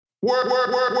World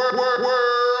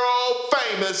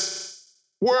famous.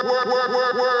 World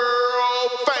famous.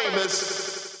 World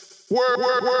famous.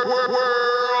 World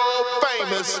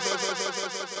famous.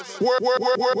 World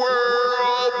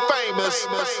famous.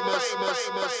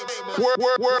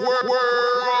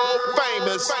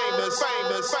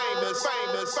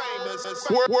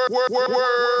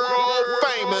 World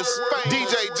famous.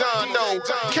 DJ John Doe.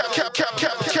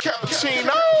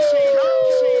 Cappuccino.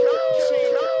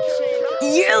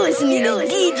 You're listening to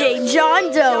DJ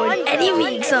John Doe and Eddie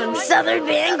Weeks on Southern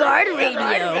Vanguard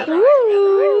Radio.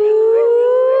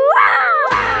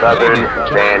 Southern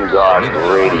Vanguard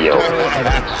Radio. An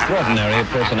extraordinary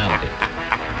personality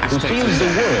who sees the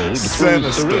world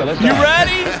through surrealist You eyes.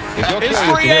 ready? It's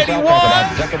 381.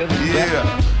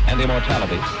 Yeah. And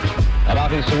immortality.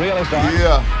 About his surrealist art.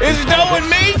 Yeah. It's Doe and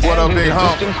me. What up, big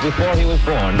hump? Before he was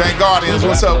born. Vanguardians,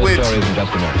 what's up with you? Stories in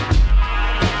just a moment.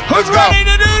 Who's Let's go. ready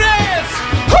to do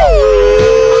this?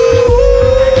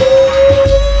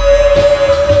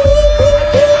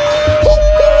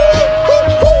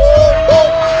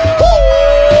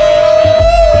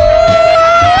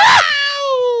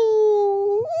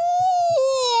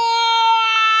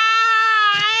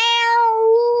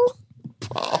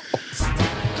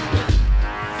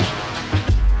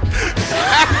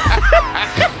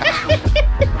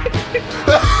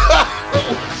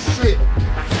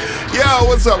 Yo,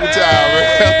 what's up with y'all,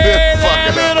 man? Fucking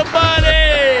up. Little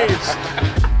buddies.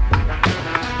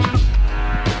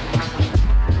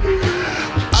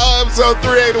 Oh, episode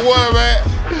 381, man.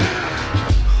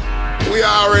 We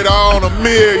already on 1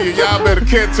 million. Y'all better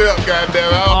catch up,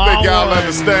 goddamn. I don't think y'all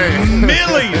understand.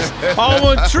 Millies.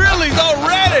 Almost trillions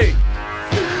already.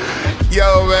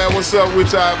 Yo, man, what's up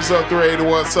with y'all? Episode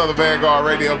 381, Southern Vanguard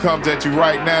Radio comes at you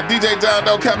right now. DJ John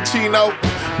Doe, Cappuccino,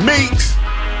 Meeks.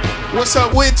 What's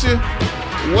up with you?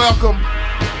 Welcome.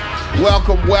 You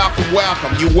welcome.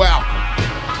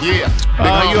 Yeah. Big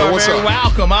homie, You are what's very up?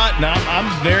 welcome.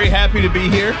 I'm very happy to be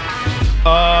here.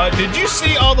 Did you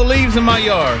see all the leaves in my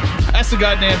yard? That's a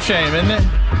goddamn shame, isn't it?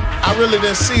 I really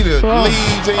didn't see the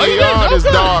leaves in Oh, your you didn't? yard. It's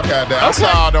Okay. dark out there. I Okay.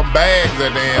 saw them bags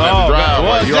at the end of Oh, the driveway.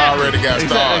 well, You exactly. already got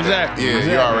started. Exactly. Yeah,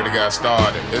 you already got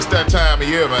started. It's that time of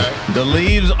year, man. The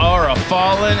leaves are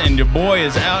a-falling, and your boy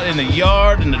is out in the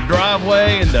yard, and the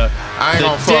driveway, and the I ain't the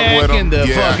gonna fuck deck, with 'em. and the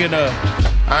Yeah. fucking.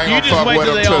 I You ain't just gonna wait fuck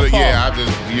till with they them all till fall.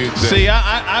 yeah. See,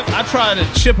 I try to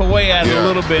chip away at it a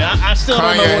little bit. I still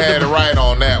don't know Kanye what had it right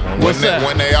on that one. What's that?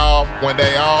 When they all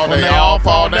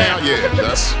fall down. Yeah,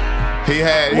 that's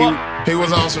he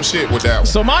was on some shit with that one.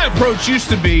 So my approach used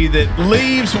to be that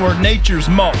leaves were nature's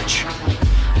mulch,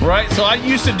 right? So I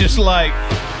used to just like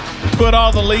put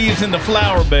all the leaves in the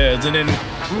flower beds, and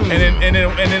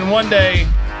then one day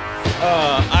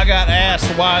I got asked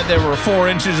why there were 4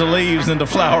 inches of leaves in the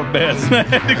flower beds, and I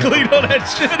had to clean all that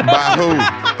shit up. By who?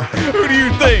 Who do you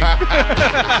think?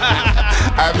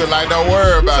 I feel like, don't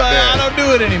worry about So that. I don't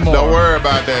do it anymore. Don't worry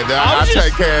about that. I I was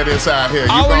take just- care of this out here.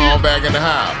 You I was go on just- back in the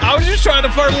house. I was just trying to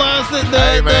fertilize the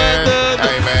Hey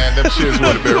man, them shits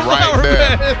would have been right flower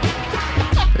there. bed.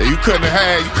 You couldn't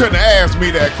have asked me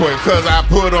that quick, cause I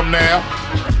put them now.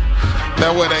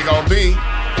 That's where they gonna be.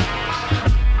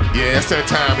 Yeah, it's that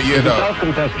time of year The though.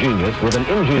 self-confessed genius with an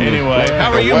ingenious Anyway, flair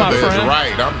how are The you, my weather is friend?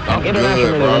 right. I'm good,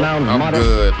 Internationally bro. renowned I'm model.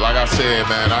 good. Like I said,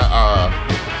 man,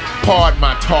 pardon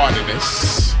my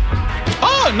tardiness.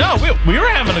 Oh no, we were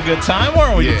having a good time,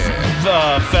 weren't we?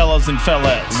 Yeah. Fellas and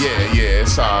fellettes. Yeah,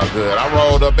 it's all good. I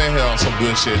rolled up in here on some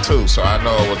good shit too, so I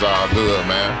know it was all good,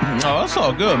 man. Oh, that's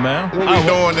all good, man. What we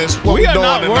doing this? What We we are doing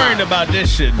not tonight? worrying about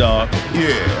this shit, dog.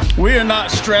 Yeah, We are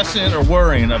not stressing or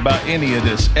worrying about any of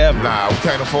this ever. nah, we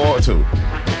can't afford to.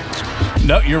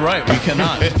 No, you're right. We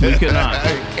cannot. We cannot.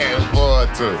 Can't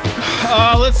afford to.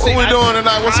 Let's see. What we doing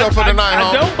tonight? What's up for tonight, I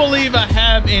homie? don't believe I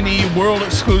have any world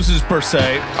exclusives per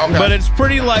se, Okay. but it's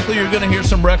pretty likely you're going to hear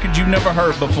some records you've never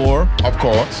heard before. Of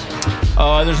course.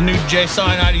 There's a new Jay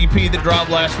Cyanide EP that dropped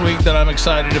last week that I'm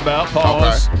excited about.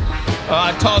 Pause.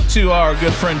 I talked to our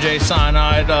good friend Jay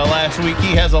Cyanide last week.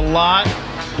 He has a lot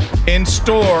in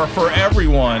store for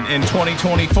everyone in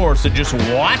 2024, so just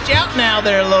watch out now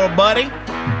there, little buddy.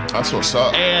 That's what's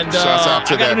up. And Shouts out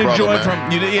to I got that a new brother, joint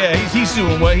man. from he's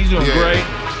doing well. He's doing Yeah. great.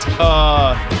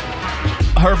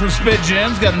 Her from Spit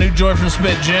Gems got a new joint from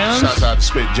Spit Gems. Shouts out to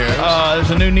Spit Gems.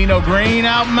 There's a new Nino Green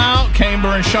album out, Camber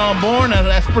and Sean Bourne.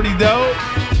 That's pretty dope.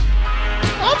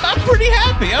 I'm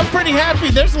pretty happy.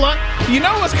 There's a lot. You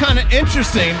know what's kind of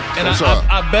interesting, and What's up?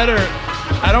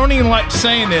 I don't even like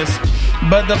saying this,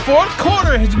 but the fourth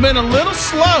quarter has been a little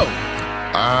slow.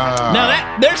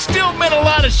 Now there's still been a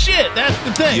lot of shit. That's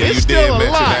the thing. Yeah, It's you still did a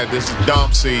mention lot. that this is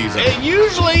dump season. It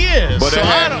usually is. But so it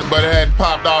hadn't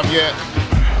popped off yet.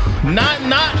 Not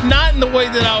in the way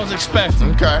that I was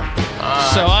expecting. Okay.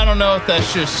 So I don't know if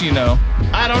that's just,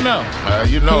 I don't know.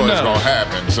 You know it's gonna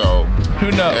happen. So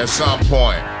who knows? At some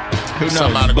point,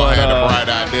 somebody gonna have the right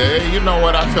idea. Hey, you know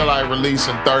what? I feel like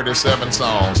releasing 37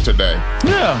 songs today.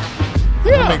 Yeah.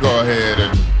 Let me go ahead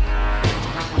and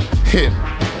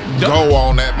go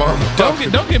on that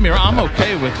motherfucker. Don't get me wrong. I'm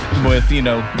okay with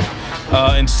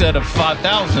instead of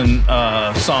 5,000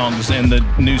 songs in the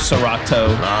new Serato,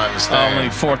 I understand. only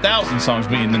 4,000 songs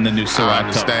being in the new Serato. I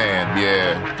understand.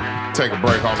 Yeah. Take a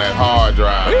break on that hard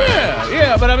drive.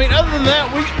 Yeah. But I mean, other than that,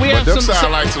 we have some.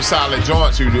 Sound like some solid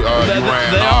joints you ran.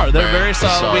 They off, are. They're man. very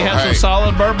solid. So, we have some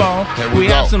solid bourbon. We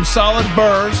have some solid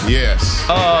burrs. Yes.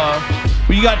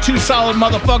 You got two solid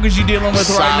motherfuckers you dealing with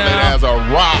right now. Solid as a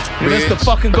rock, bitch. It's the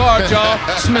fucking guard, y'all.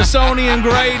 Smithsonian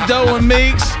grade, Doe and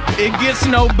Meeks. It gets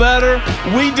no better.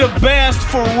 We the best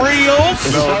for reals.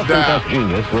 No doubt.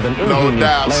 No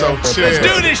doubt. So chill. Let's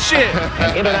do this shit.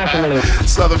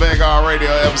 Southern Vangard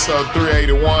Radio, episode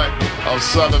 381 of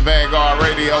Southern Vangard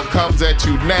Radio comes at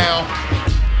you now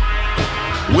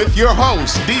with your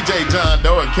hosts, DJ John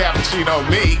Doe and Cappuccino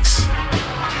Meeks.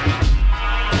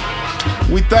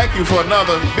 We thank you for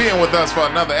being with us for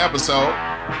another episode.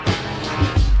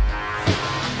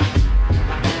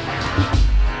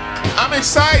 I'm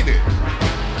excited.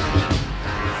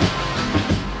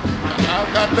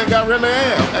 I think I really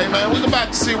am. Hey man, we're about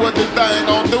to see what this thing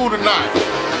gonna do tonight.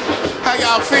 How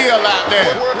y'all feel out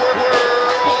there?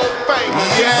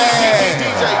 Yeah.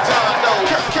 DJ John Doe,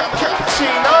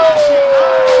 Cappuccino.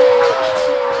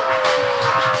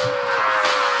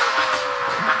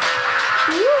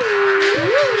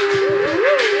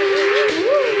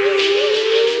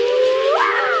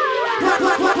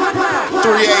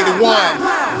 381.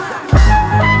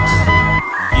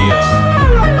 Yeah,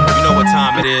 you know what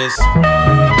time it is.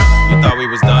 You thought we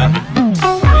was done?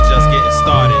 We just getting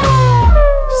started.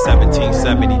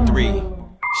 1773,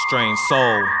 Strange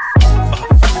Soul.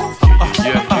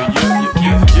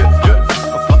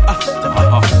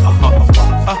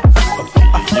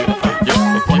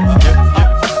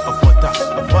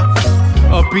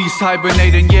 A beast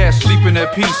hibernating, yeah, sleeping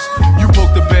at peace. You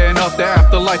poke the bear enough, the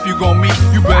afterlife you gon' meet.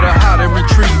 You better hide and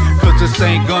retreat, cause this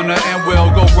ain't gonna end well.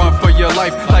 Go run for your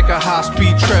life like a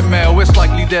high-speed treadmill. It's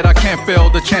likely that I can't fail,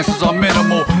 the chances are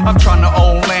minimal. I'm trying to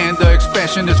own land, the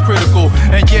expansion is critical.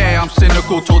 And yeah, I'm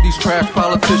cynical toward these trash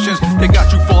politicians. They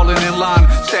got you falling in line,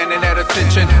 standing at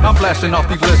attention. I'm blasting off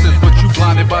these lessons, but you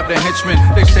blinded by the henchmen.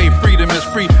 They say freedom is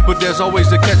free, but there's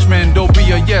always a catch, man. Don't be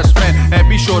a yes man, and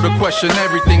be sure to question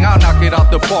everything. I'll knock it out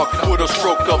the park with a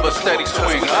stroke of a steady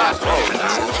swing.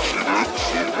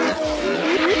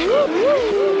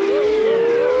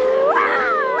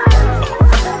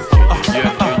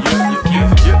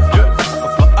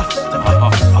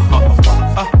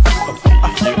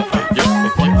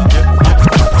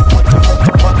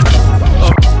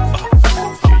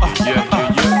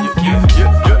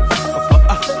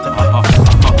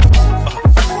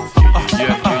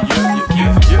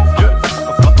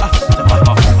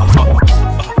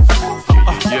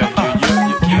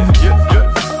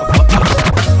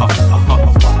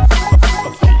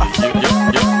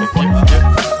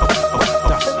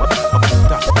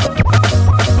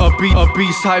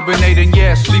 Beast hibernating,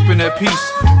 yeah, sleeping at peace.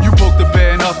 You poke the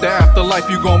bear enough, the afterlife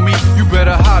you gon' meet. You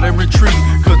better hide and retreat,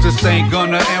 cause this ain't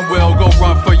gonna end well. Go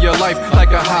run for your life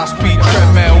like a high-speed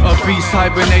treadmill. A beast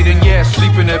hibernating, yeah,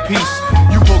 sleeping at peace.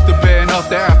 You poke the bear enough,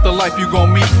 the afterlife you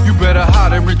gon' meet. You better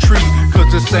hide and retreat,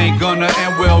 cause this ain't gonna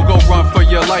end well. Go run for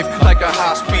your life like a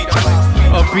high-speed.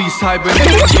 A beast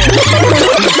hibernating, yeah, sleeping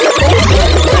at peace. You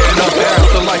poke the bear enough, the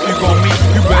afterlife you gon' meet.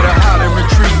 You better hide and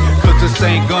retreat, cause this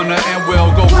ain't gonna end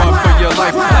well. Go run for your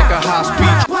life like a high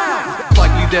speed.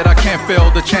 Likely that I can't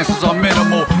fail, the chances are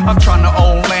minimal. I'm trying to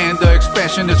own land, the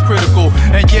expansion is critical.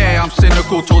 And yeah, I'm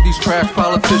cynical toward these trash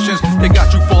politicians. They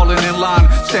got you falling in line,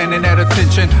 standing at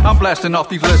attention. I'm blasting off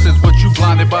these lessons, but you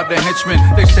blinded by the henchmen.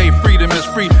 They say freedom is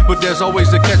free, but there's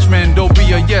always a catch, man. Don't be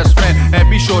a yes man, and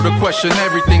be sure to question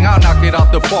everything. I'll knock it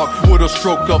out the park with a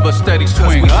stroke of a steady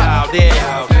swing. We dialed in,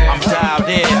 I'm dialed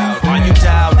in. Are you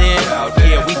dialed in?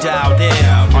 Yeah, we dialed in.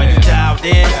 Are you dialed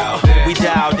in? We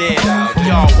dialed in.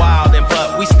 Y'all wildin',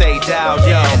 but we stay dialed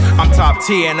in. I'm top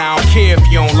tier and I don't care if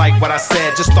you don't like what I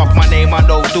said. Just off my name, I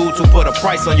know dudes who put a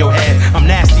price on your head. I'm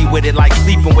nasty with it like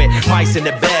sleeping with mice in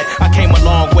the bed. I came a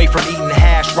long way from eating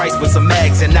hash rice with some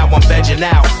eggs, and now I'm vegging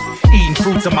out. Eating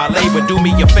fruits of my labor. Do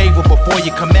me a favor before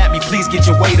you come at me. Please get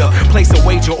your weight up. Place a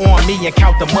wager on me and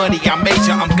count the money I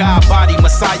major. I'm God, body,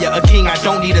 Messiah, a king, I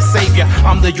don't need a savior.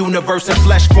 I'm the universe in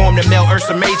flesh form, the male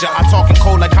Ursa Major. I talk in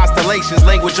code like constellations,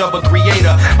 language of a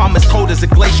creator. I'm as cold as a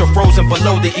glacier, frozen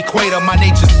below the equator. My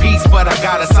nature's peace, but I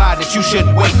got a side that you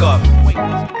shouldn't wake up.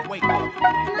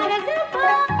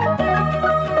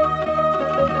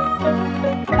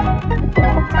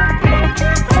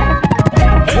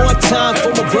 One time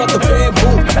for my brother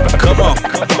Bamboo. Come on.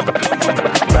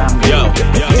 Yo,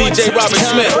 DJ Robert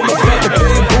Smith.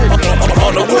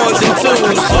 On the ones and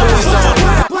twos. Always on.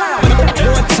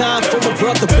 One time for my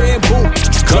brother Bamboo.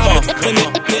 Come on.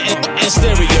 In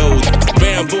stereo.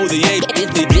 Bamboo, the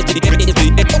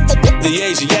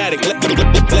Asiatic.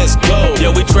 Let's go.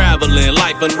 Yeah, we traveling,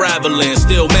 life unraveling,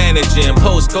 still managing.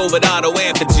 Post-COVID auto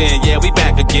antigen. Yeah, we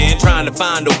back again, trying to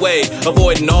find a way,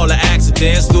 avoiding all the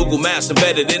accidents. Google Maps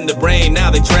embedded in the brain,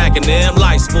 now they tracking them.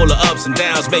 Life's full of ups and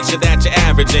downs, make sure that you're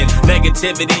averaging.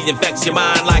 Negativity infects your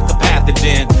mind like a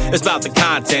pathogen. It's about the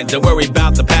content, don't worry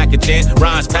about the packaging.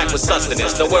 Rhymes packed with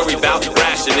sustenance, don't worry about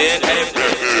rationing.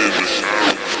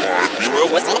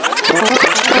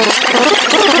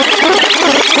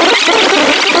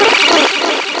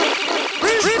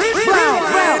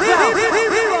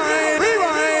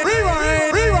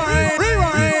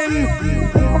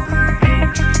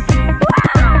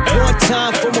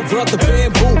 Brother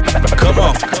Bamboo. Come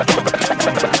on.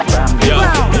 Yo,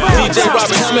 DJ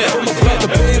Robert Smith.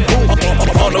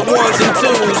 On the ones and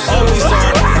twos. Always on.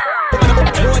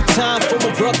 One time for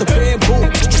my brother Bamboo.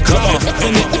 Come on.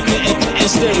 In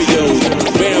stereo.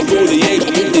 Bamboo, the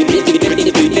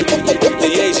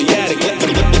Asiatic.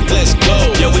 Let's go.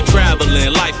 Yeah, we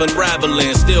traveling, life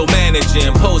unraveling, still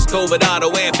managing. Post-COVID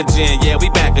auto antigen. Yeah, we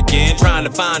back again, trying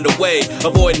to find a way,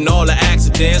 avoiding all the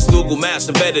accidents. Google Maps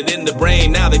embedded in the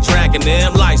brain, now they tracking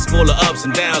them. Life's full of ups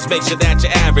and downs, make sure that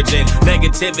you're averaging.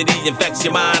 Negativity infects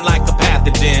your mind like a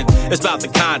pathogen. It's about the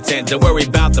content, don't worry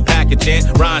about the packaging.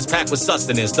 Rhymes packed with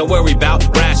sustenance, don't worry about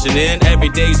rationing. Every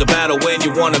day's a battle when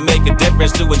you wanna make a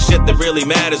difference, doing shit that really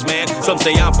matters, man. Some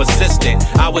say I'm persistent,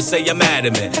 I would say I'm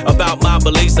adamant about my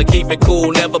beliefs. I keep it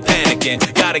cool, never panicking.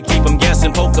 Gotta keep them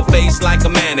guessing, poker face like a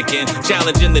mannequin.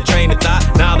 Challenging the train of thought,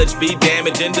 knowledge be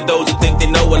damaging to those who think they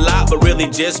know a lot, but really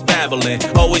just babbling.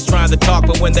 Always trying to talk,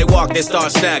 but when they walk, they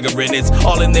start staggering. It's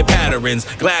all in their patterns.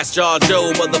 Glass jaw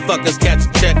Joe, motherfuckers catch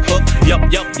a check hook.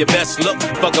 Yup, your best look.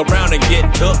 Fuck around and get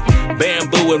cooked.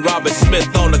 Bamboo and Robert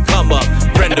Smith on the come up.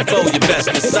 Friend or foe, you best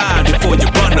decide before you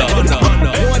run up.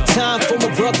 One time for my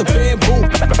brother Bamboo.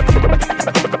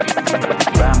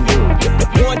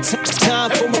 One time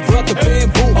for my brother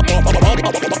Bamboo.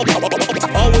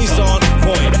 Always on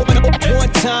point.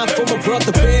 One time for my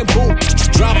brother Bamboo.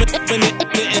 Drop it in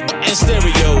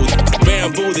stereo.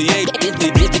 Bamboo, the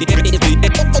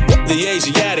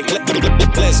Asiatic.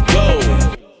 Let's go.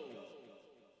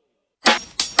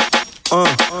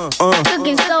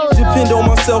 Depend on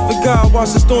myself and God,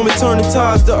 watch the storm and turn the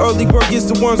tides. The early bird gets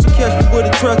the worms who catch me with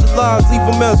a treasure lies. Leave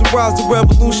them mesmerized, the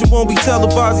revolution won't be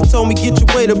televised. He told me get your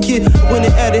weight up, kid, when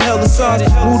it added hella size.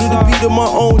 Rooted the beat of my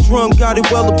own drum, got it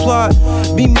well applied.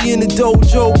 Meet me in the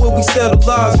dojo where we settle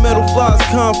lies. Metal flies,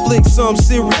 conflict, some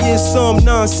serious, some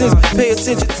nonsense. Pay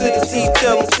attention to the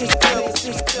detail.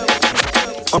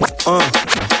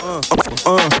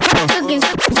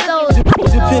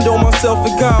 Depend on myself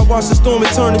and God, watch the storm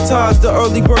and turn the tides. The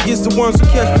early bird gets the worms who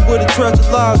catch me with a treasure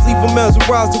lies. Leave them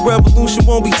mesmerized, the revolution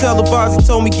won't be televised. He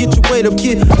told me get your weight up,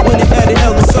 kid, when it added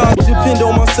hella size. Depend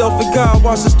on myself and God,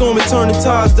 watch the storm and turn the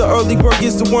tides. The early bird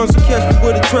gets the worms who catch me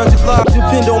with a treasure lies.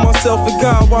 Depend on myself and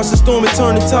God, watch the storm and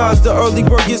turn the tides. The early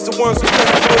bird gets the worms who catch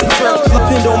me with a treasure.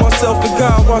 Depend on myself and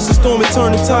God, watch the storm and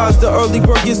turn the tides. The early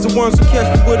bird gets the worms who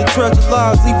catch me with a treasure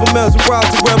lies. Leave them mesmerized,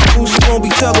 the revolution won't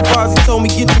be televised. He told me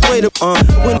get your weight up,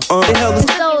 when the hell is.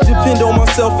 Depend on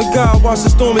myself and God, watch the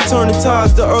storm and turn the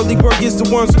tides. The early bird gets the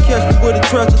worms who catch me with a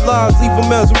treasure lies. Leave them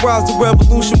mesmerized, the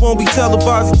revolution won't be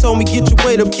televised. He told me get your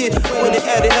weight up, kid, when it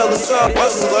added hella size.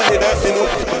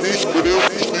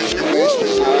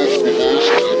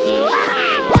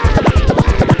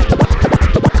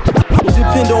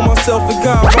 Depend on myself and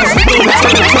God, watch the storm and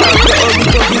turn the tides. The early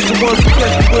bird gets the worms who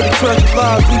catch me with a treasure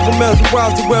lies. Leave them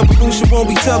mesmerized, the revolution won't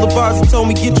be televised. He told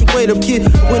me get your weight up, kid,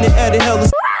 when it added hella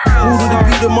size. Rooted the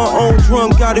beat of my own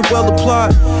drum, got it well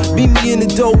applied. Meet me in the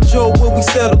dojo where we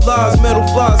settle lies. Metal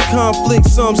flies, conflict,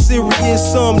 some serious,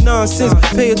 some nonsense.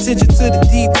 Pay attention to the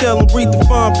detail and read the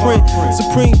fine print.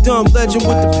 Supreme dumb legend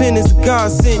with the pen is a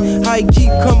godsend. I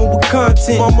keep coming with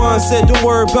content. My mind said, don't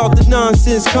worry about the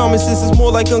nonsense. Common sense is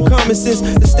more like uncommon sense.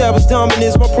 Established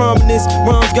dominance, my prominence.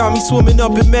 Rhymes got me swimming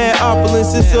up in mad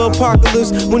opulence. It's the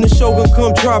apocalypse when the shogun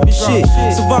come dropping shit.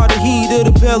 Survive the heat of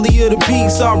the belly of the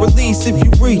beast. I'll release if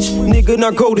you reach, nigga,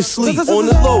 now go to sleep. On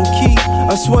the low key,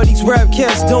 I swear these rap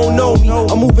cats don't know me.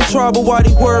 I'm moving tribal while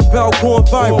they worry about going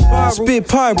viral. Spit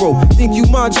pyro, think you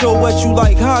macho, what you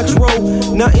like hydro.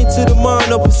 Not into the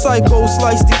mind of a psycho,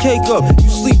 slice the cake up. You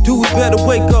sleep dudes better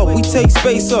wake up, we take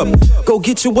space up. Go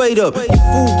get your weight up, your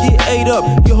food get ate up.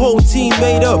 Your whole team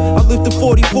made up, I lift the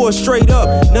 44 straight up.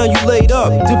 Now you laid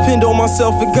up, depend on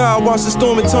myself and God. Watch the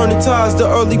storm and turn the tides. The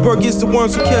early bird gets the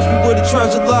worms who catch me where the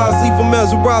treasure lies. Leave them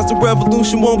mesmerized, the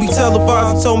revolution won't be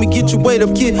televised. They told me get your weight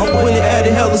up kid, I went and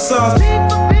added hella size.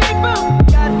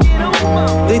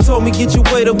 They told me get your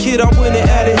weight up kid, I went and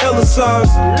added hella size.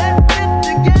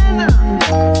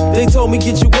 They told me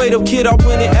get your weight up kid, I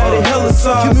went and added hella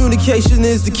size. Communication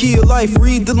is the key of life,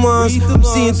 read the lines. I'm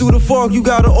seeing through the fog, you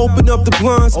gotta open up the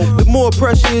blinds. The more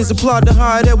pressure is applied, the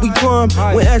higher that we climb.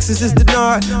 When access is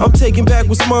denied, I'm taking back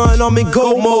what's mine, I'm in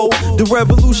go mode. The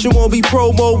revolution won't be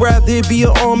promo, rather it be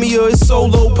an army or it's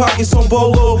solo. Pockets on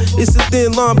bolo, it's a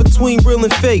thin line between real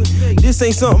and fake. This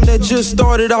ain't something that just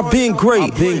started, I've been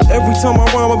great. Every time I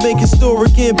rhyme, I make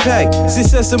historic impact.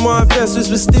 Success in my investors,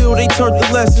 but still they turned the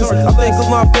lessons. I thank a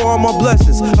lot for all my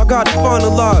blessings. I got to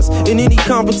finalize. In any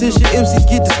competition, MCs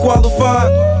get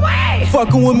disqualified.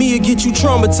 Fucking with me, it get you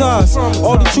traumatized.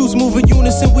 All the troops move in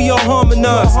unison, we all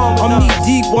harmonize. I'm knee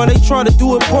deep while they try to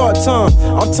do it part-time.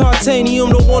 I'm titanium,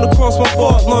 don't wanna cross my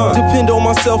fault line. Depend on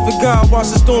myself and God, watch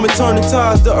the storm and turn the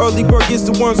tides. The early bird gets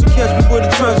the worms who catch me where the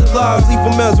treasure lies. Leave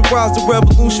them mesmerized, the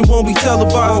revolution won't be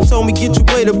televised. They told me get your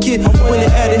weight up kid, when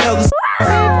it added hella.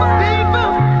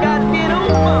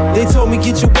 They told me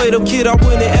get your weight up kid, I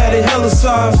went and added hella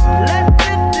size.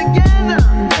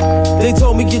 They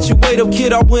told me get your weight up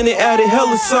kid, I went and added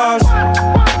hella size.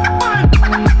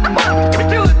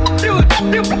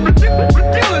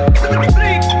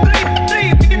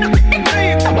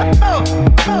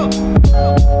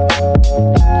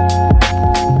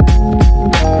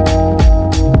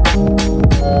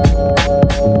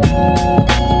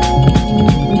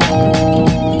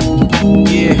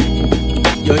 Yeah,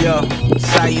 yo,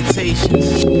 salutations,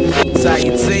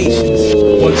 salutations.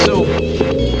 1, 2.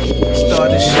 Start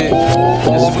this shit.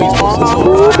 This is what we supposed to talk about.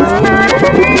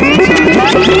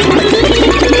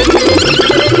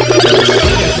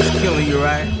 It's killing you,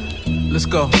 right? Let's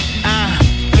go.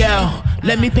 Yo,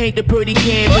 let me paint the pretty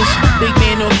canvas. Big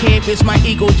man on campus, my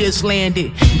ego just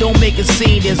landed. Don't make a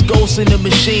scene, there's ghosts in the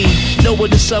machine. Know what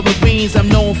the submarines, I'm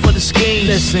known for the scheme.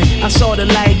 Listen, I saw the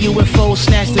light, UFO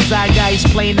snatched the zeitgeist.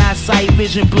 Plain eyesight,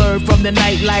 vision blurred from the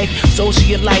nightlife.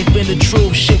 Social life been the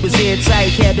truth, shit was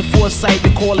airtight. Had the foresight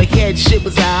to call ahead, shit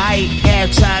was alright.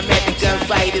 Halftime at the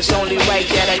gunfight, it's only right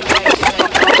that I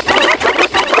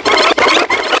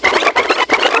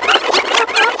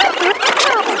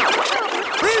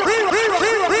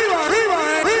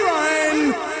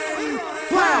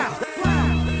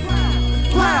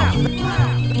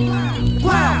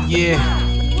Yeah,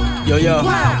 yo,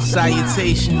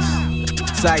 salutations,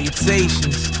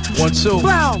 salutations. 1, 2.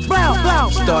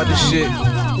 Start this shit.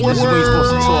 This is what you're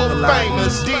supposed to talk a lot.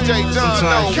 Famous DJ John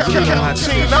Sometimes you really don't have to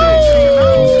say shit.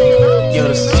 Yo,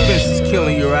 the suspense is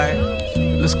killing you, right?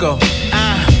 Let's go.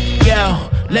 Yo,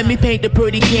 let me paint the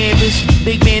pretty canvas.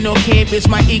 Big man on campus,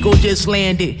 my ego just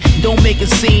landed. Don't make a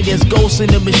scene, there's ghosts in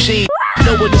the machine.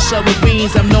 Know what the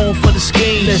submarines, I'm known for the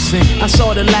scheme. Listen, I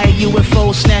saw the light,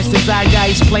 UFO snatched the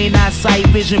zeitgeist. Plain eyesight,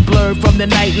 vision blurred from the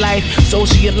nightlife.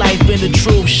 Social life been the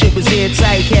truth, shit was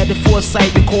airtight. Had the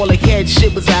foresight to call ahead,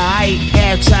 shit was alright.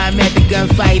 Halftime at the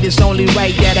gunfight, it's only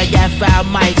right that I got 5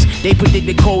 mics. They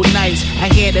predicted cold nights. I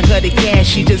handed her the cash,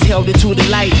 she just held it to the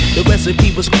light. The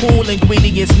recipe was cool,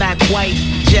 ingredients not quite.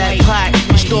 Jackpot,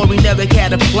 the story never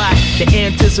had a plot. The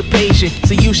anticipation,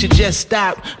 so you should just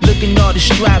stop. Looking all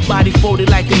distraught, body folded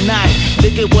like a knot.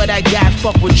 Look at what I got,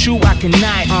 fuck with you, I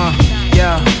cannot.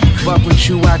 Yeah, fuck with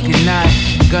you, I cannot.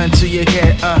 Gun to your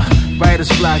head, writer's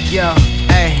block, yo.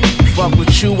 Hey, fuck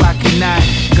with you, I cannot.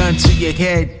 Gun to your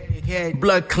head,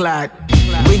 blood clot.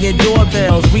 Ringing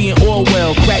doorbells, reading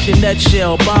Orwell, cracked the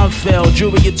nutshell, bomb fell,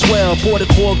 jewelry at 12, Porter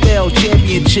Corvell,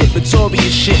 championship, Victoria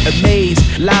shit,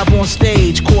 amazed, live on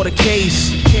stage, quarter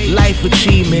case, life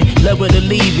achievement, love with the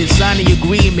leave it, sign the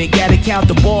agreement, gotta count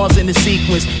the balls in the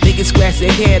sequence, niggas scratch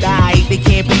their head, aight, they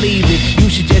can't believe it, you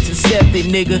should just accept it,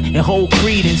 nigga, and hold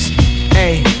credence,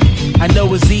 hey, I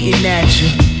know it's eating at you,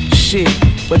 shit.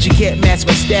 But you can't match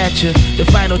my stature. The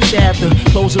final chapter,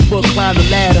 close the book, climb the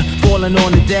ladder, falling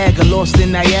on the dagger, lost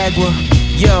in Niagara.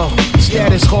 Yo,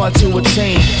 status hard to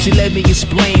attain. See, let me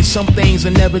explain, some things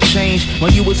will never change.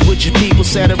 When you was with your people,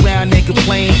 sat around and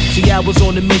complained. See, I was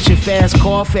on the mission, fast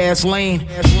car, fast lane.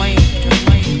 Fast lane, fast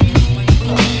lane.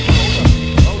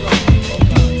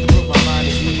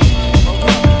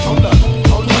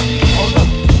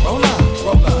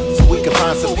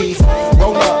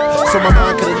 So my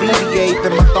mind could alleviate,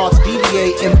 then my thoughts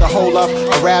deviate in the hole of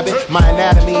a rabbit. My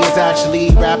anatomy is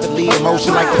actually rapidly in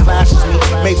motion like the flashes me.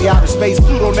 Maybe outer space,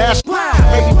 Pluto national.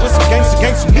 Maybe with some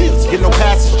gangster news, get no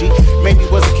passage G. Maybe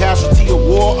was a casualty of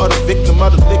war or the victim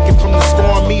of the licking from the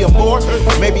storm, me or more.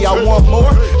 Maybe I want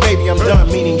more, maybe I'm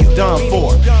done, meaning you done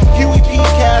for. Huey P.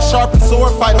 Cash, sharp and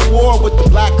sword, fight a war with the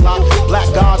black lock. Black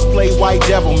gods play white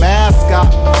devil mascot.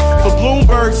 For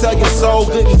Bloomberg, sell your soul,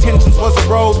 good intentions was a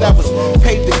road that was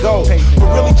paved to go. But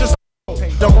really just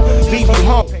don't leave you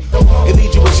home. It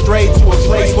leads you astray to a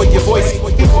place where your voice is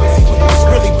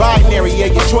really binary, yeah,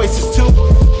 your choice is to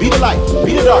be the light,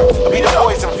 be the dark, be the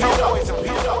poison.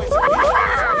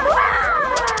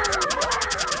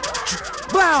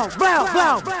 Blow, blow,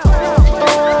 blow.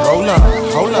 Roll up,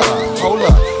 hold up, hold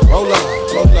up, roll up,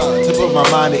 roll up, to put my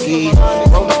mind at ease.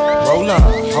 Roll up, hold up,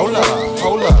 hold up,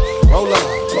 roll up, roll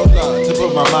up, to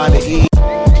put my mind at ease.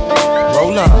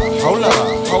 Roll up, hold up,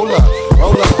 hold up,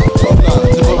 roll up,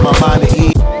 to put my mind at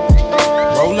ease.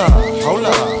 Roll up, hold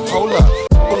up, hold up,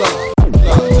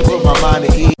 to put my mind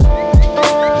at ease.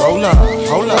 Roll up,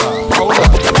 hold up, hold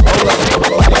up,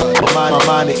 my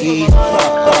mind at ease.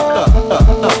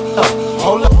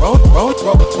 Hold up, roll,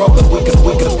 we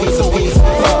can a piece of peace.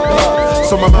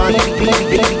 So my mind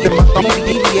deviate, my thoughts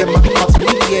deviate, my thoughts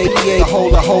deviate.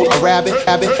 Hold a rabbit,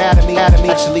 anatomy,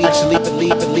 actually,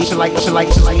 believe like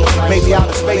maybe out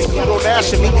of space, people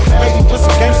dash at me. Maybe with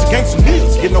some gangster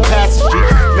news, get no passage G.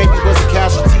 Maybe was a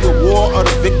casualty of war or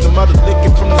the victim of the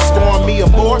licking from the storm, me or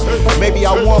more. Maybe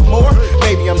I want more,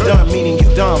 maybe I'm done, meaning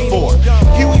you done for.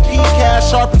 Huey P.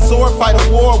 Cash, sharp and sword, fight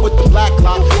a war with the black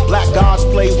lock. Black gods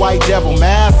play white devil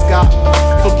mascot.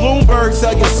 For Bloomberg,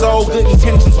 sell your soul, good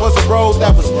intentions was a road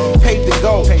that was paved to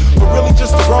go. But really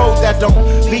just a road that don't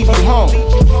leave you home.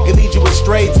 It leads you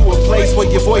astray to a place where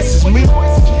your voice is mute.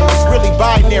 It's really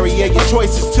binary, yeah, your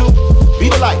choice is to be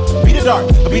the light, be the dark,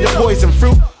 or be the poison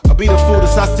fruit, or be the food of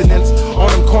sustenance. On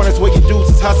them corners where your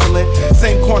dudes is hustling,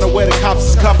 same corner where the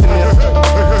cops is cuffing them.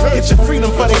 Get your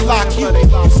freedom for they lock you.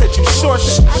 You said you short,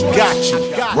 got you.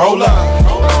 Roll up,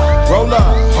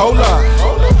 hold up.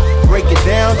 Break it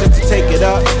down just to take it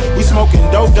up. We smoking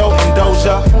Dodo and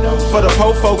Doja. For the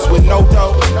po folks with no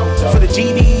dough. For the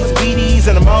GDs, BDs,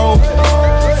 and the Mo's.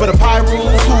 For the Pyrus,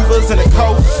 Hoovers, and the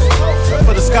Coast.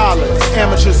 For the scholars,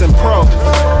 amateurs, and pros.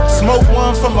 Smoke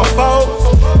one for my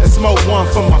foes, and smoke one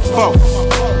for my folks.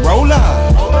 Roll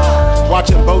up.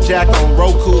 Watching Bojack on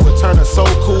Roku, but turn a so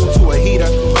cool to a heater.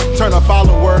 Turn a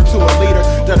follower to a leader.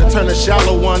 That'll turn a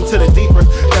shallow one to the deeper.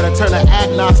 That'll turn an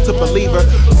agnostic to believer.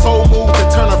 Soul move to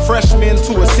turn a freshman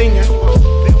to a senior.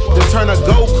 Then turn a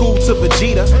Goku to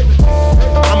Vegeta.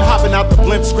 I'm hopping out the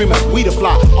blimp screaming, we the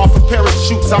fly. Off of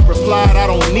parachutes, I replied, I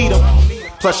don't need them.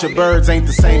 Plus your birds ain't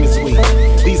the same as we.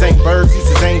 These ain't birds, these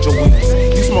is angel wings.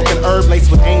 You smoking herb laced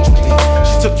with angel D.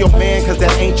 She took your man cause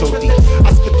that ain't your D.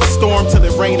 I spit the storm till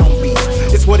it rain on beats.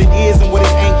 It's what it is and what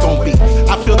it ain't gon' be.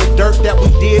 I feel the dirt that we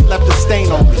did left a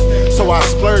stain on me. So I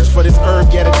splurge for this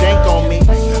herb, get a dank on me.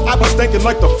 I be stinking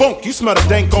like the funk, you smell the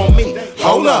dank on me.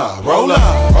 Hold up, roll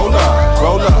up, hold up,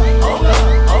 roll up, hold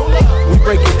up. We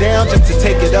break it down just to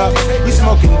take it up. We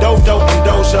smoking Dodo and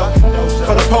Doja.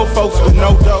 For the po folks with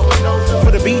no dough.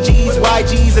 For the BGs,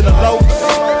 YGs, and the lows.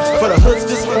 For the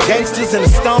hoodsters, gangsters, and the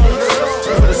stones.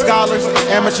 For the scholars,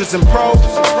 amateurs, and pros.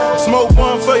 Smoke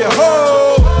one for your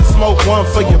hoe. Smoke one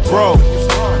for your bro.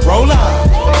 Roll up,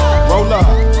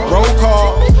 roll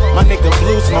call. My nigga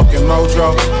Blue smoking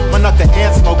Mojo. My knuckle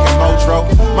Ant smoking Mojo.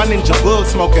 My ninja Bug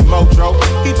smoking Mojo.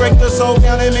 He break the soul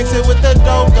down and mix it with the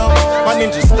Dodo. My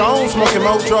ninja Stone smoking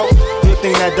Mojo. Good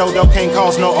thing that Dodo can't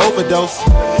cause no overdose.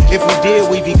 If we did,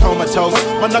 we be comatose.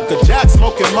 My knuckle Jack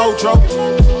smoking Mojo.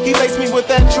 He laced me with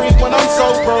that tree when I'm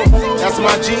so broke. That's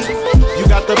my G. You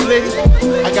got the blick,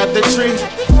 I got the tree.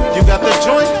 You got the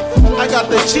joint, I got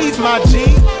the cheese, my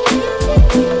G.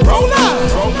 Roll up,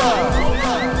 roll up.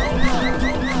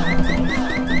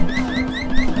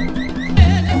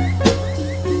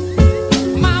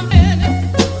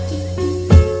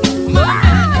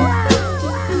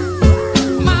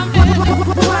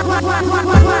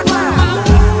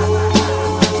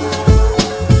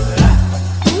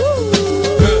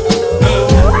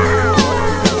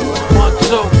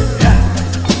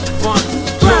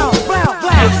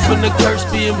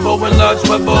 large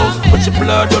rebels. Put your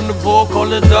blood on the board,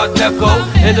 call it Art Deco.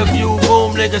 Interview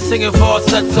room, niggas singing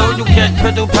falsetto. You can't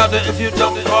pedal powder if you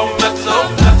don't call mezzo.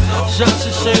 Shut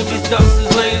your shame, these ducks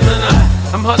is lame, and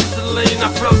I'm hustling, I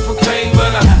flow from pain,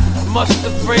 but I must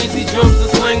have brains, these drums and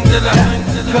sling that I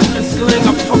cut and sling,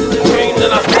 I fuck the green,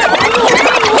 that I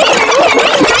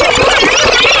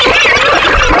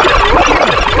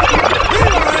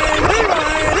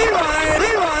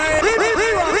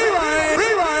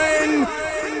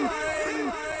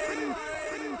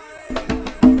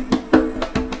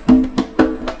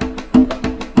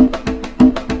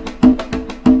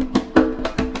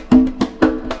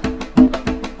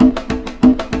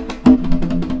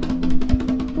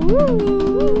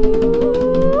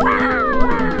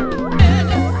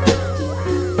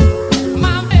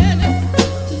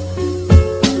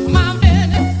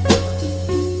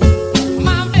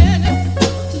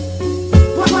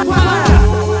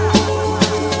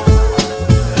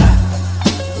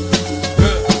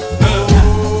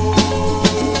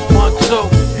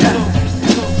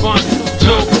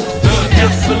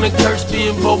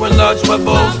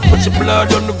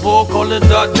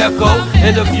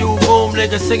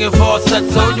singing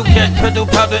falsetto. You can't pedal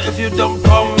powder if you don't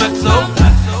call mezzo.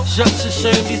 Shut your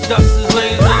shame, these ducks is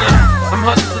lame, and I'm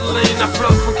hustling, I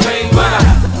flow from pain, but I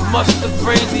must have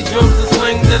brains, these drums and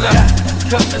sling that I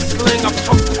cut and sling, I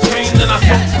fuck the green, and I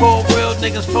smoke for real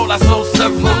niggas fall, I sold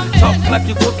several. Talk like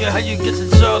you cooking, how you get to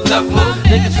your level.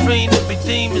 Niggas fiend to be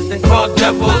demons, then call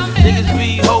devil. Niggas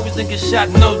be hoes, then get shot,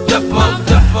 no depot.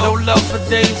 No love for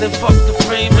days, and fuck the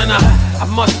frame, and I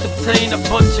must obtain a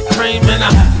bunch of cream, and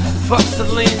I fuck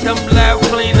Celine, dumb loud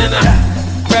clean, and I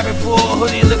grab it for a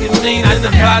hoodie, looking mean. I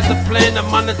devise a plan to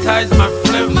monetize my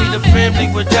phlegm. Feed the family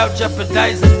without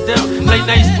jeopardizing them. Play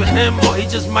nice with him, or he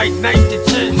just might knife the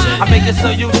chin. I make it so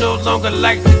you no longer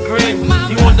like the grin.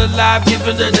 You on the live,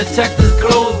 giving the detectives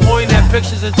clues. Point at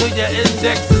pictures until your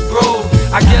index is grooved.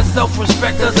 I guess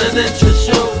self-respect doesn't interest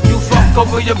you. You fuck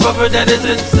over your brother, that is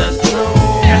incest, true.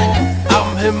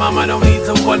 I'm him, mama, don't need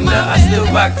to wonder. I still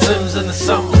rock Timbs in the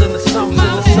summers, in the summers,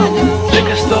 in the summers.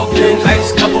 Niggas still king,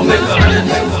 ice couple, make a hundred.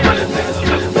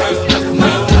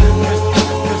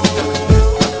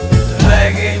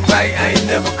 Flag ain't right, I ain't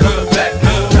never coming back.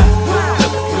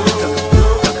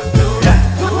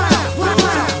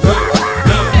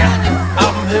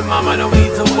 I'm him, mama, don't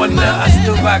need to wonder. I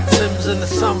still rock Timbs in the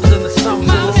summers, in the summers,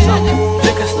 in the summers.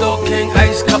 Niggas still king,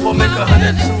 ice couple, make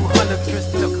 100, 200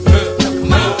 crystal.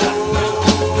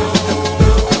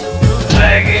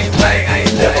 Flag ain't right, I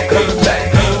ain't never coming back.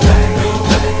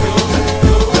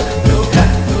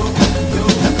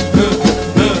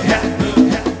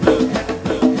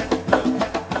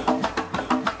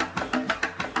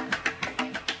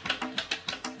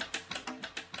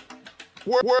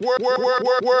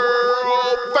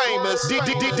 World famous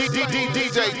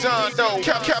DJ John Doe,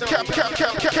 Cappuccino.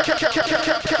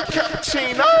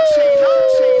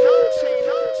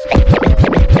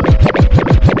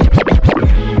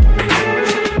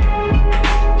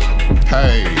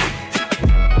 Hey,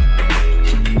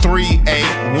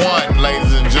 3-8-1,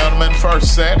 ladies and gentlemen.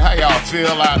 First set. How y'all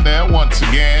feel out there? Once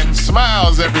again,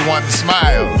 smiles, everyone,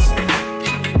 smiles.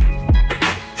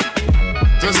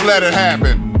 Just let it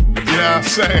happen. You know what I'm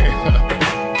saying?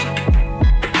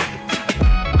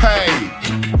 Hey,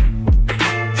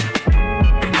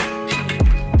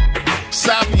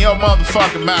 stop in your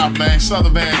motherfucking mouth, man.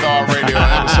 Southern Vangard Radio,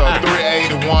 episode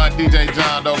 381. DJ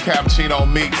John Doe, Cappuccino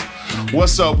Meeks.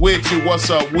 What's up with you? What's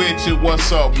up with you?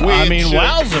 What's up with you? I mean,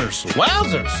 wowzers.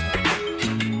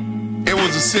 It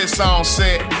was a 6-song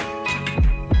set.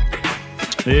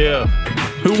 Yeah.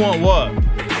 Who want what?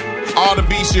 All the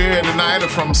beats you hear tonight are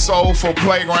from Soulful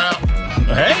Playground.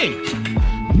 Hey,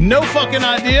 no fucking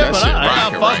idea, that but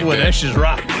I fuck right with it. That shit's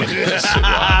rocking.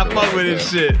 I fuck with this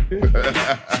shit.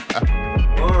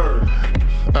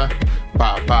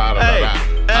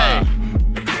 Hey.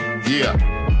 Yeah.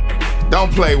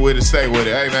 Don't play with it, stay with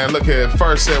it. Hey, man, look here.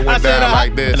 First set went down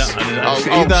like this. He thought I was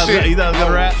gonna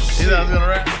rap? He thought I was gonna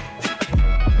rap?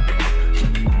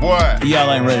 Boy.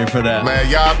 Y'all ain't ready for that. Man,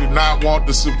 y'all do not want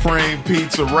the Supreme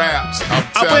Pizza Raps. I'm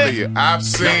telling you. I've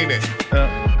seen it.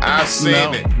 I've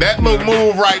seen it. That little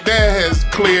move right there has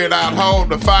cleared out hold.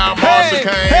 The fire marshal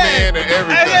came in and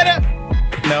everything.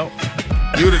 No.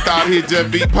 You'd have thought he'd just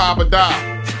beat Papa Doc.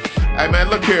 Hey, man,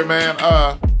 look here, man.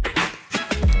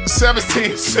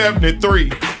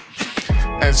 1773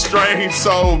 and Strange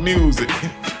Soul Music.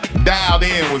 Dialed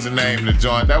In was the name of the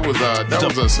joint. That was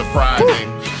a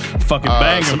surprising fucking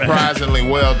banger, man. Surprisingly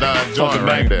well done joint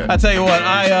right there. I tell you what,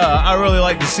 I really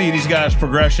like to see these guys'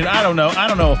 progression. I don't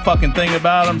know a fucking thing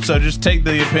about them, so just take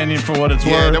the opinion for what it's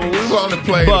worth. Yeah, we've only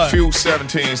played a few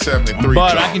 1773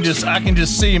 but joints. I can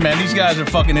just see, man, these guys are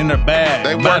fucking in their bag.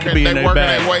 They working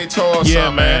their way towards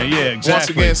something, man. Yeah,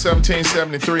 exactly. Once again,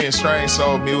 1773 and Strange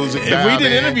Soul Music. If we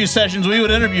did interview sessions, we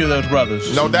would interview those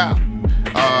brothers. No doubt.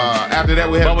 After that,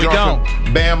 we had a joint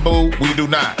from Bamboo. We do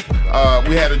not.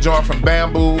 We had a joint from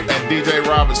Bamboo and DJ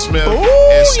Robert Smith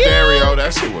in stereo.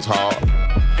 That shit was hard.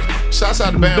 Shouts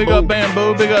out to Bamboo. Big up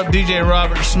Bamboo. Big up DJ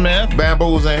Robert Smith.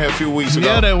 Bamboo was in here a few weeks ago.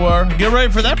 Yeah, they were. Get ready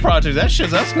for that project. That's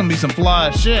going to be some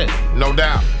fly shit. No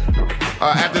doubt.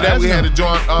 After that, we had a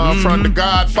joint from the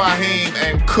God Fahim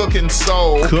and Cookin'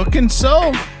 Soul. Cookin'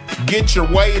 Soul? Get your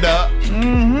weight up.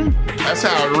 That's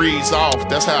how it reads off.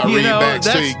 That's how it reads back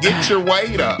to you. Get your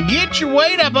weight up. Get your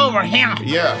weight up over here.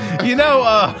 Yeah. You know,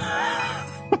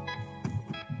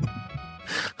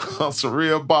 some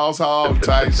real boss hog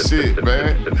type shit,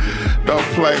 man. Don't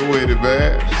play with it,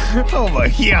 man. Over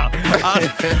here.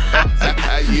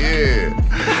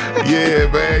 Yeah,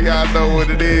 man. Y'all know what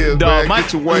it is, man.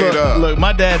 Get your weight up. Look,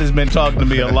 my dad has been talking to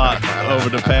me a lot over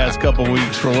the past couple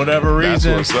weeks for whatever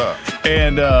reason. That's what's up.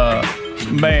 And,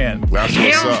 man. That's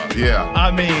what's up, yeah. I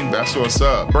mean. That's what's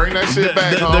up. Bring that shit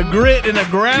back, the grit and the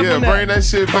grabbing. Yeah, bring that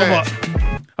shit back.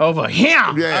 Over here.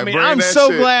 Yeah, I mean, I'm so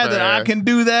glad that I can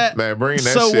do that. Man, bring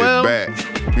that shit back.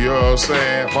 You know what I'm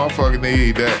saying? Motherfucker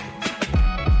need that.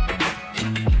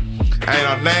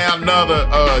 Ain't now another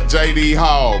JD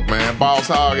Hogg, man. Boss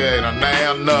Hogg ain't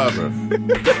now another.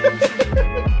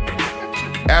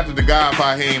 After the God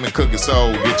Fahim and Cookin'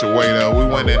 Soul, Get Your Weight Up, we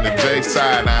went into Jay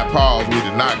Sinai Pause. We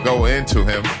did not go into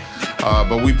him,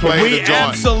 but we played the joint. We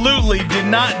absolutely did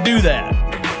not do that.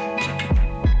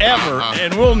 Ever,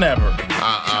 and we'll never.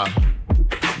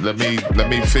 Let me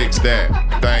fix that.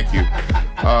 Thank you.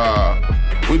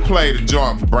 We played a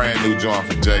joint, brand new joint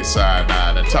from Jay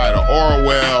Sinai, entitled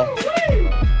Orwell,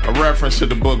 a reference to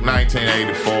the book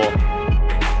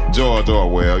 1984. George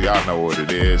Orwell, y'all know what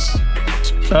it is.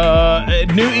 A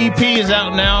new EP is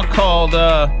out now called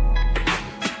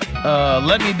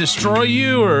Let Me Destroy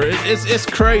You, or it's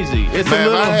crazy. It's Man, a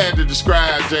little. I had to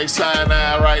describe Jay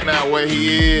Sinai right now where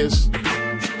he is.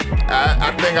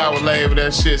 I think I would label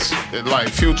that shit like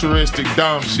futuristic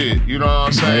dumb shit. You know what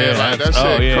I'm saying? Yeah, like that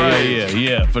shit crazy.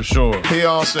 Yeah, for sure. He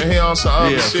on some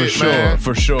other shit, man.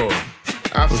 For sure.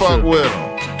 I fuck with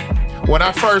him. When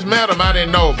I first met him, I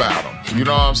didn't know about him. You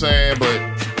know what I'm saying? But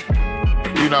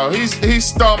you know, he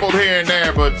stumbled here and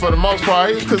there, but for the most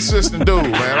part, he's a consistent dude,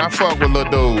 man. I fuck with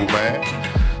little dude, man.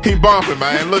 He bumping,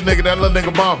 man. That little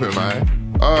nigga bumping, man.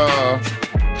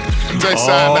 Jay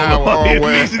Sinai with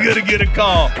Orwell. He's gonna get a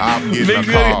call. I'm getting a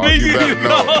call. You better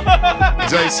know.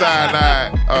 Jay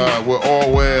Sinai with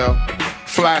Orwell.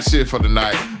 Fly shit for the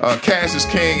night. Cassius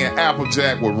King and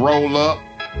Applejack with Roll Up.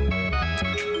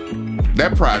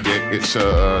 That project, it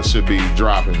should be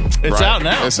dropping. It's out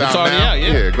now. It's out already now. out,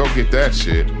 yeah. Go get that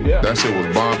shit. Yeah. That shit was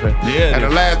bumping. Yeah. And the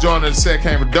last joint of the set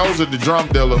came from Dozer the Drum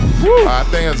Dealer. I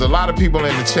think there's a lot of people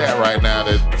in the chat right now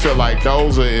that feel like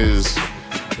Dozer is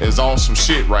on some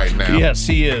shit right now. Yes,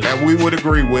 he is. And we would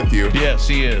agree with you. Yes,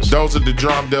 he is. Dozer the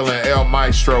Drum Dealer and El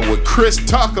Maestro with Chris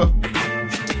Tucker.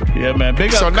 Yeah, man.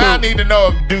 Big up. So now I need to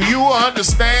know, do you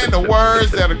understand the words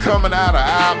that are coming out of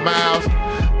our mouths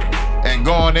and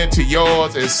going into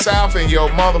yours? It's south in your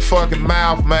motherfucking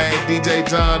mouth, man. DJ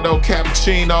John Doe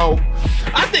Cappuccino.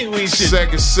 I think we should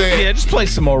second set. Yeah, just play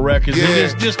some more records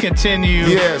and just continue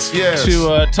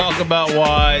to talk about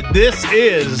why this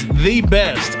is the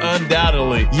best,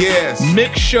 undoubtedly. Yes.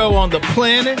 Mix show on the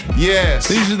planet. Yes.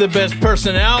 These are the best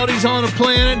personalities on the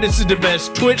planet. This is the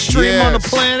best Twitch stream on the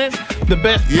planet. The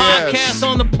best podcast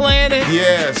on the planet.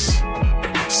 Yes.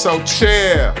 So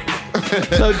chill.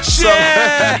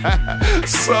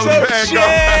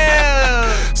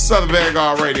 Southern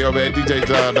Vangard Radio, man. DJ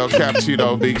John Doe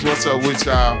Cappuccino Beats. What's up with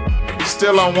y'all?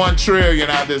 Still on 1 trillion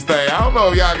out this thing. I don't know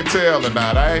if y'all can tell or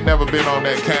not. I ain't never been on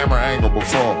that camera angle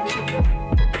before.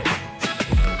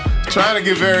 Trying to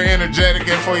get very energetic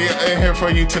in here for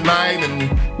you tonight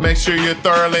and make sure you're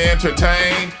thoroughly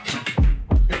entertained.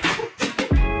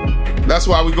 That's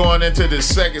why we're going into this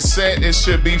second set. It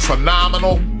should be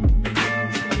phenomenal.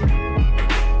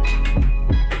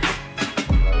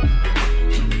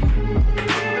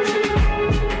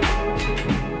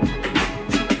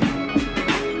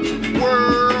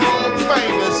 World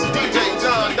famous DJ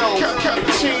John Doe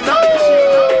Cappuccino.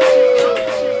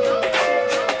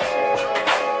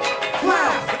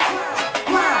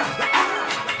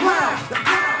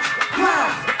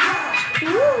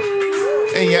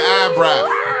 In your eyebrow.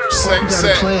 Second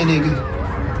set.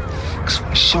 sharks.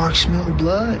 When sharks smell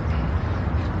blood,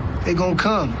 they gonna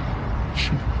come.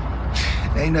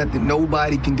 Ain't nothing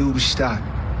nobody can do to stop it.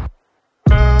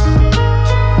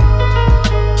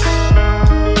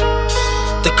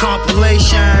 The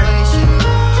compilation.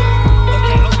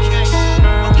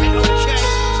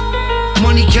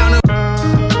 Money counter.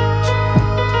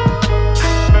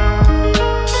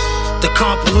 The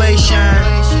compilation.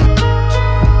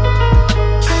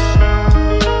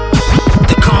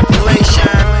 The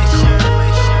compilation.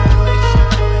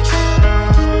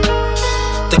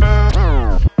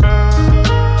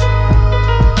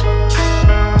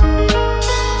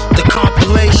 The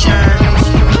compilation.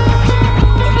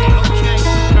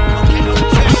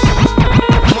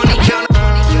 Money counter.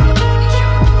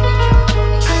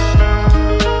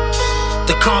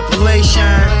 The compilation.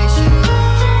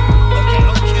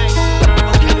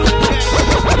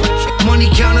 Money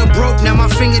counter broke, now my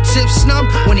fingertips numb.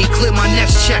 When he clear my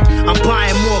next check, I'm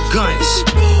buying more guns.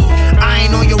 I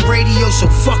ain't on your radio, so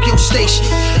fuck your station.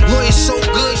 Lawyer so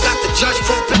good, got the judge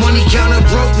broke. Money counter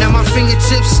broke, now my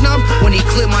fingertips numb. When he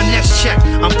clear my next check,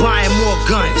 I'm buying more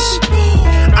guns.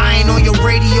 I ain't on your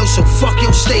radio, so fuck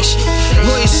your station.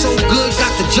 Lawyer so good,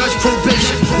 got the judge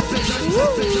probation.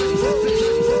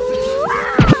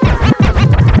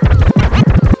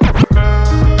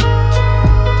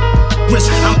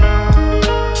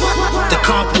 The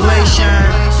compilation.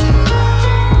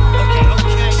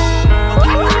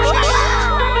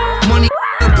 Money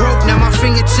broke, now my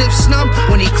fingertips numb.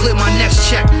 When he clear my next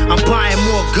check, I'm buying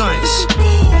more guns.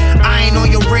 I ain't on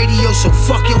your radio, so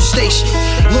fuck your station.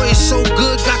 Lawyer so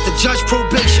good, got the judge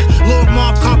probation. Lord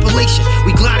Mob compilation,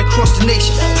 we glide across the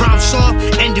nation. Problem solved,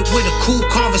 ended with a cool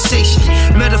conversation.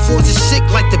 Metaphors are sick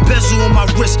like the bezel on my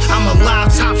wrist. I'm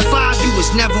alive, top 5, you was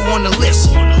never on the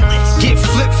list. Get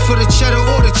flipped for the cheddar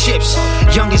or the chips.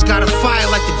 Youngest got a fire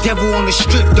like the devil on the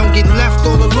strip. Don't get left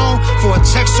all alone for a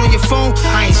text on your phone.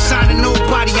 I ain't signing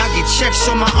nobody, I get checks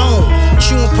on my own.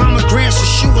 Chewing pomegranates or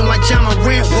shooting like John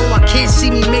Morant. Whoa, I can't see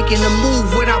me making a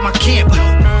move without my camp.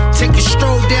 Take a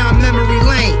stroll down memory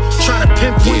lane. Try to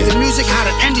pinpoint the music, how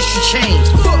the industry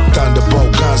changed.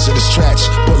 Thunderbolt guns in the stretch,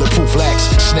 bulletproof lax.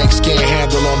 Snake skin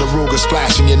handle on the Ruger,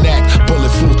 splashing your neck. Bullet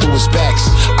flew through his backs.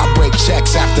 I break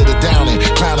checks after the downing,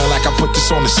 clowning like I put this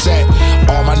on the set.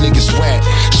 All my niggas wet,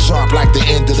 sharp like the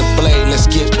end of the blade. Let's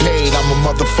get paid, I'm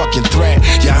a motherfucking threat.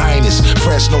 Your Highness,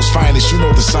 Fresno's finest, you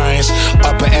know the science.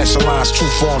 Upper echelons, true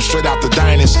form, straight out the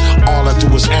diners. All I do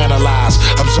is analyze,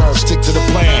 observe, stick to the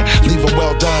plan. Leave them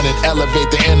well done and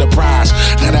elevate the enterprise.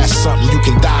 Now that's something you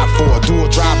can die for. Do a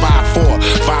drive-by for.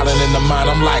 Violent in the mind,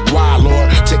 I'm like, why,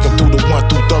 Lord? Take him through the 1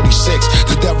 through 36.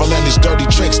 The devil and his dirty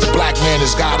tricks. The black man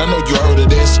is God, I know you heard of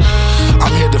this.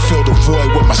 I'm here to fill the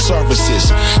void with my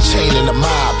services. Chain in the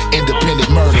mob, independent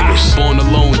murderers. Born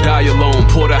alone, die alone.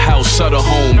 Porterhouse, Sutter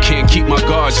home. Can't keep my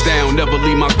guards down, never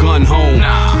leave my gun home.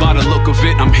 By the look of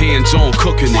it, I'm hands-on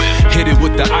cooking it. Hit it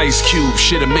with the ice cube,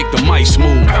 shit'll make the mice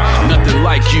move. Nothing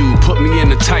like you, put me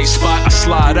in a tight spot. I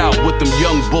slide out with them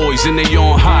young boys and they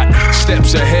on hot.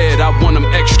 Steps ahead, I want them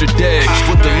extra dead.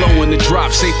 With the low and the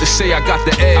drop, safe to say I got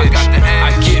the edge.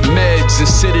 I get meds and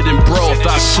sit it in broth.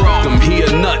 I swept him, he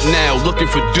a nut now, looking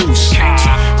for deuce.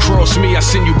 Cross me, I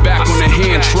send you back on a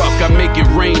hand truck. I make it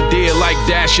reindeer like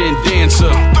Dasher and Dancer.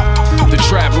 The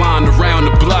trap line around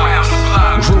the block.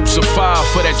 Groups of 5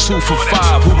 for that 2 for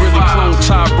 5. Who really cloned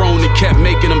Tyrone and kept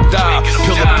making them die?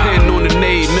 Pill a pen on the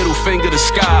nade, middle finger to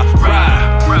sky.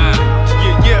 Ride.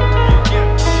 Yeah.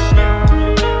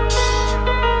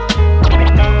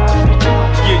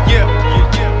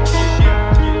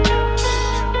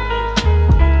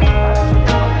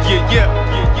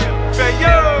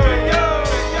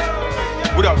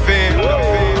 What up, Van?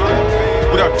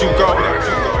 What up, Jugo?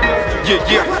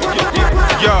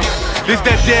 Yeah. This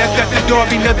that death at the door,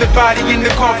 be another body in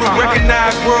the coffin.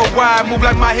 Recognized worldwide, move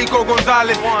like Mahiko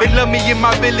Gonzalez. They love me in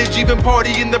my village, even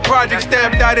party in the project.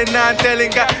 Stabbed out in 9 telling,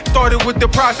 got started with the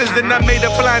process. Then I made a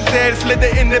blind dance, slid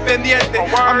the independiente.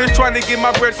 I'm just trying to get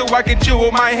my breath so I can chew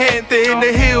with my hand. In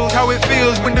the hills, how it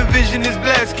feels when the vision is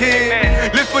blessed, kid.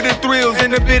 Live for the thrills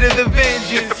and a bit of the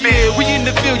vengeance. Yeah, we in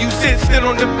the field, you sit still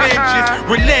on the benches.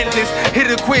 Relentless, hit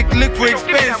a quick lick for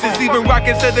expenses. Even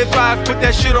rockin' 75, put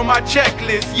that shit on my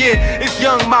checklist. Yeah. It's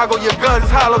young Mago, your guns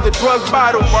hollow, the drugs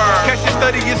bottle. Catch you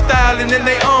study your style and then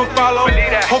they unfollow.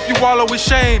 Hope you wallow with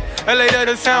shame. LA to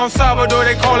the San Salvador,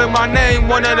 they calling my name.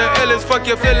 One of the illest, fuck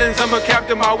your feelings, I'm a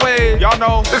captain my way. Y'all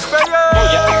know. It's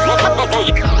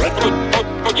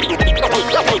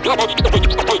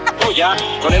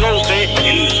con el 11,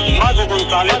 el Mago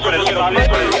González con el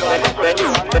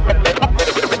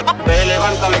se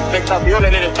levanta la expectación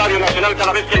en el Estadio Nacional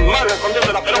cada vez que el Mago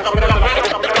conduce la pelota por el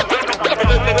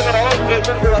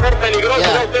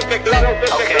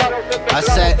I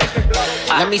said,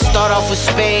 let me start off with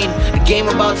Spain. The game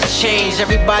about to change.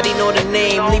 Everybody know the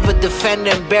name. Leave a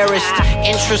defender embarrassed.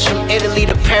 Interest from Italy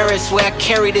to Paris, where I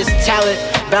carry this talent.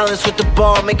 Balance with the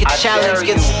ball, make a challenge.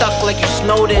 Get stuck like you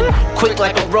Snowden. Quick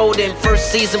like a rodent.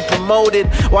 First season promoted.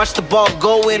 Watch the ball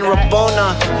go in.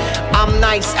 Rabona. I'm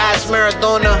nice as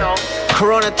Maradona.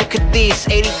 Corona to Cadiz.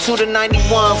 82 to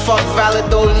 91. Fuck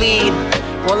Valladolid.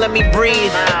 Won't let me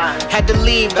breathe. Had to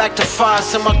leave back to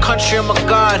Foss in my country, oh my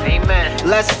God. Amen.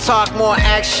 Less talk, more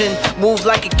action. Move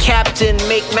like a captain,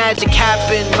 make magic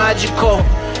happen. Magical.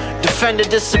 Defender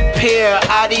disappear.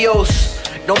 Adios.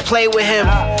 Don't play with him.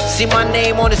 See my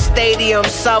name on the stadium.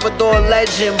 Salvador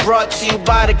legend. Brought to you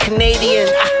by the Canadian.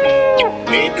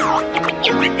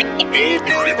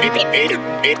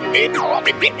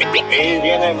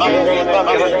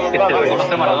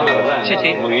 Sí,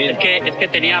 es que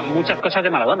tenía muchas cosas de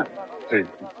Maradona. Sí.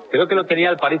 Creo que lo tenía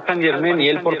el Paris Saint-Germain y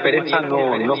él por pereza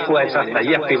no fue hasta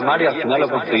allí a firmar y al final lo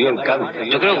consiguió el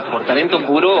Cádiz. Yo creo que por talento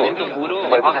puro,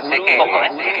 podemos decir que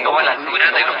como en la altura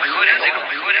de los mejores,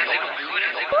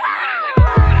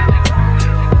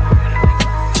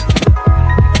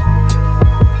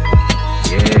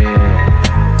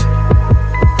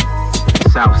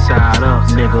 Southside up,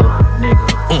 nigga.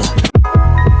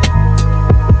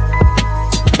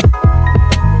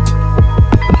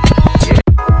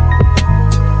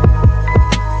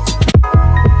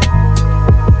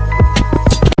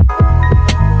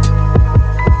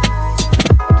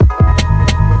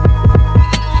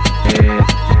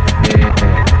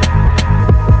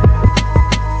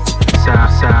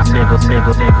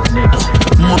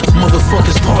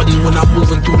 Motherfuckers pardon when I'm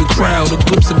moving through the crowd. A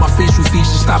glimpse of my facial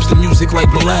features stops the music like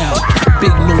Bilal.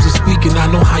 Big noses speaking, I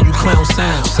know how you clown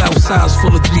sound. Southside's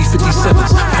full of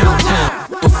 357s, pound town.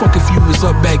 But fuck if you was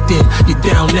up back then, you're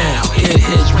down now.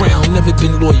 Heads round, never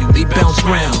been loyal, they bounce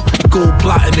round. Gold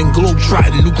plotting and globe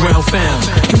trotting, new ground found.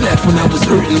 You laughed when I was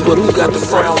hurting, but who got the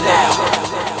frown now?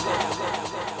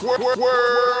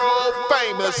 World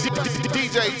famous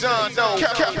DJ John Doe,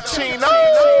 Cappuccino.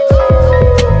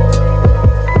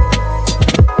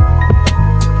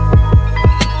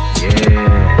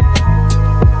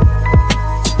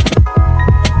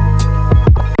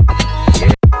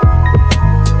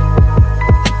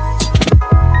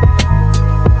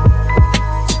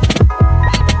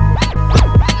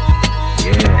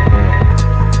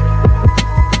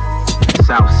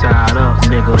 Southside up,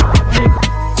 nigga.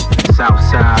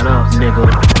 Southside up, nigga.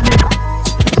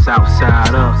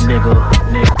 Southside up, nigga.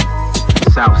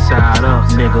 Southside up,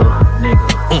 nigga.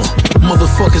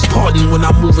 Motherfuckers pardon when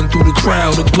I'm moving through the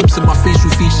crowd. A glimpse of my facial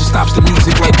features stops the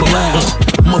music like Bilal.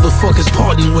 Motherfuckers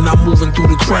pardon when I'm moving through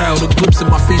the crowd. A glimpse of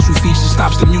my facial features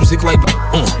stops the music like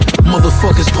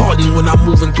Motherfuckers pardon when I'm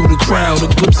moving through the crowd. A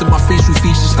glimpse of my facial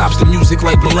features stops the music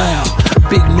like Bilal.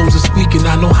 Big noses speaking,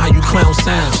 I know how you clown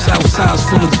sound. Southside's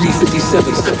full of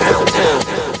 357s, pound town.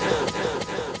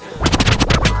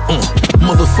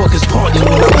 Motherfuckers pardon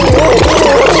when I'm moving through the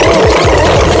crowd.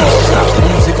 Stops the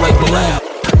music like Bilal.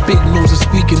 Big noses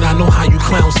speaking, I know how you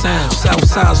clown sound.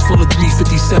 Southside's full of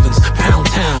 357s, pound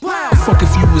town. Fuck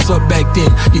if you was up back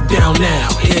then, you're down now.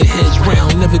 Heads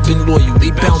round, never been loyal,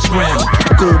 they bounce round.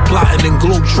 Gold plotting and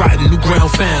globe trotting, new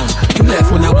ground found. You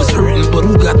laughed when I was hurting, but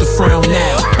who got the frown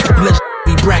now? Let's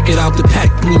bracket out the pack,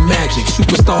 blue magic.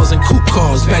 Superstars and coupe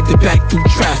cars, back to back through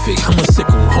traffic. I'm a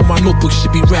sickle, all my notebooks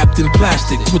should be wrapped in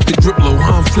plastic. With the grip low,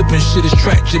 how I'm flipping shit is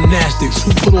track gymnastics.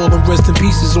 Who put all them resting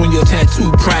pieces on your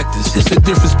tattoo practice? It's the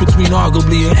difference between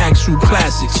arguably and actual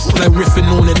classics. Like riffing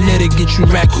on the net, it get you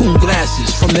raccoon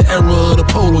glasses. From the era of the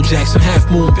Polo Jacks and Half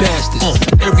Moon Bastards.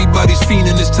 Everybody's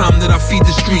fiending, it's time that I feed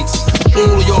the streets.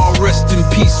 All y'all rest in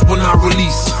peace when I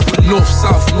release. North,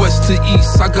 south, west to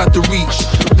east, I got the reach.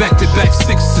 Back to back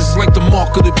sixes like the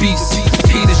mark of the beast.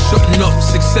 Haters shutting up,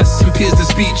 success impairs the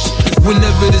speech.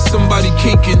 Whenever there's somebody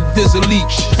kinking, there's a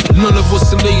leech. None of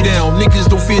us will lay down, niggas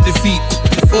don't fear defeat.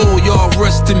 All y'all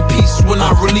rest in peace when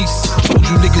I release. Told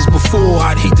you niggas before,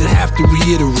 I'd hate to have to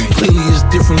reiterate. Clearly it's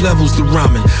different levels to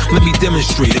rhyming. Let me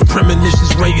demonstrate. If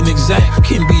premonitions right and exact,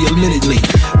 can be admittedly.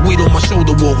 Weight on my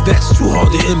shoulder walk, that's too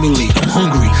hard to emulate. I'm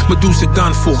hungry, Medusa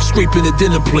Don Fork, scraping the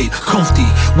dinner plate. Comfy,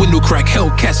 window crack,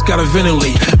 Hellcats gotta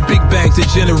ventilate. Big bags to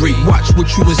generate, watch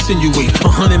what you insinuate.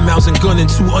 100 miles and gun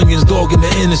and 2 onions, dog in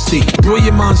the interstate. Blow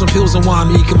your minds on pills and wine,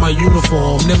 making my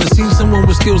uniform. Never seen someone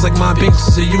with skills like mine,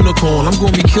 Banks is a unicorn. I'm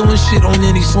gonna be killing shit on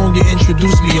any song you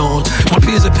introduce me on. My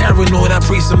peers are paranoid, I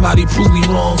pray somebody prove me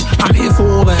wrong. I'm here for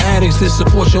all the addicts gangsters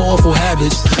support your awful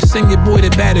habits. Send your boy to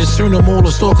batters, turn them all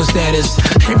to stalker status.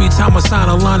 Every time I sign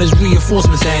a line, there's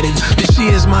reinforcements added. This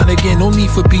year is mine again, no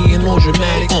need for being all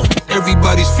dramatic.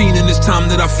 Everybody's fiending, it's time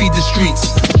that I feed the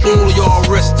streets. All y'all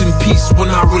rest in peace when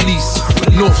I release.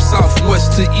 North, south,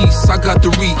 west to east, I got the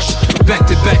reach.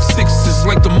 Back-to-back sixes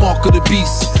like the mark of the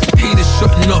beast. Haters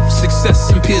shutting up,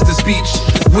 success impairs the speech.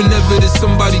 Whenever there's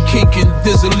somebody kinking,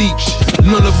 there's a leech.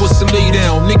 None of us will lay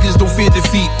down, niggas don't fear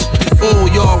defeat. All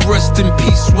y'all rest in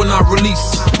peace when I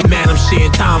release. Man, I'm sharing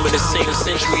time in the same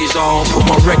century as y'all. Put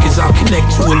my records out, connect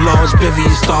to a large bevy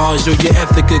of stars. Yo, your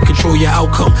ethic could control your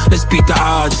outcome. Let's beat the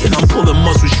odds. And I'm pulling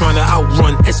muscles trying to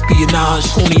outrun espionage.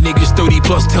 Horny niggas 30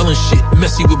 plus telling shit.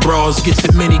 Messy with bras. Gets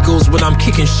it many goals when I'm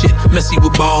kicking shit. Messy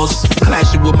with balls.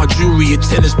 Clashing with my jewelry. A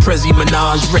tennis Prezi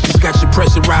Minaj. Records got you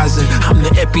pressurizing. I'm the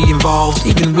epi involved.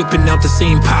 Even whipping out the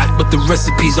same pot, but the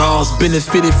recipe's ours.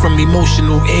 Benefited from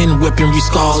emotional and weaponry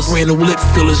scars. Random lip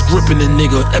fillers gripping a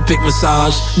nigga. Epic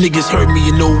massage. Niggas hurt me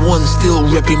and no one still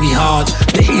repping me hard.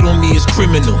 The hate on me is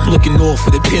criminal. Looking all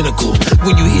for the pinnacle.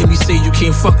 When you hear me say you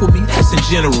can't fuck with me, that's in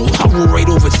general. I roll right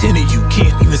over 10 of you.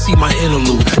 Can't even see my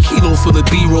interlude. Kilo for the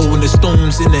B-roll and the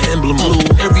stones in the emblem blue.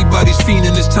 Everybody's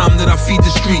fiending, it's time that I feed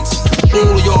the streets.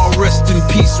 All y'all rest in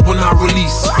peace when I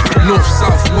release. North,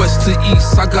 south, west to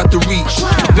east, I got the reach.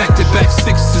 Back-to-back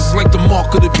sixes like the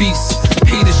mark of the beast.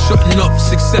 Haters shutting up,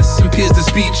 success impairs the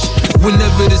speech.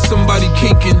 Whenever there's somebody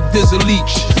kinking, there's a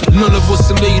leech. None of us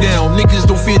will lay down, niggas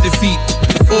don't fear defeat.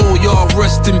 All y'all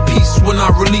rest in peace when I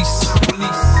release.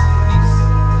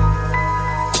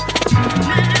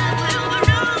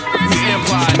 The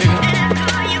Empire, nigga.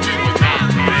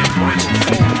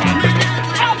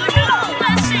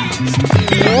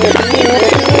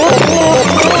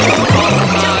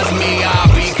 Compromise me, I'll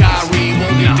be Kyrie.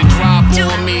 Won't get the drop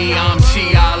on me, I'm Chi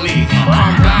Ali.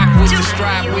 Come back with the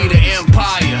strap, we the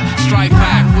Empire. Strike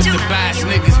back with the bass,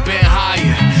 niggas been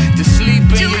higher. To sleep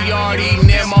in your yard eating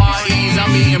MREs.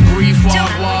 I'm eating brief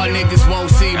while niggas won't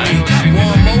see me.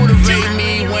 Won't motivate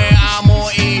me when I'm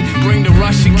on E. Bring the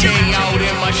Russian K out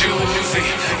in my jewelry.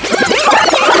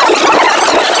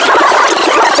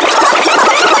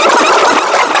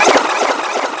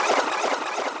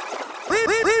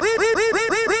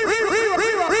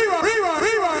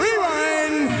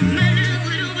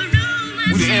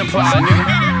 We the Empire, nigga.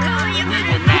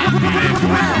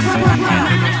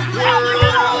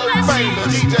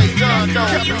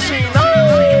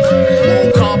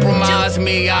 Won't compromise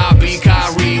me, I'll be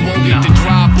Kyrie. Won't get the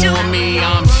drop on me,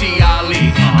 I'm Chi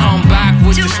Ali. Come back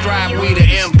with the strap, we the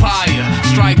Empire.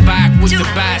 Strike back with the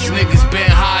bass, niggas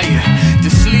been higher. To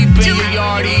sleep in your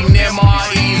yard eating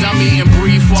MREs. I'm eating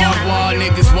brief while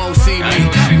niggas won't see me.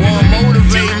 Won't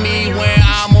motivate me when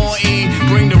I'm on E.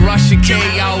 Bring the Russian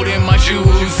K out in my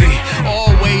Uzi.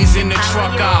 Always in the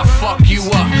truck, I'll fuck you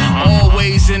up.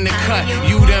 Always in the cut,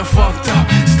 you done fucked up.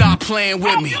 Stop playing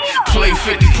with me. Play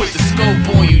 50, put the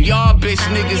scope on you. Y'all bitch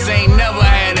niggas ain't never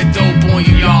had a dope on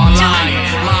you. Y'all lying.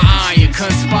 My iron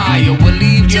conspire. Will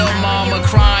leave your mama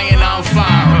crying, I'm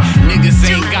firing. Niggas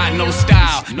ain't got no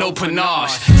style, no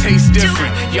panache. Taste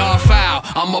different, y'all foul,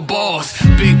 I'm a boss.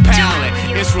 Big palate,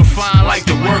 it's refined like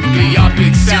the work be. Y'all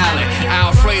big salad,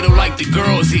 Alfredo like the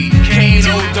girls eat.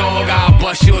 Kano dog, I'll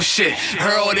bust your shit.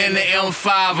 Hurled in the M5,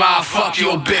 I'll fuck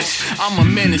your bitch. I'm a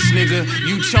menace, nigga.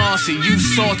 You Chauncey, you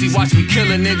salty. Watch me kill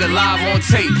a nigga live on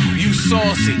tape. You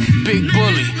saucy, big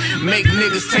bully. Make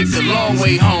niggas take the long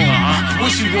way home.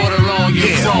 Wish you water on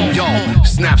your chrome. Yo,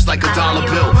 snaps like $1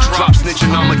 bill. Drop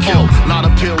snitching, I'ma kill. Lot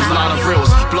of pills, lot of reels.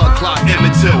 Blood clot,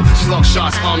 Emmett Till. Slug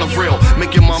shots on the real.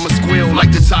 Make your mama squeal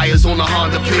like the tires on the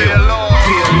Honda Peel.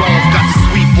 Peel off, got the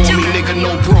sweep on me, nigga,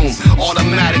 no broom.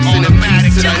 Automatics in a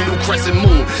piece to that new crescent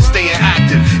moon. Staying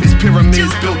active. It's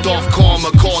pyramids built off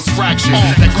karma, cause fractures.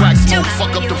 That crack smoke,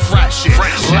 fuck up the frat shit.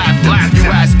 Lapped him, you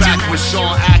ass backwards.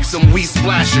 Sean Axum, we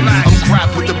splashing. I'm crap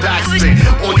with the backspin.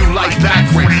 On you like back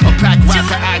ring. A pack rap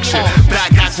for action.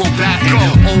 Back acrobating.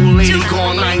 Old lady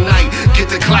gone night-night. Get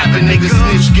the clapping, nigga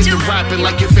snitch. Get the rapping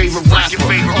like your favorite rapper.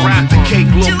 The cake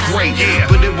look great,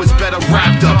 but it was better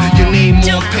wrapped up. Your name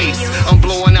more pace. I'm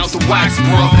blowing out the wax,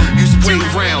 bro. You spray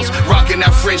rounds, rocking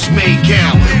that French maid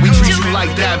gown. We treat you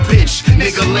like that bitch,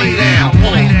 nigga, lay down.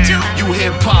 You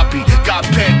hear Poppy, got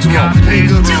Pedro,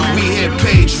 nigga. We hear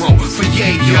Pedro for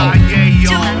Yayo.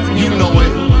 You know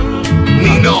it,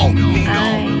 Nino.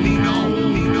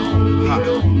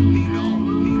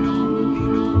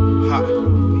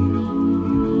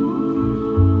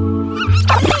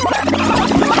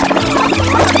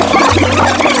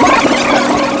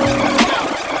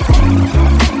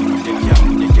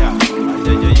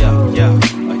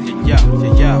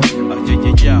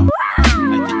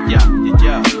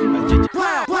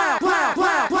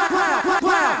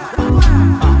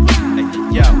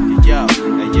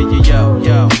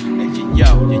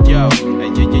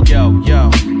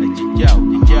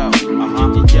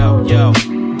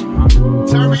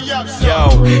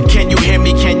 can you hear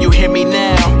me? Can you hear me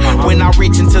now? When I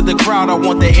reach into the crowd, I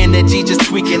want the energy just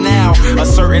tweaking out. A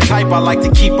certain type I like to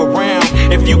keep around.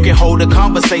 If you can hold a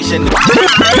conversation.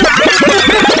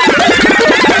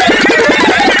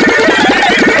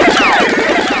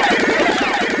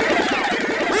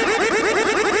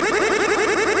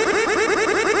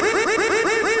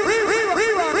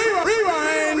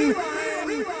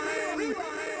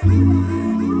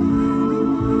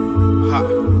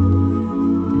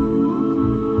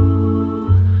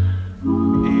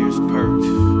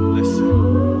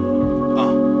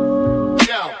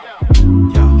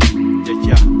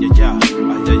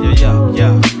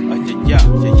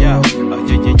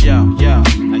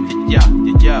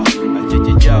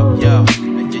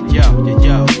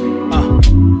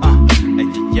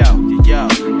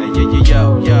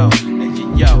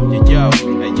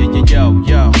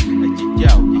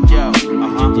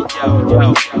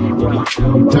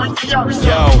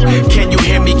 Can you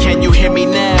hear me? Can you hear me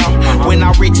now? When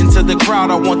I reach into the crowd,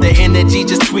 I want the energy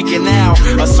just tweaking out.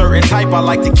 A certain type I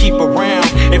like to keep around.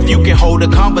 If you can hold a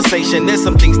conversation, there's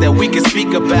some things that we can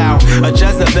speak about. A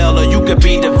Jezebel or you could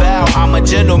be devout. I'm a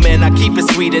gentleman, I keep it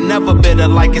sweet and never bitter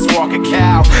like it's walking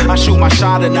cow. I shoot my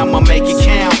shot and I'ma make it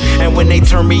count. And when they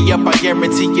turn me up, I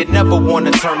guarantee you never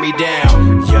wanna turn me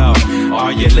down. Yo,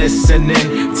 are you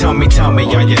listening? Tell me,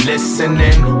 are you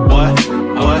listening? What?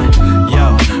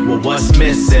 Yo, well what's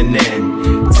missing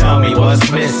then? Tell me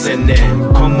what's missing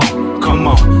then. Come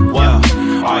on, what?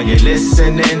 Are you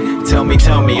listening? Tell me,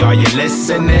 are you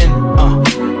listening?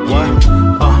 What?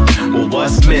 Well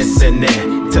what's missing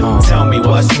then? Tell me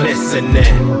what's missing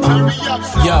then.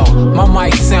 Yo, my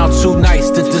mic sound too nice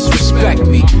to disrespect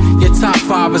me. Your top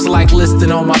 5 is like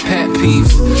listed on my pet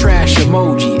peeves. Trash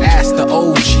emoji, ask the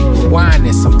OG.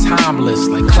 Whininess, I'm timeless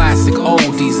like classic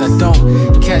oldies. I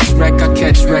don't catch wreck, I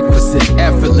catch requisite.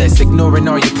 Effortless, ignoring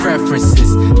all your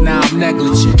preferences. Now I'm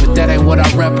negligent, but that ain't what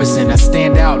I represent. I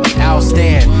stand out and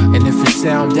outstand. And if it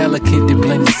sound delicate, then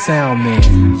blame the sound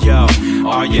man. Yo,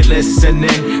 are you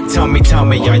listening? Tell me,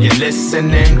 are you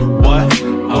listening? What?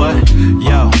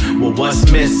 Yo, well what's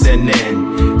missing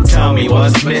then? Tell me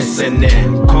what's missing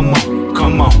then. Come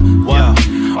on, what?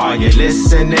 Are you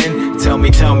listening? Tell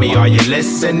me, are you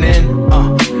listening?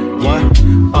 What?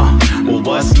 Well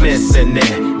what's missing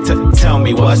then? Tell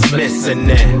me what's missing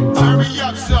then.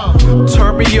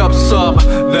 Turn me up some,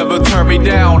 never turn me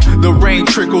down. The rain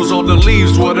trickles on the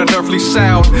leaves, what an earthly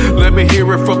sound. Let me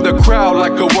hear it from the crowd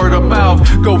like a word of mouth.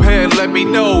 Go ahead, let me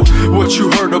know what you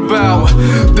heard about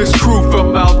this crew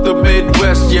from out the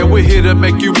Midwest. Yeah, we're here to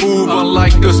make you move,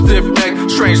 unlike a stiff neck.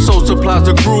 Strange soul supplies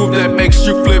the groove that makes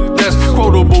you flip desk.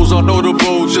 Quotables are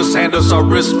notable, just hand us our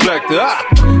respect.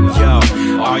 Yo,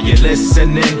 are you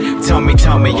listening? Tell me,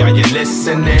 are you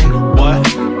listening? What?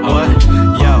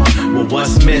 Yo, well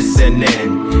what's missing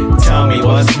then? Tell me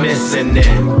what's missing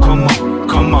then.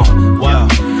 Come on, yo,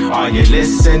 are you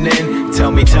listening?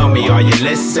 Tell me, are you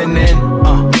listening?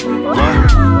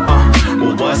 What?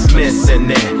 Well what's missing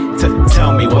then?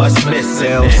 Tell me what's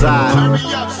missing then.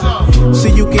 So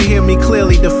you can hear me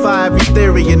clearly, defy every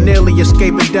theory and nearly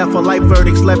escaping death or life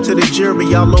verdicts left to the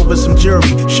jury, all over some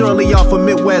jury. Surely off a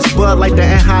Midwest bud like the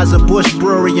Anheuser-Busch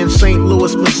Brewery in St.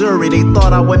 Louis, Missouri. They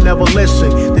thought I would never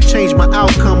listen to change my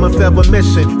outcome if ever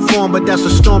missing form, but that's a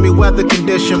stormy weather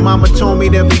condition. Mama told me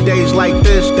there'd be days like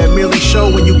this that merely show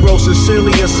when you grow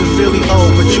sincerely or severely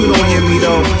old, but you don't hear me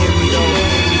though.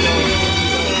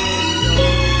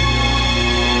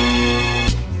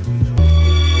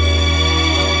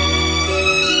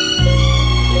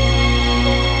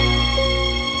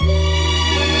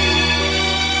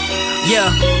 Yeah,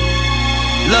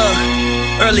 look,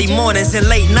 early mornings and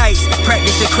late nights.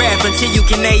 Practice your craft until you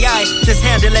can AI. Just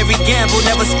handle every gamble,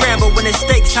 never scramble when the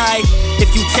stakes high.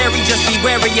 If you tarry, just be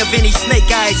wary of any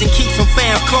snake eyes. And keep some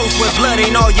fam close where blood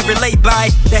ain't all you relate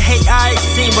by. The hate I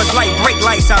seen was like brake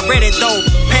lights, I read it though.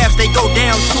 Paths they go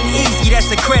down too easy,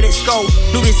 that's a credit score.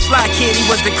 Knew this fly kid, he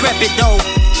was decrepit though.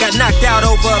 Got knocked out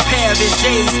over a pair of his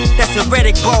J's, that's a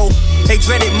Reddick bow. They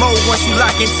dread it more once you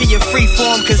lock into your free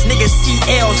form. Cause niggas see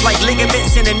L's like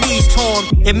ligaments and the knees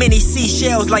torn. And many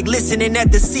seashells like listening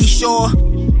at the seashore.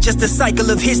 Just a cycle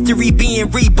of history being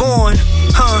reborn.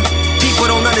 People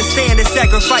don't understand the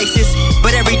sacrifices,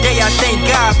 but every day I thank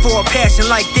God for a passion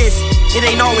like this. It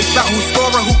ain't always about who's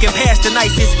scorer, who can pass the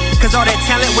nicest. Cause all that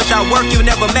talent without work, you'll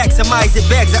never maximize it.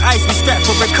 Bags of ice, we strapped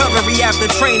for recovery after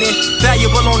training.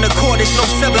 Valuable on the court, it's no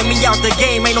selling me out the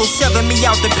game. Ain't no shoving me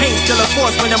out the paint. Still a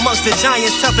forceman amongst the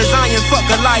giants, tough as iron, fuck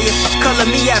Goliath. Color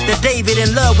me after David,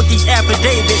 in love with these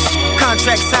affidavits.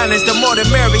 Contract signings, the more the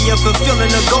merrier.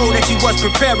 Fulfilling the goal that you was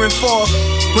preparing for.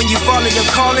 When you follow your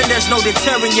calling, there's no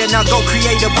deterring you. Now go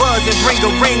create a buzz and bring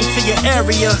a ring to your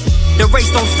area. The race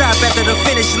don't stop after the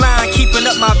finish line. Keeping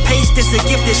up my pace, this a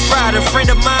gifted stride. A friend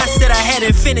of mine said I had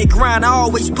infinite grind. I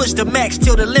always push the max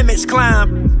till the limits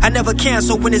climb. I never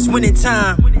cancel when it's winning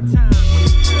time.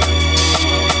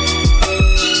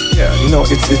 Yeah, you know,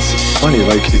 it's funny.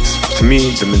 Like, it's, to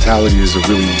me, the mentality is a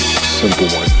really simple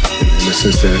one in the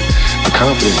sense that the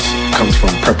confidence comes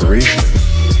from preparation.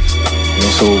 You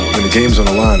know, so when the game's on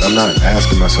the line, I'm not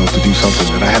asking myself to do something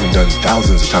that I haven't done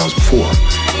thousands of times before.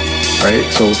 Right?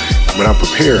 So when I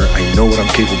prepare, I know what I'm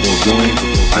capable of doing.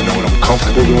 I know what I'm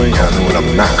comfortable doing. I know what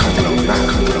I'm not comfortable.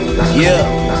 Yeah.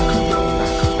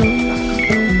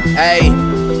 Hey.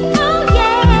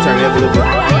 You turn it up a little bit.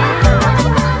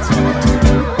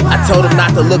 I told him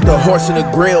not to look the horse in the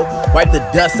grill. Wipe the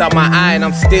dust out my eye and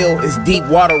I'm still. It's deep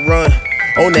water run.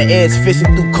 On the edge,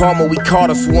 fishing through karma, we caught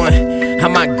us one.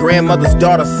 I'm my grandmother's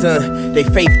daughter's son. They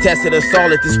faith tested us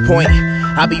all at this point.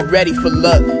 I be ready for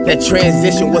luck. That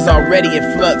transition was already in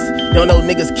flux. Don't know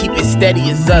niggas keep it steady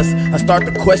as us. I start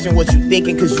to question what you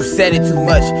thinking cause you said it too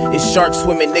much. It's sharks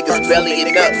swimming, niggas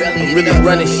bellying up. I'm really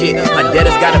running shit. My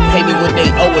debtors gotta pay me what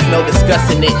they owe us, no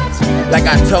discussing it. Like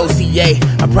I told CA,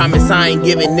 I promise I ain't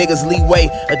giving niggas leeway.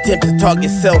 Attempt to talk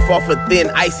yourself off of thin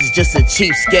ice is just a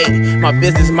cheapskate. My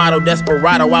business model,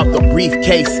 desperado out the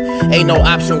briefcase. Ain't no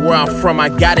option where I'm from, I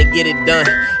gotta get it done.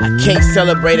 I can't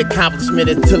celebrate accomplishment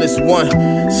until it's won.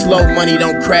 Slow money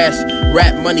don't crash,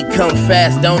 rap money come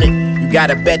fast, don't it? You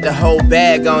gotta bet the whole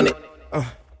bag on it.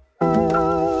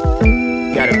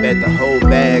 Gotta bet the whole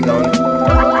bag on it.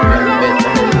 Gotta bet the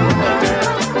whole bag.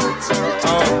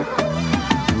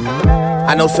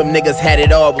 I know some niggas had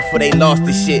it all before they lost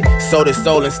this shit. Sold their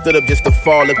soul and stood up just to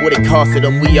fall. Look what it costed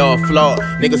them, we all flawed.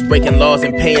 Niggas breaking laws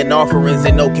and paying offerings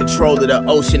and no control of the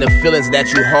ocean of feelings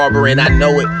that you harbor. And I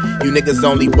know it, you niggas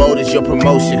only bold as your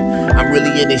promotion. I'm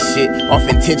really in this shit, off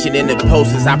intention in the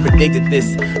posters. I predicted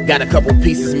this, got a couple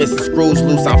pieces missing, screws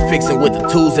loose. I'm fixing with the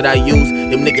tools that I use.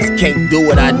 Them niggas can't do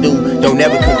what I do, don't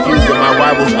ever confuse them. My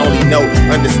rivals only know,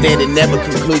 understanding never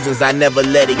conclusions. I never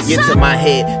let it get to my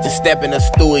head, just step in a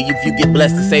stool. If you get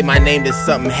blessed to say my name, there's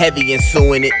something heavy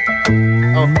ensuing it.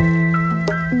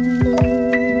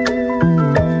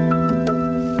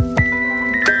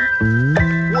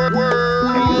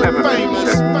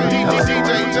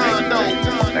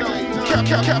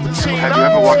 Have you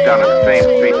ever walked down a strange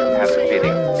street and had the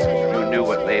feeling you knew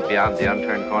what lay beyond the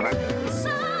unturned corner?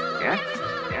 Yes?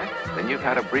 Yes? Then you've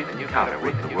had a brief encounter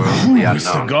with the world of the unknown.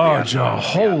 Cigar, y'all.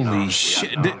 Holy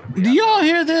shit. Do y'all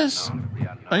hear this?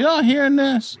 Are y'all hearing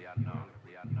this?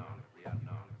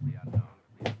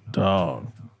 Dog.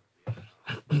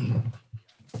 We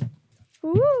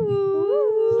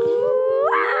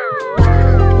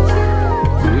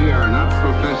are not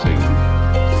professing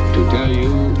to tell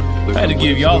you. I had to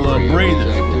give y'all a little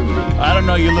breather. I don't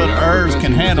know your little herbs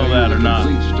can handle that or not.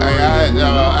 Hey,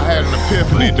 I had an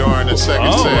epiphany during the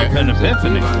second set. An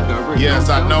epiphany. Yes,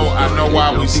 I know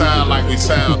why we sound like we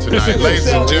sound tonight. Ladies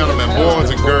and gentlemen, boys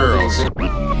and girls,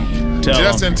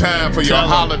 just in time for your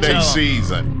holiday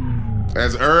season.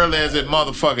 As early as it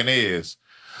motherfucking is,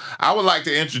 I would like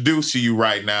to introduce to you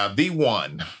right now the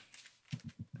one,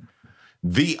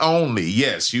 the only.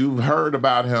 Yes, you've heard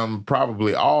about him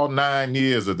probably all 9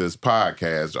 years of this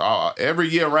podcast. Every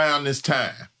year around this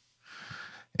time,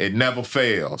 it never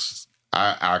fails.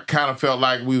 I kind of felt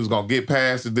like we was going to get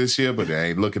past it this year, but it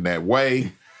ain't looking that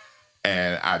way.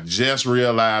 And I just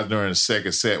realized during the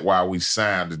second set why we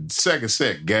sounded. The second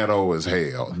set ghetto as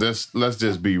hell. Let's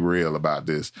just be real about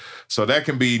this. So that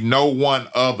can be no one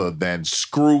other than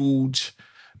Scrooge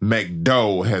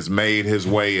McDough has made his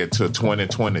way into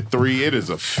 2023. It is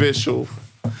official.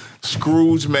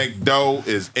 Scrooge McDough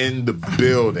is in the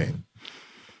building.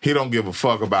 He don't give a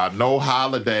fuck about no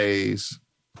holidays.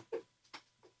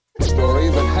 Story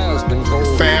that has been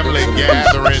told. Family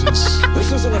gatherings.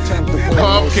 This is an attempt to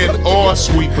pumpkin or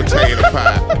sweet potato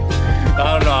pie.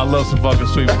 I don't know. I love some fucking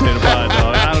sweet potato pie,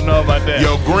 dog. I don't know about that.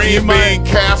 Your green bean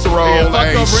casserole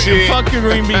ain't shit. Fuck your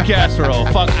green bean casserole.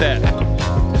 Fuck that.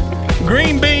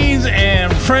 Green beans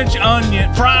and fried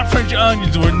French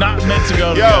onions were not meant to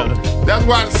go together. That's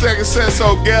why the second set's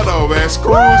so ghetto, man.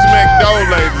 Scrooge McDough,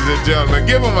 ladies and gentlemen.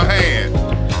 Give him a hand.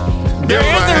 There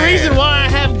is a reason why I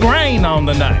have grain on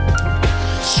the night.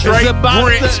 Straight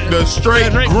Grinch, the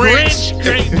straight Grinch.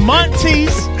 Straight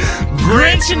Monty's.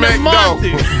 Grinch and the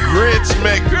Monty. Grinch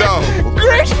McDough.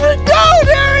 Grinch McDough,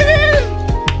 there it is.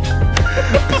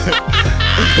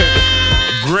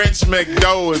 Grinch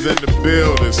McDough is in the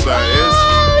building, son.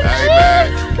 Hey, man.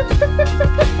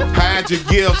 Hide your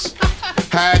gifts.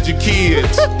 Hide your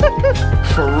kids.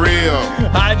 For real.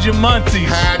 Hide your munties.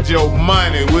 Hide your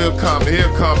money. We'll come.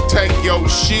 He'll come take your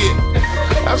shit.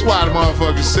 That's why the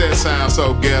motherfucking set sounds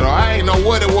so ghetto. I ain't know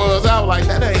what it was. I was like,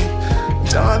 that ain't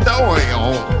John Doe ain't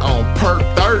on perk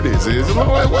 30s, is it?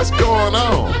 What's going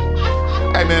on?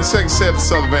 Hey man, second set of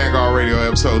Southern Vangard Radio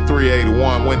episode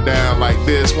 381 went down like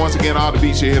this. Once again, all the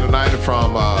beats you hear tonight are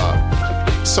from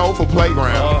Soulful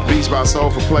Playground. Beats by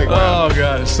Soulful Playground. Oh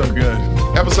god, it's so good.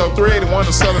 Episode 381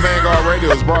 of Southern Vangard Radio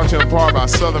is brought to you in part by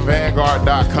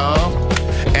SouthernVangard.com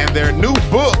and their new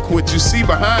book, which you see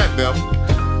behind them,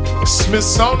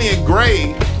 Smithsonian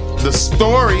Grade, The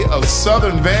Story of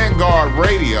Southern Vangard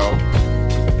Radio,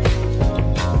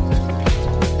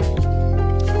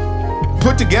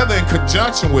 put together in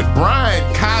conjunction with Brian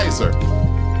Kaiser,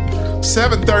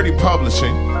 730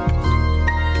 Publishing.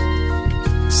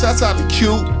 Shouts out to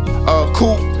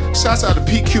Coop. Shouts out to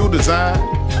PQ Design.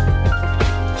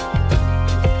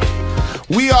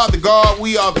 We are the Guard.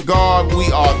 We are the Guard.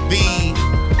 We are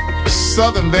the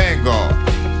Southern Vangard.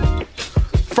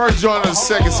 First joint of the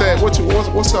second set. What's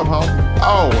up, homie?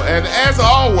 Oh, and as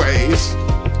always,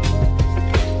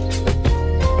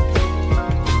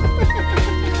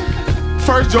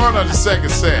 first joint of the second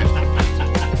set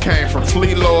came from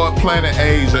Fleet Lord, Planet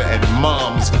Asia, and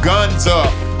Mums. Guns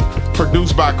Up,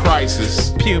 produced by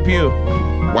Crisis. Pew pew.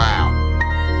 Wow.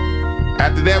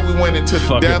 After that, we went into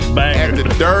the Death banger. at the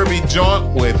Derby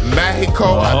joint with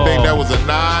Mexico. I think that was a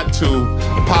nod to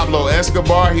Pablo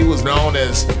Escobar. He was known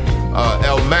as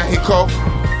El Mexico.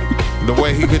 The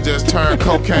way he could just turn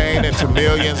cocaine into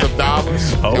millions of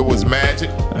dollars. Oh. It was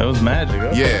magic. It was magic.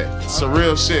 Okay. Yeah, some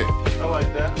real shit. I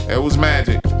like that. It was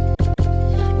magic.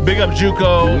 Big up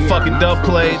Juco, fucking dub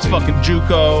plates, fucking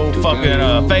Juco, fucking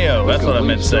Feo. That's what I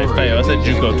meant to say, Feo. I said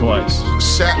Juco twice.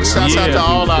 Shouts out to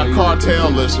all our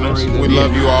cartel listeners. We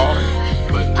love you all.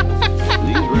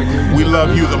 We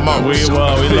love you the most. We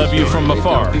love you from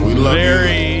afar. We love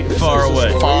very far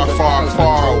away. Far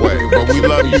away. But we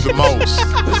love you the most.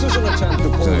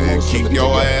 And keep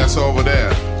your ass over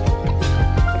there.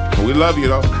 We love you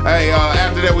though. Hey,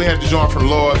 after that we had to join from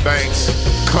Lloyd Banks.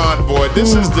 Convoy.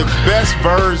 This is the best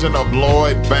version of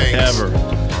Lloyd Banks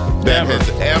that has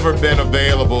ever been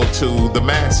available to the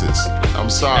masses. I'm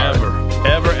sorry.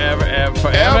 Ever.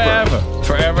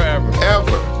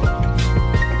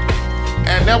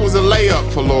 And that was a layup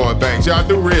for Lloyd Banks. Y'all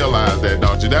do realize that,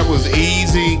 don't you? That was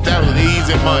easy. That was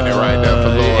easy money right there for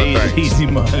Lloyd Banks. Easy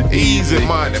money. Easy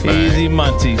money, man. Easy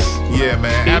munties. Yeah,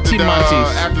 man. After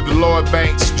the Lloyd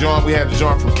Banks joint, we had to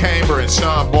join from Camber and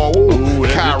Sean Boy. Ooh,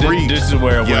 Kyrie. This is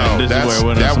where it went. This is where it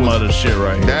went on some other shit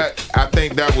right here. I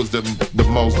think that was the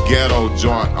most ghetto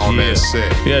joint on that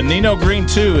set. Yeah, Nino Green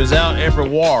 2 is out every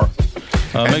war.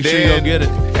 Make sure you go get it.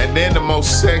 And then the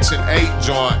most Section 8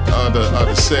 joint of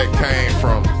the set came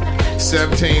from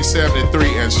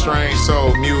 1773 and Strange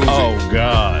Soul Music. Oh,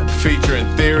 God. Featuring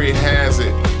Theory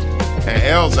Hazard and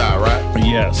Elzai, right?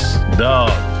 Yes,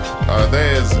 dog.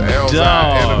 There's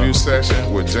Elzai interview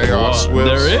session with J.R. Swift.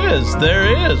 There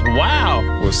is. Wow.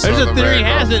 There's a Theory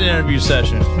Hazard interview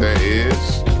session. There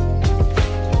is.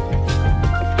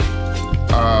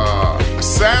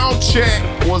 Sound Check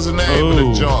was the name of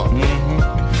the joint. Mm-hmm.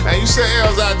 And you said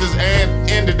Elzai just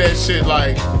ended that shit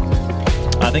like...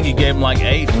 I think he gave him like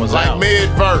 8 and was out. Like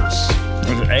mid-verse.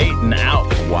 It was 8 and out.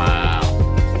 Wow.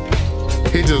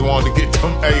 He just wanted to get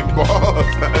them 8 balls.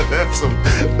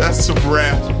 That's some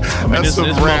rap. I mean, that's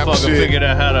this rap motherfucker shit. Figured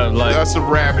out how to like. That's some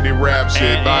rapidy rap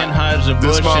shit.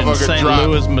 Anheuser-Busch in St.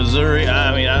 Louis, Missouri.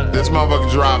 This motherfucker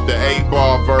dropped the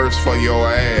 8-ball verse for your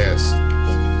ass.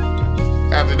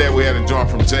 After that, we had a joint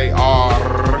from J.R.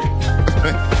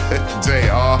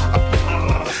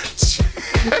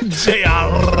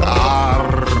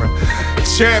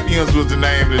 Champions was the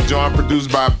name of the joint, produced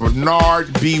by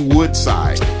Bernard B.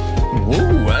 Woodside.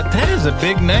 Ooh, that is a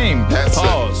big name.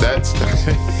 Pause.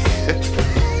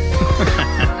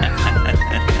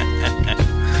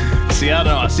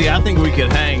 See, I think we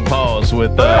could hang pause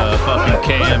with fucking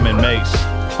Cam and Mace.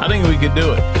 I think we could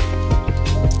do it.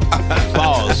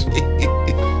 Pause.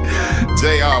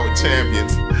 JR with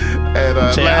Champions. And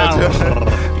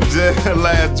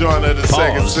last joint of the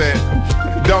second set.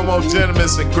 Domo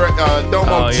Genesis and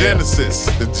Genesis.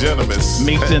 The Genesis.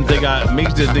 Meeks didn't think I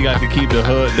could keep the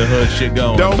hood shit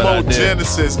going. Domo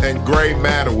Genesis and Gray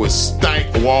Matter with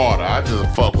Stank Water. I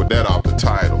just fuck with that off the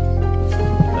title.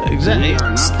 Exactly.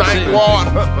 Stank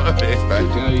Water.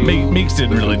 Meeks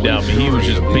didn't really doubt me. He was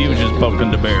just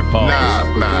poking the bear paw.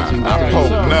 Nah. I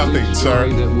poke nothing, sir.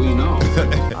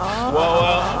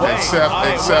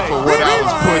 Except for what I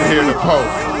was put here to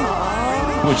poke.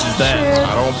 Which is that?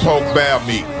 I don't poke bear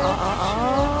meat.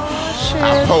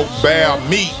 I poke bear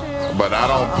meat, but I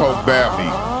don't poke bear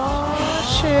meat.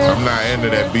 I'm not into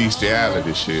that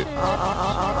bestiality shit.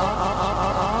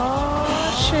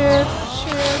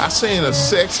 I seen a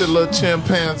sexy little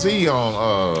chimpanzee on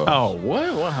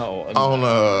on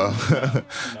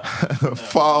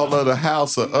Fall of the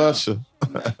House of Usher.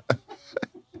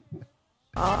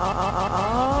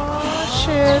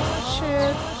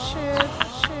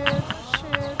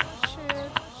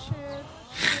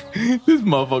 This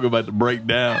motherfucker about to break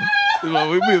down. We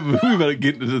about to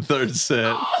get into the third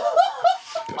set.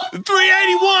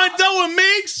 381 doing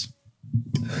mix.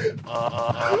 Oh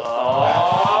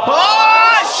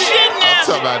shit! Now I'm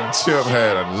talking about the chimp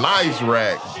had a nice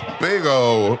rack, big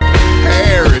old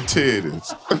hairy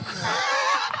titties.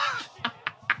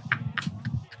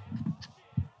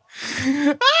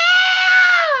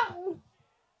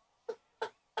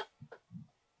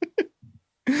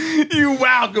 You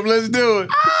welcome. Let's do it.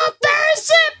 Oh, third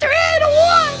set,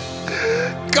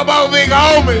 381. Come on, big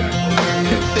homie.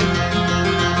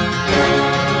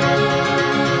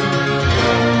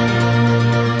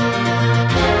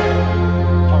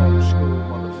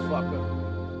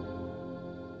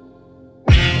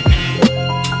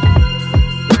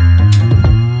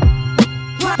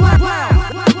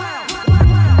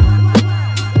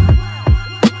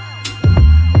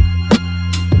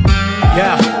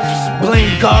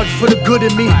 Blame God for the good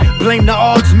in me. Blame the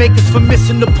odds makers for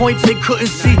missing the points they couldn't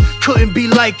see. Couldn't be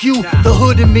like you, the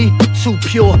hood in me. Too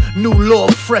pure, new law,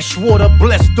 fresh water,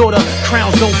 blessed daughter.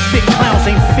 Crowns don't fit, clowns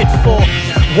ain't fit for.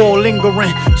 War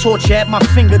lingering, torture at my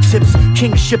fingertips.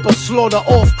 Kingship or slaughter,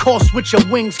 off course with your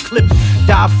wings clipped.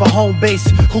 Die for home base,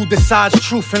 who decides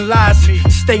truth and lies?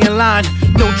 Stay in line,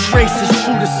 no traces,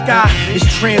 true to sky. It's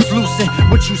translucent,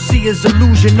 what you see is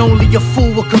illusion. Only a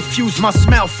fool will confuse my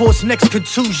smile for its next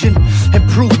contusion.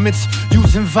 Improvements,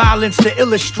 using violence to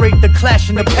illustrate the clash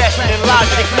in the passion and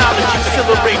logic. Knowledge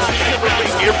accelerates.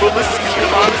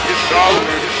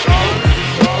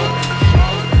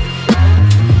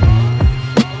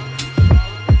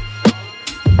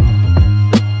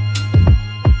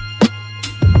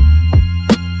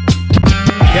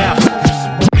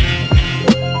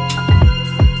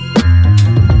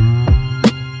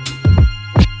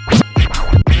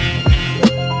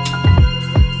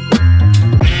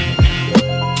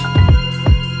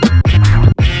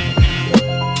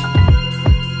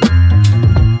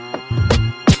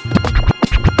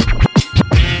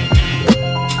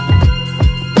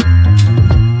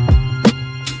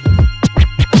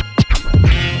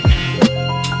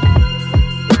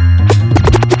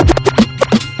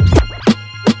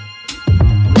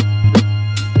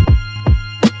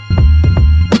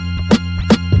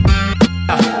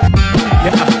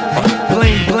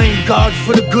 God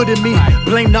for the good in me.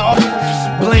 Blame the odds.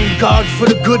 Blame God for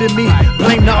the good in me.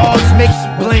 Blame the odds makers.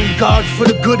 Blame God for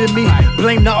the good in me.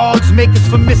 Blame the odds makers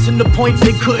for missing the points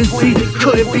they couldn't see.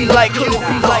 Couldn't be like you.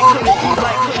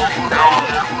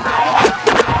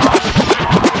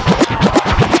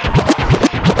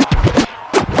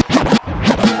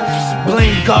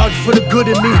 Blame God for the good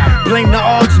in me. Blame the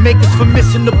odds makers for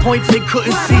missing the points they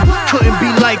couldn't see. Couldn't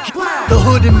be like you. The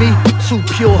hood in me, too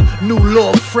pure. New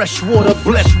law, fresh water,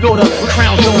 blessed daughter.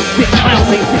 Crowns don't fit, crowns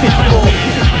ain't fit for.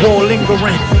 War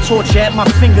lingering, torture at my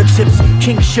fingertips.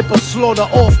 Kingship or slaughter,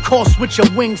 off course with your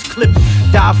wings clipped.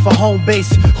 Die for home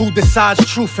base, who decides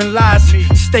truth and lies?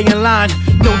 Stay in line,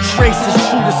 no traces,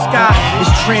 true to sky. It's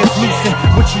translucent,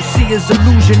 what you see is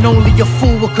illusion. Only a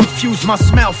fool will confuse my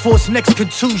smile for its next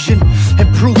contusion.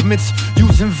 Improvements,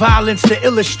 using violence to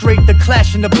illustrate the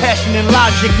clash in the passion and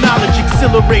logic. Knowledge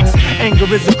accelerates,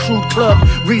 anger is a crude club.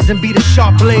 Reason be the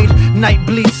sharp blade, night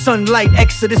bleeds sunlight,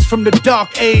 exodus from the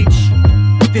dark age.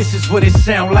 This is what it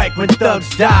sound like when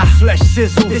thugs die. Flesh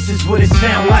sizzle. This is what it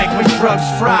sound like when drugs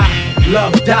fry.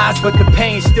 Love dies, but the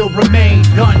pain still remains.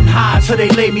 Gun high till they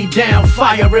lay me down.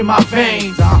 Fire in my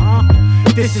veins.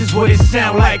 This is what it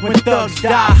sound like when thugs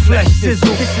die. Flesh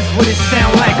sizzle. This is what it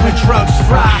sound like when drugs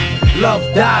fry. Love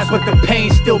dies, but the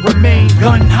pain still remains.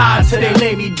 Gun high till they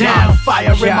lay me down.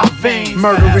 Fire in my veins.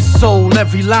 Murderous soul,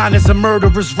 every line is a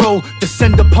murderer's role.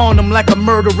 Descend upon them like a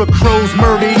murderer crows.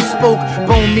 Murder he spoke,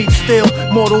 bone meat still.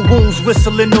 Mortal wounds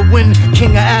whistle in the wind.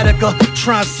 King of Attica,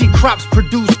 try and see crops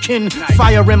produce kin.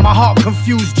 Fire in my heart,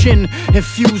 confused gin.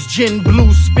 Infused gin,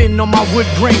 blue spin on my wood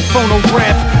grain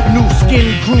phonograph. New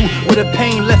skin grew with a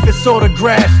pain left its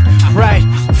autograph. Right,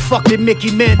 fuck did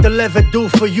Mickey Mantle ever do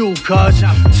for you, cuz?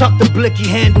 Tuck the blicky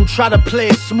handle, try to play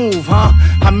it smooth, huh?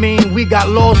 I mean, we got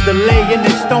laws to lay and they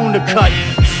stone to cut.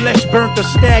 flesh burnt or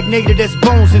stagnated as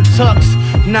bones and tucks.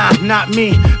 Nah, not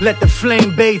me. Let the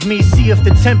flame bathe me. See if the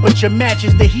temperature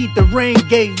matches the heat the rain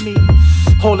gave me.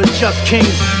 All the just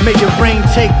kings, may your rain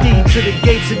take thee to the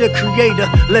gates of the Creator.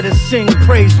 Let us sing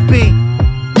praise be.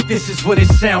 This is what it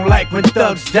sound like when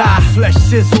thugs die. Flesh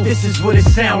sizzle. This is what it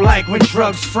sound like when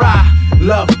drugs fry.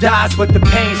 Love dies, but the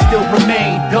pain still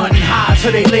remain. Gun high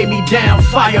till they lay me down.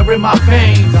 Fire in my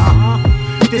veins.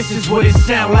 This is what it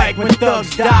sound like when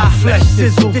thugs die. Flesh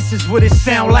sizzle. This is what it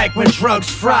sound like when drugs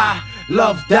fry.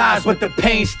 Love dies, but the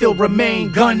pain still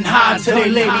remain. Gun high till they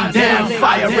lay me down.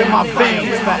 Fire in my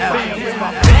veins.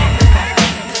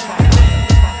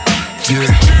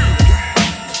 Yeah.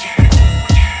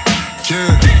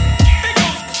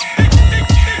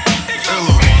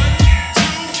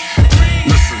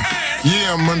 Listen,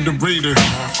 yeah, I'm underrated,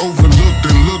 overlooked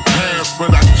and looked past,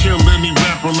 but I kill any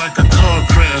rapper like a car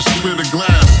crash. Clear the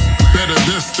glass, better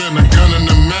this than a gun in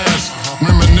the mask.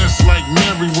 Reminisce like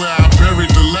Mary where I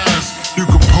buried the last. You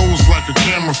can pose like a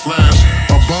camera flash,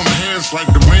 or bump heads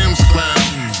like the Rams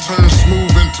clash. Turn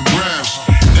smooth into brash.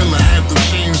 Ella had the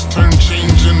change, turn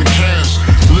change into cash.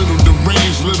 Little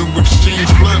deranged, little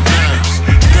exchange blood bags.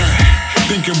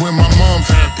 Thinking when my mom's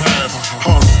had passed.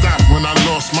 Hard stop when I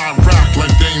lost my rock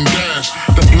like Dame Dash.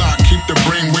 The block keep the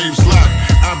brainwaves locked.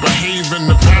 I behave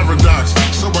in the paradox,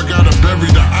 so I gotta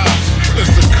bury the ops.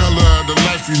 It's the color of the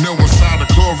life you know inside the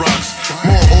Clorox.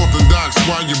 More orthodox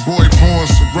while your boy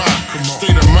pouring some rock.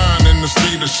 State of mind in the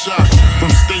state of shock.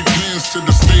 From state pins to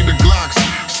the state of Glocks.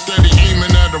 Steady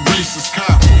aiming at a racist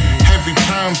cop. Heavy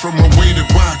time from a weighted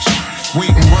watch.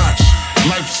 Wait and watch.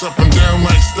 Life's up and down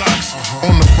like stocks.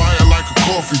 On the fire like a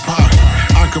coffee pot.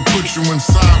 I could put you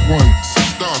inside one, so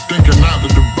start thinking out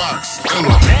of the box.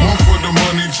 Ella, one for the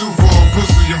money, two for a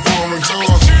pussy and foreign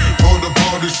cars. All the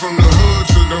parties from the hood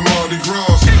to the Mardi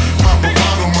Gras. Pop a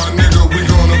bottle, my nigga, we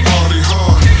gonna party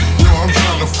hard. Yo, I'm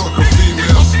trying to fuck a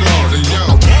female star. And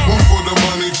yo, one for the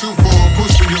money, two for a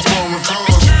pussy and foreign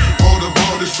cars. All the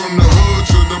parties from the hood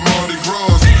to the Mardi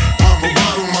Gras. Pop a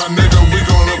bottle, my nigga, we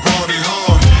gonna party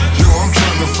hard. Yo, I'm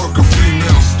trying to fuck a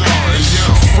female star. And yo,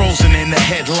 frozen in the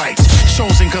headlights,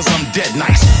 chosen cause I'm dead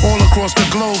nice. All across the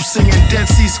globe singing Dead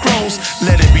Sea Scrolls.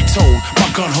 Let it be told, my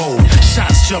gun hold,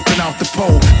 shots jumping out the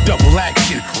pole. Double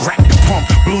action, rack the pump,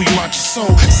 blew you out your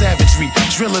soul. Savagery,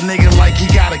 drill a nigga like he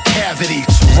got a cavity.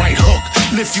 Right hook,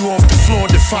 lift you off the floor,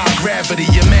 defy gravity.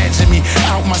 Imagine me,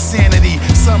 out my sanity.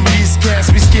 Some of these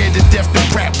cats be scared to death to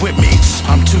rap with me.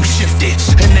 I'm too shifty,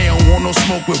 and they don't want no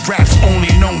smoke with raps, only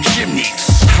known chimney.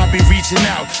 I be reaching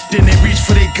out, then they reach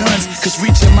for their guns. Cause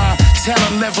reaching my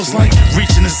talent levels like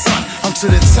reaching the sun. I'm to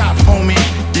the top, homie.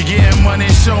 You getting money,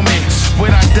 show me.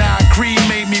 When I die, Creed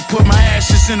made me put my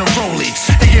ashes in a rollie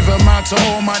and give them out to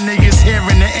all my niggas here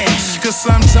in the end. Cause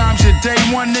sometimes your day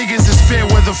one niggas is fair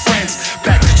weather friends.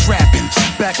 Back to trapping,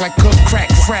 back like cooked crack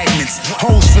fragments.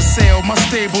 Hoes for sale, my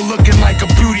stable looking like a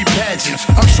beauty pageant.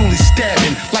 I'm truly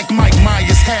stabbing like Mike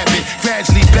Myers' habit.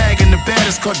 Gradually bagging the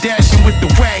baddest Kardashian with the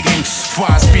wagon.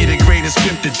 Wise be the greatest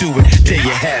pimp to do it, there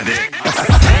you have it.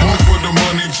 one for the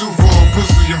money, two for a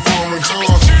pussy and foreign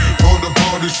cars. All the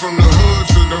parties from the hood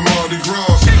to the Mardi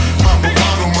Gras. Pop a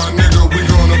bottle, my nigga, we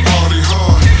gonna party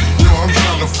hard. Yo, I'm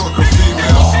trying to fuck a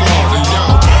female star. And yo,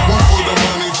 one for the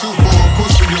money, two for a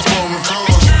pussy and foreign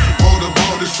cars. All the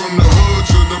parties from the hood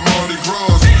to the Mardi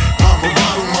Gras. Pop a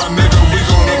bottle, my nigga, we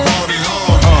gonna party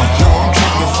hard. Yo, I'm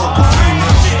trying to fuck a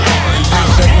female star. I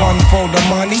said one for the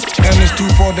money, and it's two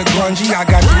for the grungy. I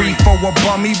got three for a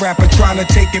bummy. Rapper trying to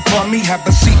take it from me. Have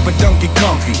a seat, but don't get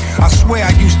comfy. I swear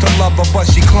I used to love her, but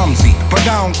she clumsy. But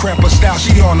I don't cramp her style,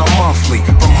 she on a monthly.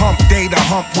 From hump day to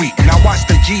hump week. Now watch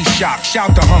the G-Shock,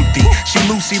 shout to Humpty. She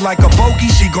Lucy like a bogey,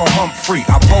 she go hump free.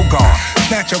 I bogart,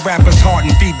 snatch a rapper's heart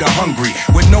and feed the hungry.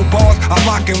 With no balls, I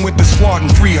lock in with the squad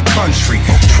and free a country.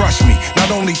 Trust me,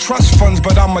 not only trust funds,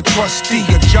 but I'm a trustee.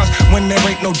 Adjust when there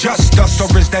ain't no justice, or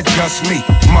is that just me?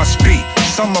 Must be.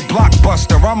 Summer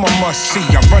blockbuster, I'm a must-see.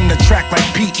 I run the track like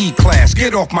PE class,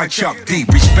 get off my Chuck D.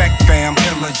 Respect fam,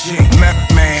 Illa G, Meth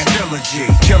Man, still a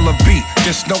G. Killer beat,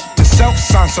 this note to self,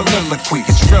 sign soliloquy.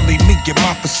 It's really me, get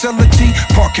my facility,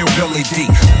 park your Billy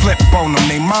D. Flip on them,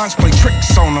 they minds play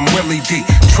tricks on them, Willie D.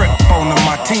 Trip on them,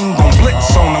 my team gon'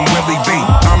 blitz on them, Willie B.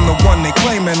 I'm the one they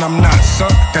claiming I'm not,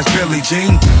 son, that's Billie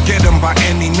Jean. Get them by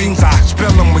any means, I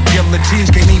spill them with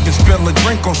guillotines. Can't even spill a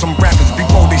drink on some rappers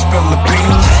before they spill the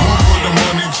beans. One for the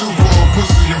money, two for a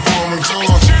pussy and foreign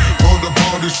cars. All the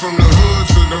parties from the hood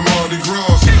to the Mardi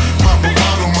Gras. Pop a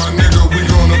bottle, my nigga, we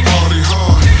gonna party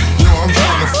hard. Yo, I'm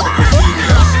trying to fuck a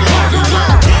female star. And yo,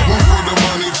 one for the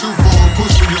money, two for a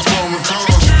pussy and foreign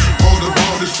cars. All the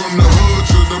parties from the hood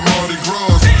to the Mardi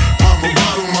Gras. Pop a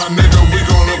bottle, my nigga, we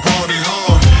gonna party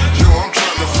hard.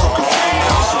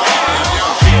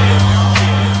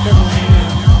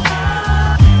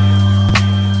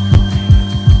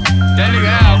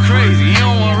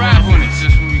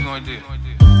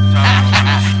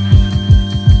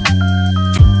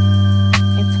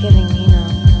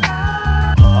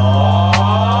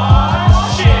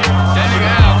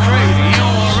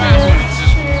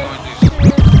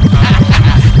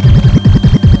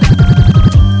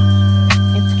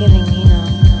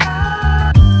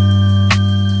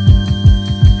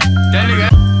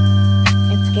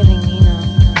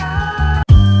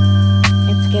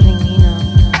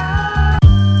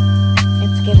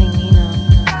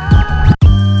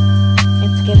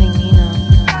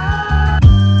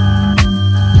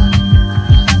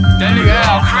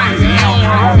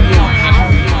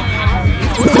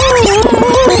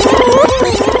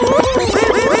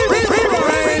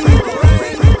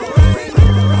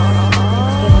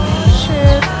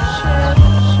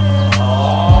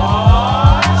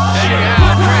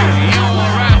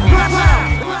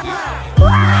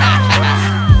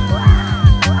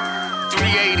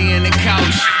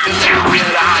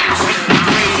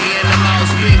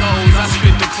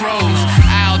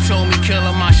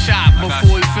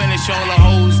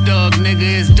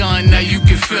 done, now you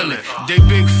can feel it. They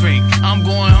big fake, I'm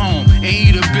going home and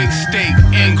eat a big steak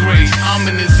in grace. I'm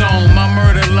in the zone, my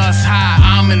murder lust high.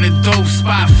 I'm in the dope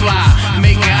spot fly,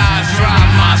 making eyes dry,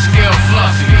 my scale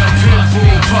fluffy.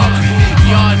 Pitbull puppy,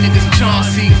 y'all niggas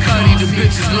Chauncey Cuddy, the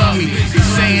bitches love me. They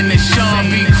saying that Sean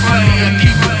be cruddy, I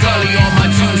keep a gully on my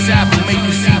juice apple, make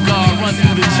you see God run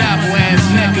through the chapel, ass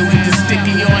naked with the stick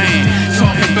in your hand,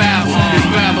 talking Babel. It's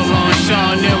Babylon,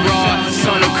 Sean Nimrod,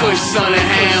 son of Kush, son of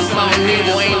Ham. Mount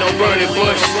Nebo ain't no burning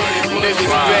bush. Niggas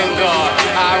Vangard,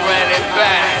 I ran it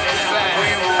back. We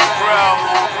will grow.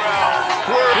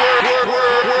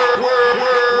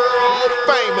 World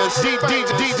famous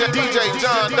DJ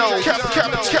John Doe,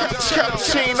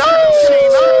 Cappuccino.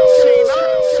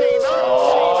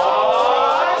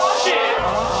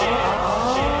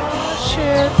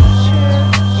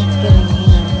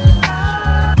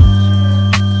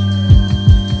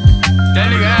 That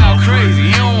nigga Al crazy,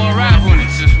 he don't wanna rap on it.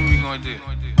 That's what we gonna do.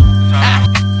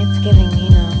 It's giving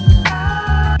Nino.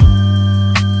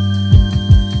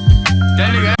 That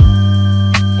nigga.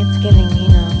 It's giving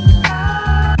Nino.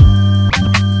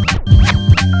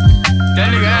 That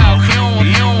nigga Al, he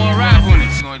don't wanna rap on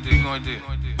it. He gonna do.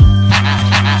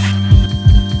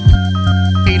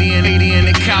 Lady in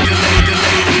the calculator, the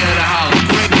lady of the house.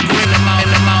 Grill him out in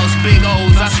the mouse, big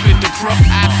O's, I spit the crook.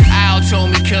 Al told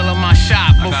me kill him my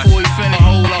shot before he finished.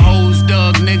 Hold the hose,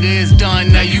 Doug, nigga, it's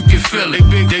done, now you can feel it.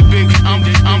 They big, I'm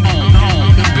home.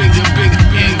 The big,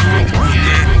 in group.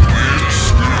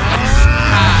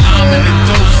 I'm in the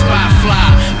dope spot fly,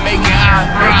 making eye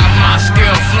ride, my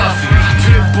scale fluffy.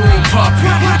 Pitbull puppy.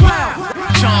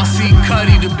 Chauncey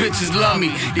Cuddy, the bitches love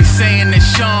me. They saying that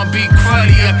Sean be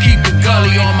cruddy, I keep a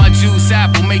gully on my juice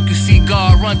apple, make you see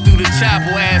God run through the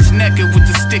chapel, ass naked with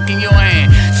the stick in your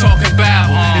hand, talking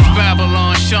Babel. It's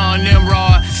Babylon, Sean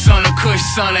Nimrod, son of Kush,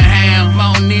 son of Ham.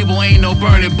 Mount Nebo ain't no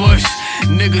burning bush.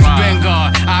 Niggas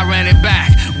Vangard, I ran it back.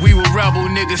 We were rebel,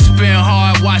 niggas spin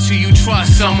hard, watch who you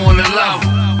trust. I'm on the level.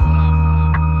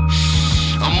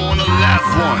 I'm on the left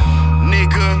one,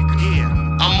 nigga. Yeah,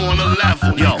 I'm on the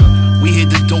level. Yo, we hit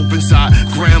the dope inside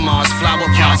grandma's flower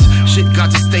pots. Shit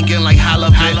got to stinking like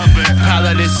halibut.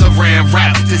 Palette is saran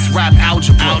wrap, this rap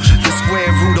algebra. The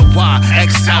square root of Y,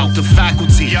 X out the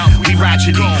faculty. We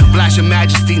ratchety, blast your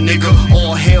majesty, nigga.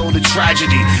 All hail the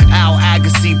tragedy. Al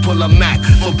Agassi, pull a Mac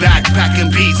for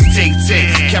backpacking beats. Take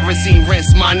 10, kerosene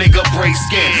rinse, my nigga break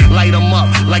skin. Light 'em up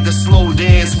like a slow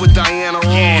dance with Diana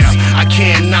Ross. I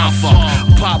can't not fuck,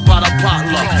 pop out a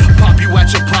potluck. Pop you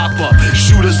at your pop-up,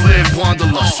 shooters live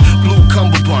wanderlust. Blue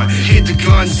cummerbund, hit the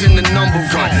guns in the number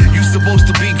run. You supposed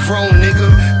to be grown,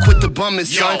 nigga. Quit the bumming,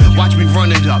 son. Watch me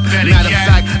run it up. Matter of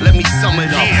fact, let me sum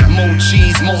it up. More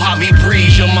cheese, Mojave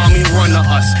breeze. Your mommy run to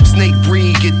us. Snake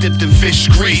breed, get dipped in fish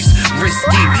grease. Wrist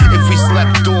deep. If we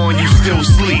slept on, you still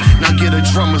sleep. Now get a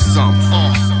drum or some.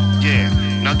 Yeah.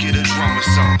 Now get a drum or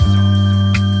some.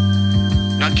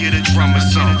 Now get a drum or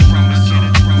some.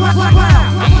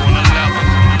 I'm on a level.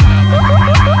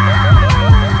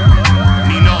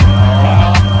 Nino.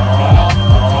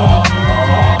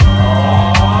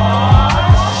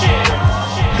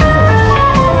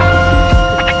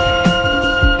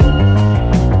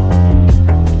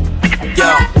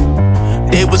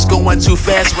 They was going too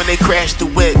fast when they crashed the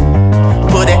whip.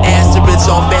 Put an asterisk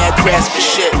on bad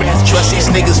craftsmanship. Trust these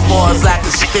niggas far as I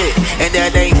can spit, and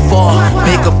that ain't far.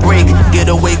 Make a break,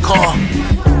 getaway car.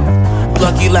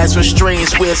 Plucky lights from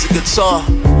strings, where's the guitar?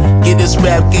 Get this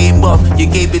rap game up, you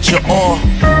gave it your all.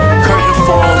 Curtain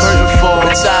falls,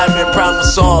 retirement problem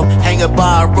solved. Hanging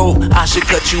by a rope, I should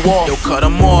cut you off. Yo, cut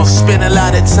them off. Spend a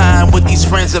lot of time with these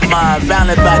friends of mine.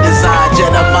 Violent by design,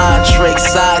 Jedi mind trick.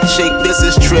 Side chick,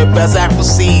 business trip. As I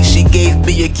proceed, she gave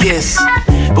me a kiss.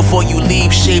 Before you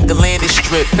leave, shave the landing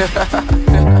strip.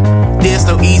 There's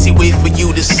no easy way for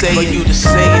you to say it. You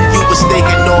was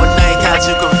thinking all night how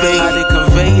to convey it.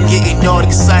 Getting all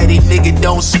excited, nigga,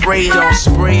 don't spray it.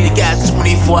 You got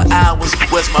 24 hours,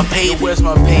 where's my pay? You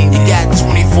got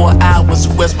 24 hours,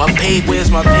 where's my pay? You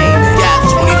got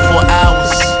 24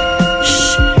 hours.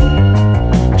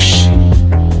 Shh.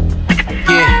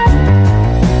 Yeah.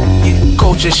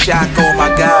 Culture shock, oh my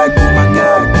God.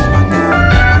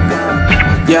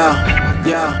 Yeah.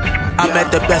 I'm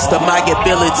at the best of my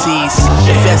abilities.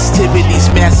 The festivities,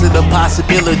 master the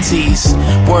possibilities.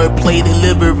 Wordplay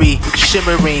delivery,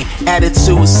 shimmering.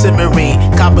 Attitude simmering.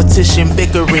 Competition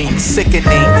bickering.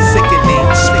 Sickening.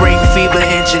 Spring fever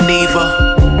in Geneva.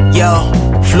 Yo,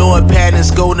 floor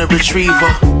patterns, golden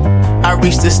retriever. I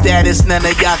reach the status none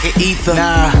of y'all can ether.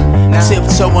 Nah.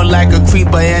 Tiptoeing like a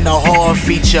creeper in a horror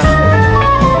feature.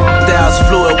 Styles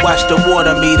fluid, watch the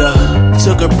water meter.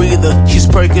 Took a breather, she's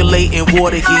percolating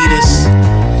water heaters.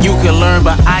 You can learn,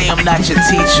 but I am not your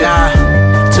teacher.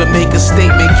 To make a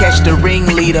statement, catch the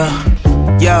ringleader.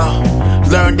 Yo,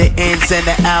 learn the ins and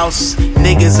the outs.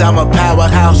 Niggas, I'm a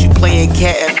powerhouse. You playing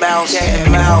cat and mouse.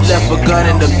 Left a gun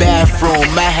in the bathroom.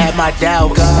 I had my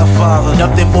doubts. Godfather,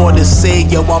 nothing more to say.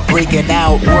 Yo, I'm breaking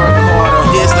out. Work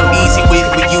harder. There's no easy way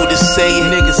for you to say it.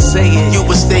 Niggas say it. You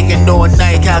was thinking all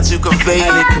night how to convey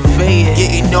it.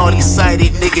 Getting all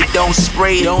excited, nigga, don't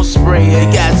spray it.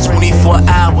 You got 24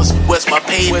 hours. Where's my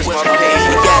payment? You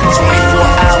got 24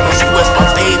 hours. Where's my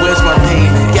payment?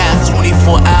 You got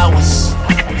 24 hours.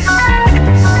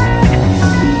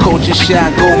 Culture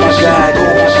shock, oh my God, oh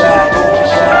my God, oh my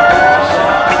God.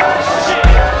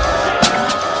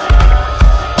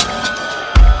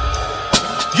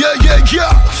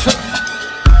 Yeah.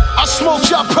 I smoked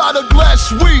your product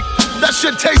last week. That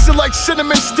shit tasted like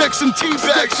cinnamon sticks and tea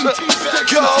bags.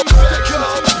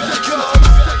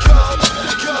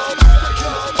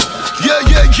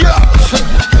 Yeah.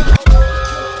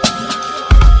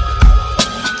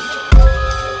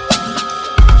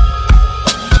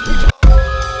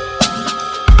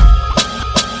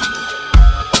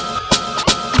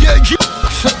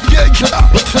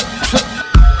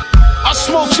 I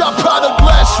smoked your product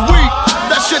last week.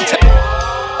 That shit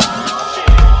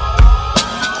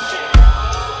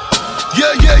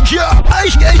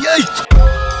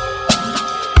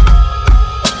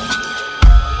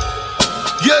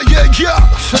Yeah.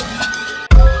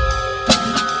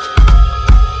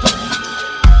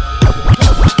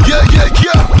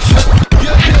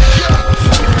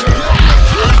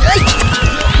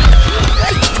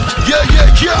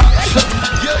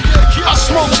 I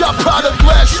smoked your product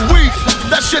last week.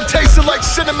 That shit tasted like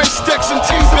cinnamon sticks and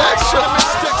tea bags.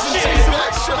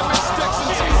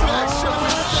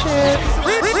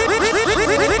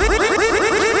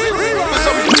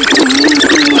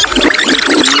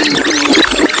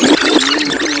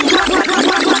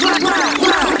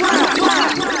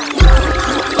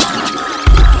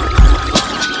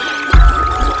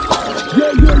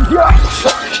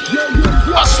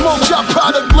 I smoked your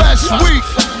product last week.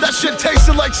 That shit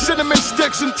tasted like cinnamon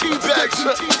sticks and tea bags.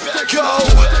 Yo,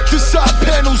 the side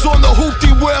panels on the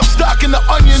hoopty where I'm stocking the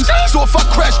onions. So if I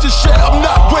crash the shit, I'm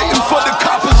not waiting for the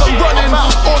coppers. I'm running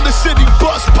on the city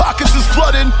bus, pockets is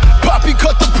flooding. Poppy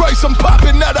cut the price, I'm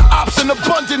popping out of ops in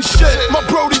abundance shit. My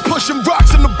Brody pushing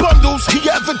rocks in the bundles. He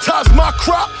advertised my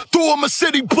crop, threw him a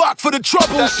city block for the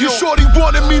trouble. You shorty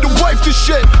wanted me to wipe the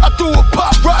shit. I threw a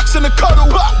pop rocks in a cuddle.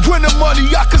 Winning money,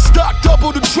 I could stock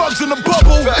double the drugs in the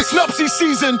bubble. It's Nupsy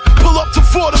season. Pull up to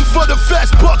Fordham for the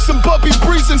fast bucks and Bubby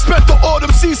breezing. Spent the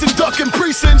autumn season ducking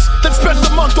precincts. Then spent the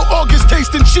month of August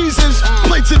tasting cheeses.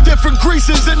 Plates of different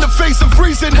greases in the face of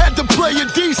reason. Had to play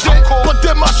it decent. But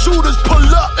then my shooters pull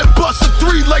up and bust a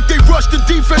three like they rush the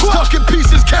defense. Tucking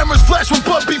pieces, cameras flash when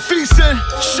Bubby feasting.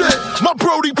 Shit, my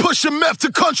Brody pushing meth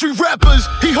to country rappers.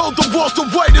 He hold the Walter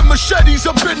White and machetes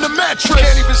up in the mattress.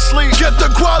 Can't even sleep. Get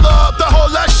the guala up, the whole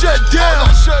that shit down.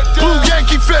 Blue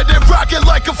Yankee fed and rockin'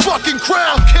 like a fucking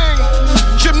crown. King.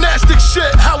 Gymnastic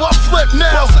shit, how I flip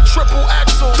now. A triple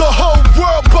axle. The whole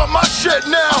world but my shit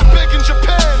now. Big in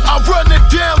Japan. I run it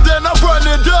down, then I run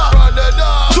it up.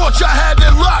 Thought y'all had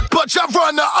it locked, but y'all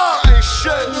run it up.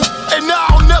 And now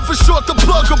I'll never short the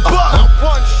plug a buck.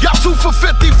 Y'all 2 for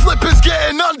 50 flippers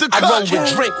getting undercut. I roll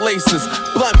with drink lacers,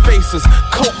 blunt facers,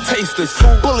 coke tasters,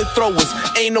 bullet throwers.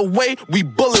 Ain't no way we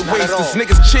bullet wasters.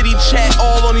 Niggas chitty chat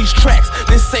all on these tracks.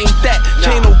 This ain't that.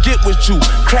 Can't no get with you.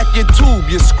 Crack your tube,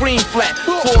 your screen flat.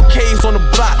 4Ks on the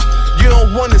block. You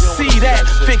don't wanna see that.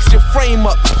 Fix your frame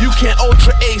up. You can't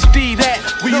Ultra HD that.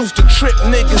 We used to trip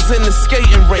niggas in the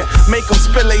skating rink, make them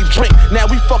spill a drink. Now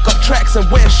we fuck up tracks and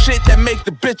wear shit that make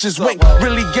the bitches wink.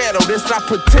 Really ghetto, this not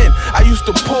pretend. I used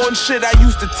to pour in shit I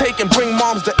used to take and bring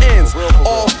moms to ends.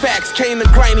 All facts, came the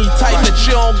grimy type that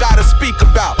you don't gotta speak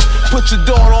about. Put your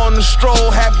daughter on the stroll,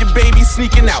 have your baby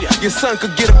sneaking out. Your son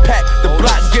could get a pack, the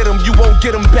block get him, you won't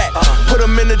get him back. Put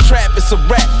him in the trap, it's a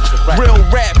rap. Real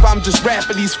rap, I'm just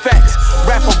rapping these facts.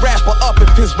 Wrap a rapper up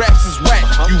if his raps is whack.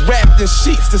 You wrapped in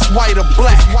sheets, this white or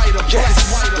black.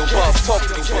 Yes.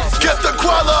 Get the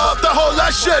guala up, the whole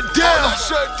that shit down.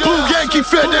 Blue Yankee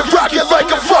fed and rock it like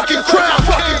a fucking crown.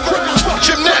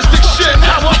 Gymnastic shit,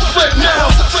 how I flip now.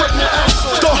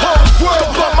 The whole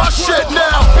world but my shit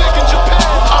now.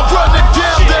 I run it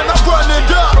down, then I run it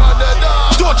up.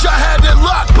 Thought y'all had it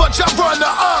locked, but y'all run it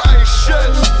up.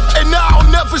 And now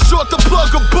I'll never short the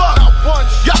plug a buck.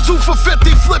 Y'all 2 for 50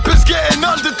 flippers getting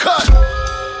undercut.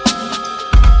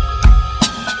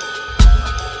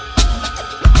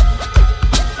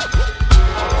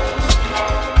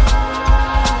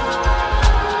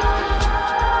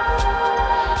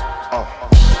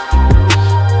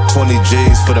 $20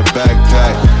 G's for the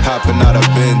backpack. Hopping out of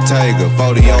Bentayga,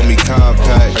 40 on me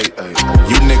compact.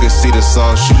 You niggas see the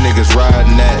sauce, you niggas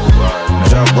riding that.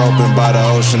 Jump roping by the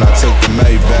ocean, I took the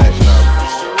Maybach.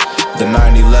 The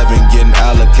 911 getting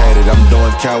allocated, I'm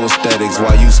doing calisthenics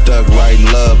while you stuck writing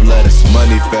love letters.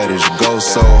 Money fetish, go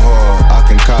so hard, I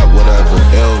can cop whatever.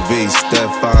 LV,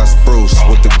 Stefan Spruce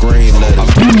with the green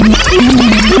letters.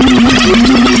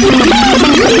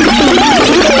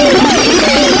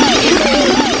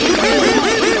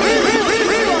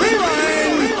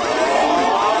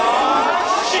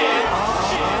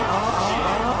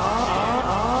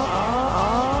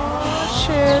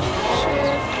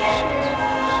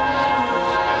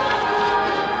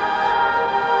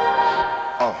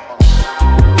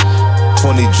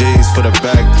 G's for the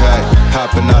backpack,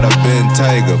 hopping out of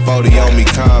Bentayga, 40 on me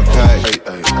compact.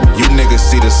 You niggas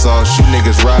see the sauce, you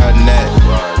niggas riding that.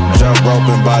 Jump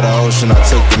roping by the ocean, I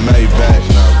took the Maybach.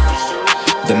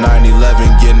 The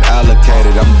 911 getting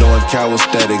allocated, I'm doing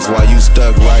calisthenics while you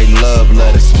stuck writing love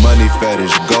letters. Money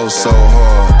fetish, go so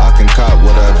hard, I can cop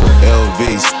whatever.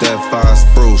 LV, Stefan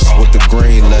Spruce with the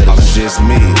green letters. Just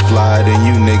me, flyer than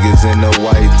you niggas in the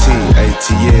white tee.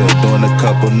 ATL, doing a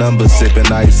couple numbers,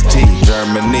 sipping iced tea.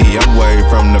 Germany, I'm way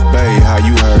from the Bay, how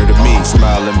you heard of me?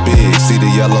 Smiling big, see the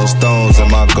yellow stones in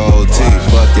my gold tee.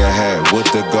 Fuck your hat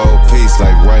with the gold piece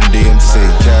like Run DMC.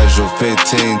 Casual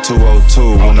 15,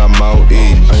 202 when I'm out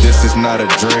eating. This is not a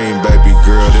dream, baby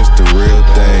girl, this the real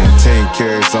thing. 10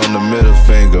 carats on the middle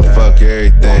finger, fuck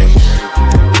everything.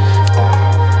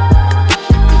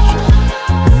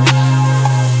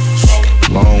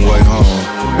 Long way home.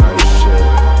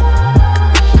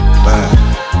 Man.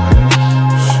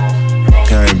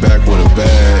 Came back with a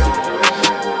bag.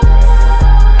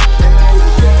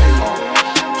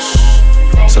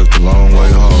 Took the long way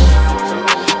home.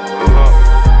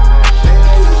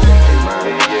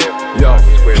 Yo,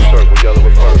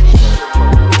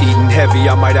 eating heavy,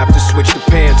 I might have to switch the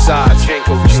pant size.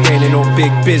 Standing on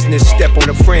big business, step on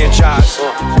a franchise.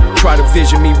 Try to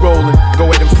vision me rolling,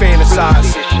 go ahead and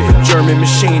fantasize. German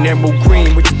machine, emerald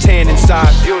green with the tan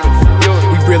inside.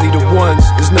 We really the ones,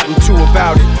 there's nothing to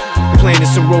about it. Planted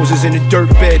some roses in a dirt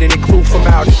bed and it grew from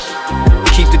out it.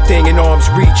 Keep the thing in arm's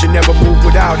reach and never move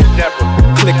without it.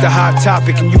 Click the hot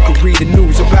topic and you can read the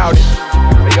news about it.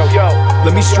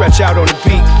 Let me stretch out on the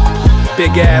beat.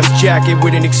 Big ass jacket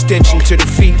with an extension to the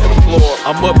feet.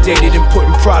 I'm updated and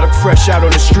putting product fresh out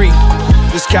on the street.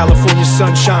 This California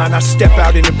sunshine, I step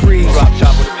out in the breeze.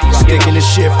 Sticking the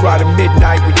shift right at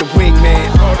midnight with the wingman.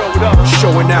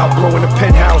 Showing out, blowing a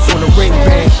penthouse on a ring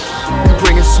band.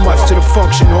 Bringing smuts to the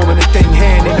function, holding a thing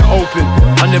hand in the open.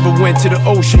 I never went to the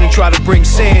ocean and tried to bring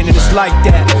sand, and it's like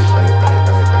that.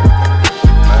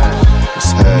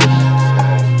 It's happening.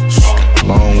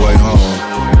 Long way home.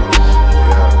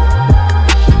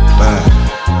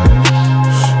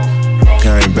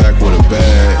 Came back with a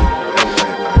bag.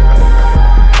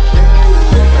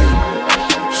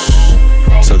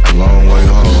 Took the long way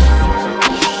home.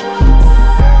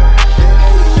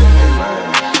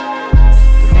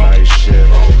 The night shift.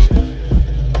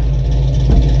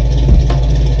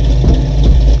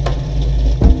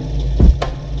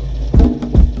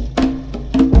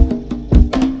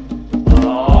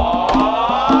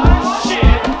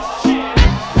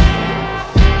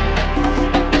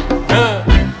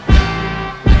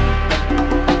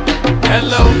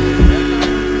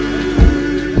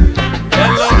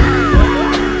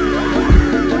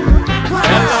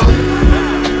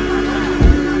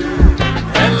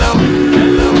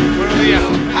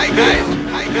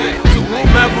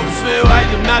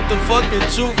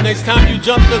 Truth. Next time you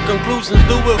jump to conclusions,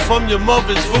 do it from your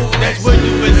mother's roof. That's where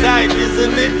you reside,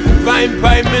 isn't it? Fine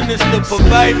Prime Minister,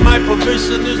 provide my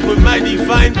provision is with mighty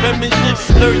fine penmanship.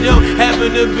 Learn young,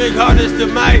 having a big heart is to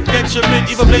my detriment.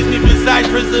 Even place me beside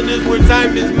prisoners where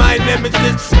time is my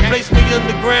nemesis. Place me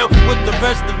underground with the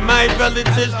rest of my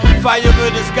relatives. Fire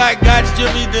in the sky, God's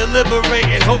jury deliberate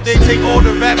and hope they take all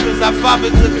the rappers I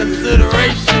father to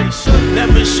consideration.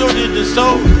 Never shorted the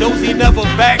soul, those he never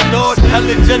backdoored.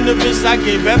 Hella generous, I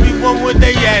gave everyone what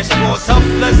they asked for. Tough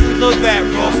lessons of that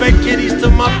raw, fake kitties to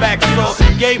my back store.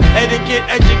 Gave etiquette,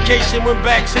 education when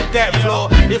backs hit that floor.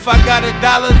 If I got $1,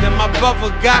 then my brother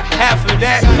got half of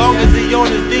that. Long as he on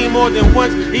his D more than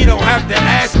once, he don't have to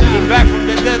ask. Came back from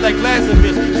the dead like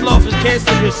Lazarus. Sloth is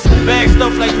cancerous, bag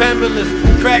stuff like Pamela's.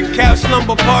 Crack couch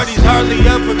slumber parties, hardly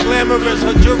ever glamorous.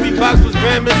 Her jewelry box was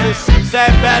grandma's. Sad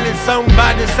ballad sung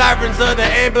by the sirens of the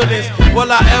ambulance.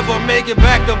 Will I ever make it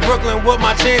back to Brooklyn? What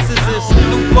my chances is?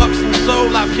 Loop up some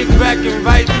soul, I'll kick back and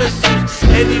write missiles.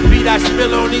 Any beat I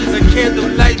spill on these a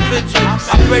candlelight vigil.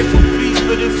 I pray for peace,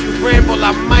 but if you ramble,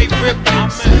 I might rip you.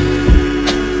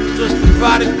 just the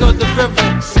product of the river.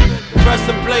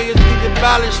 Pressing players, the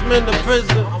abolishment of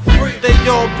prison. Stay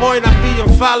on point, I'm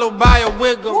being followed by a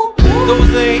wiggle. Those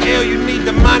ain't ill, you need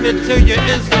to monitor your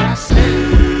isms.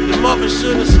 Your mother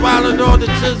should have swallowed all the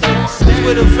chisels.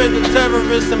 Twitter offended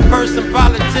terrorists and person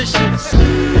politicians.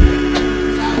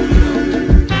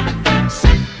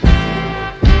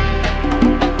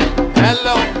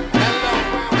 Hello.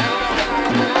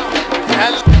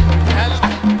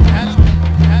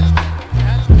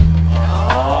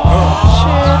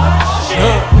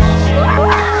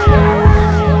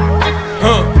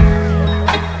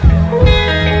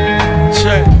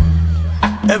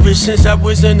 Ever since I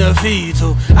was in the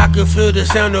fetal, I could feel the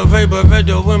sound of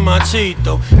Redo in my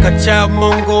Chito. Cachao,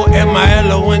 Mongo,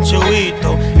 M.I.L.O. and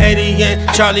Chuito. Eddie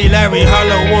and Charlie, Larry,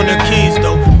 Harlow on the keys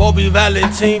though. Bobby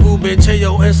Valentin, Ruben,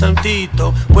 Cheo and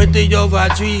Santito. Puentillo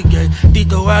Rodriguez,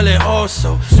 Tito Ale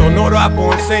also. Sonoro a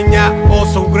Ponceña,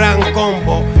 also Gran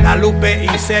Combo. La Lupe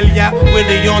y Celia,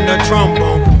 Willie on the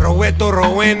trombone. Roberto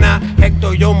Rowena,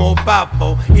 Hector Yomo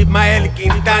Papo. Ismael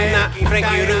Quintana,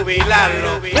 Frankie Ruby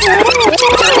Lalo.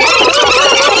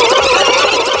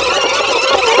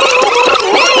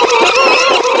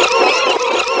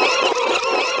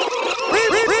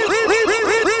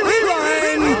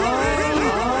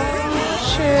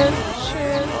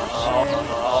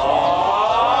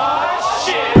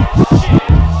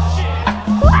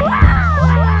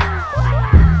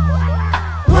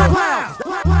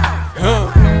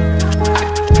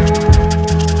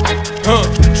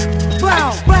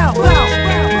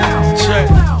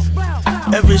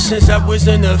 Ever since I was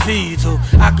in the fetal,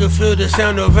 I could feel the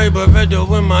sound of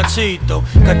Redo in my Chito.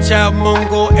 Cachao,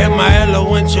 Mongo,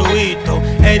 M.I.L.O. and Chuito.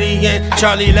 Eddie and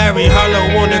Charlie, Larry,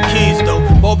 Harlow on the keys though.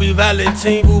 Bobby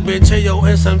Valentin, Ruben, Cheo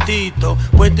and Santito.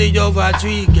 Puentillo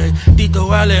Rodriguez,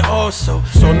 Tito Ale also.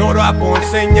 Sonoro a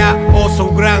Ponceña,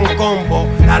 also Gran Combo.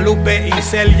 La Lupe y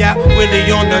Celia,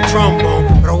 Willie on the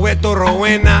trombone. Roberto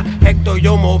Rowena, Hector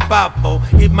Yomo Papo.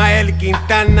 Ismael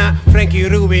Quintana, Frankie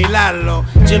Ruby Lalo.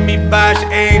 Jimmy Bash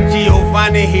and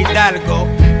Giovanni Hidalgo.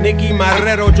 Nicky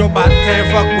Marrero, Joe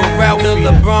Batten, fuck with Ralphie.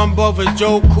 The LeBron brothers,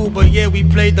 Joe Cuba, yeah, we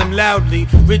played them loudly.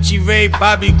 Richie Ray,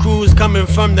 Bobby Cruz coming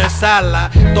from the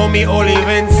Sala. Tommy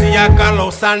Olivencia,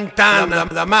 Carlos Santana.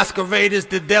 The Masqueraders,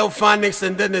 the Delphonics,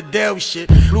 and then the Del shit.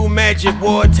 Blue Magic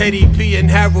War, Teddy P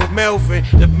and Harold Melvin.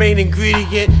 The main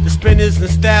ingredient, the spinners and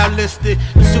stylistic.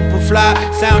 The Superfly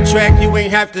soundtrack, you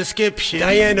ain't have to skip shit.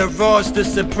 Diana Ross, the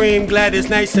Supreme, Gladys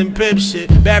Nice and Pip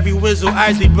shit. Barry Wizzle,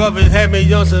 Isley Brothers had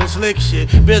me on some slick shit.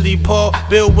 Billy Paul,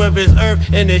 Bill Withers, Earth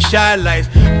and the Shy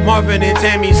Lights. Marvin and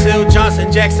Tammy Sill,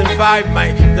 Johnson, Jackson 5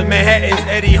 Mike. The Manhattans,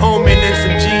 Eddie Holman and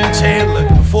some Gene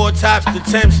Chandler. Four Tops, the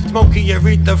Temps, Smokey,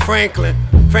 Aretha Franklin.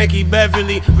 Frankie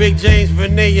Beverly, Rick James,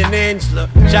 Renee and Angela.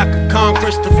 Chaka Khan,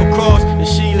 Christopher Cross, and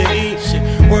Sheila E.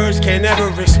 Shit. Words can't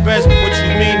ever express what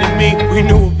you mean to me. We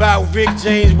knew about Rick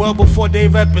James well before they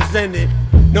represented.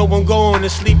 No one go on to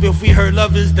sleep if we heard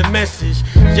love is the message.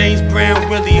 James Brown,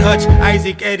 Willie Hutch,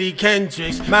 Isaac Eddie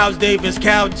Kendricks, Miles Davis,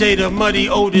 Cal Jada, Muddy,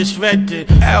 Otis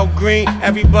Redden, Al Green,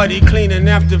 everybody cleaning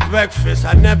after breakfast.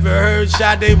 I never heard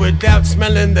Sade without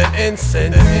smelling the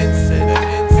incense.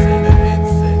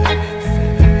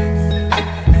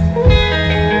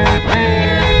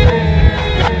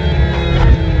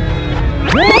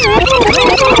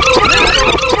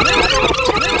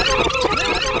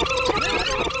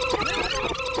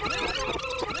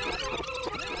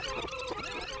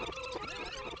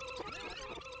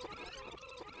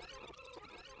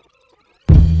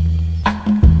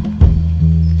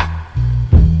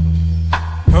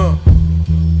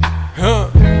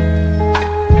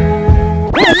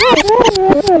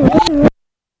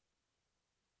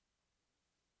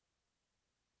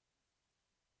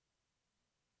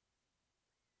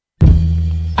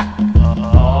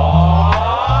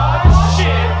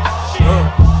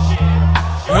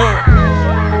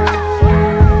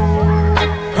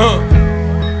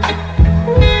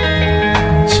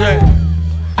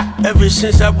 Ever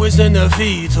since I was in the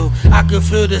fetal, I could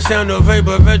feel the sound of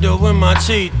Redo in my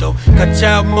Chito.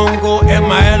 Cachao, Mongo,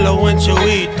 M.I.L.O. and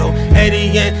Chuito.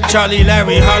 Eddie and Charlie,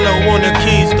 Larry, Harlow on the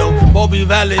keys though. Bobby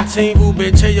Valentin,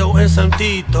 Ruben, Cheo and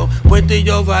Santito.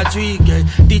 Puentillo Rodriguez,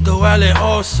 Tito Ale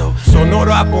also.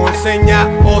 Sonoro a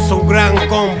Ponceña, also Gran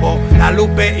Combo. La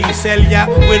Lupe y Celia,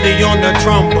 Willie on the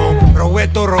trombone.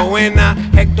 Roberto Rowena,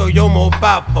 Hector Yomo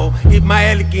Papo.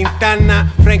 Ismael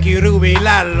Quintana, Frankie Ruby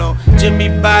Lalo. Jimmy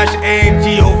Bash and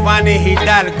Giovanni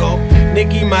Hidalgo.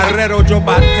 Nicky Marrero drove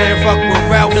by 10, fuck with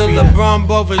Ralphie. LeBron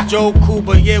brothers, Joe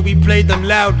Cooper, yeah, we played them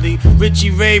loudly.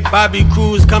 Richie Ray, Bobby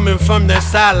Cruz coming from the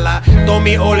sala.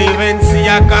 Tommy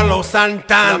Olivencia, Carlos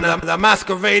Santana. The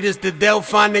Masqueraders, the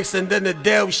Delphonics, and then the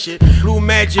Del shit. Blue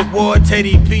Magic War,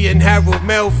 Teddy P and Harold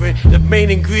Melvin. The main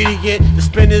ingredient, the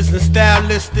spinners and style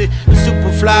listed. The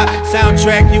Superfly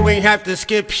soundtrack, you ain't have to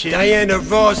skip shit. Diana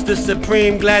Ross, the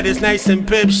Supreme, Gladys Nice and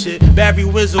Pip shit. Barry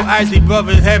Wizzle, Isley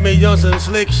Brothers had me on some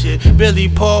slick shit. Billy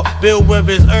Paul, Bill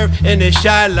Withers, Earth, and the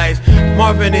Shy Lights.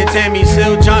 Marvin and Tammy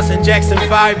Sill, Johnson, Jackson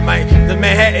 5 Mike. The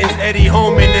Manhattans, Eddie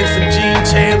Holman, and some Gene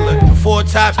Chandler. The Four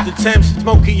Tops, the Temps,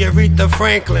 Smokey, Aretha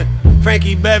Franklin.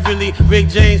 Frankie Beverly, Rick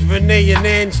James, Renee and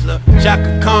Angela.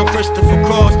 Chaka Khan, Christopher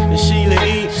Cross, and Sheila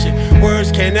E. Shit.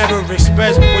 Words can't ever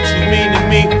express what you mean to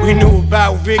me. We knew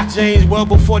about Rick James well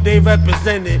before they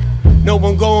represented. No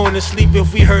one going to sleep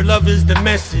if we heard love is the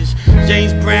message.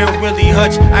 James Brown, Willie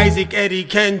Hutch, Isaac, Eddie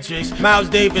Kendricks, Miles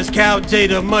Davis, Cal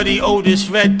Jada, Muddy, Otis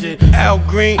Redden, Al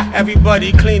Green,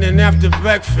 everybody cleaning after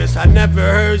breakfast. I never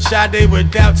heard Sade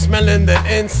without smelling the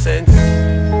incense.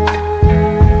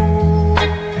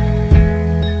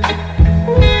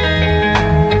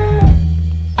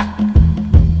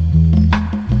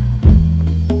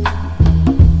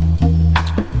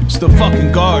 The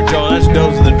fucking guard, Joe. That's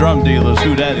those are the drum dealers.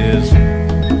 Who that is?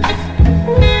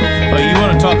 But you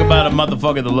want to talk about a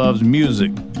motherfucker that loves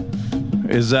music?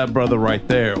 Is that brother right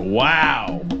there?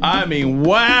 Wow! I mean,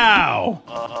 wow!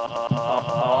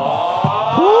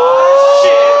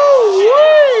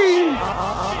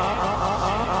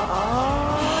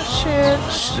 Shit!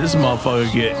 This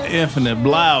motherfucker get infinite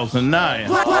blouse and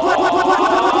nine.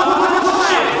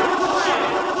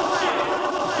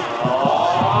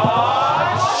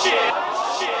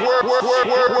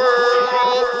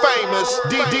 World famous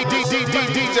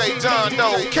DJ John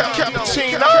Doe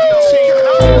Cappuccino.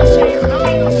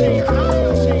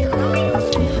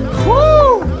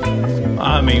 Woo!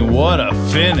 I mean, what a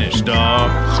finish, dog.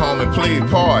 Homie, please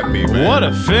pardon me, man. What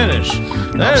a finish.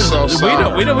 That is, so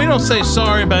sorry. We don't say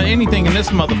sorry about anything in this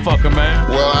motherfucker, man.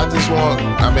 Well, I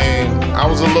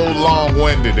was a little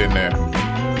long-winded in there,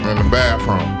 in the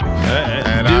bathroom.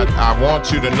 And I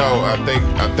want you to know, I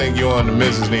think you and the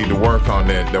missus need to work on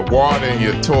that. The water in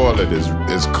your toilet is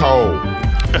cold,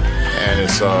 and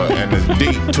it's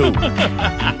deep too.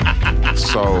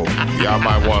 So y'all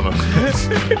might want to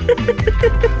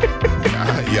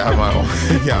y'all might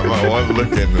want to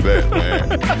look into that,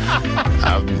 man.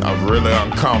 I'm really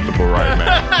uncomfortable right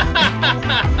now.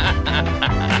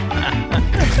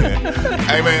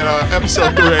 Hey man,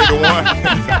 episode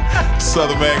 381,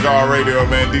 Southern Vangard Radio,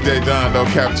 man. DJ John Doe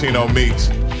Cappuccino Meeks.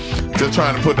 Just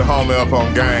trying to put the homie up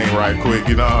on game right quick,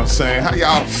 you know what I'm saying? How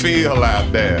y'all feel out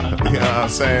there? You know what I'm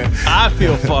saying? I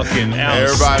feel fucking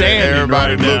outstanding.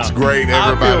 Everybody right looks now. great.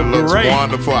 Everybody looks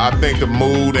wonderful. I think the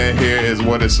mood in here is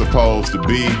what it's supposed to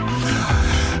be.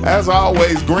 As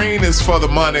always, green is for the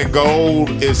money, gold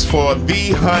is for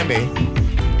the honey.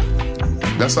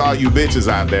 That's all you bitches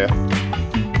out there.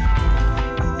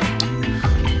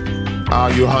 All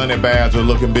you honey badger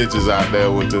looking bitches out there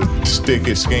with the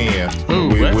sticky skin. Ooh,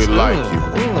 we like you.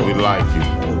 Ooh. We like you.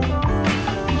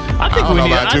 I don't know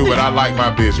about you, but I like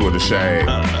my bitch with a shade.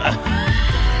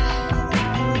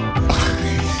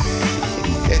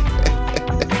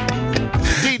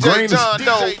 DJ John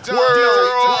Doe,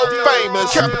 world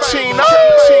famous cappuccino.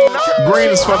 Green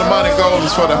is for the money, gold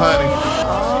is for the honey.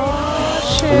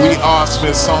 We are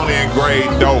Smithsonian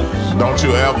grade dope. Don't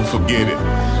you ever forget it.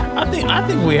 I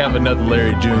think we have another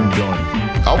Larry June joint.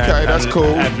 Okay, that's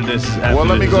cool. After this, well,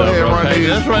 let me go ahead and run these.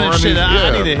 Let's run this shit. I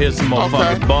need to hit some more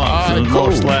fucking bumps and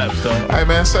more slaps, though. Hey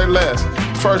man, say less.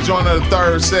 First joint of the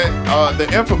third set, the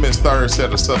infamous third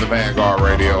set of Southern Vangard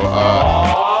Radio.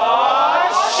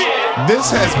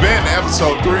 This has been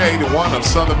episode 381 of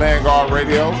Southern Vangard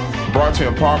Radio, brought to you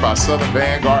in part by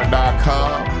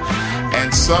SouthernVangard.com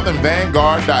and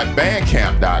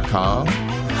SouthernVangard.bandcamp.com.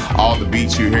 All the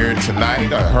beats you heard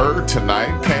tonight or heard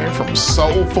tonight came from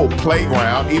Soulful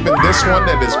Playground, even this one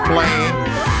that is playing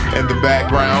in the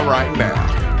background right now.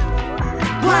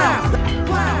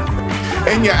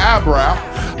 In your eyebrow,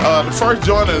 the first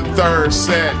joint of the third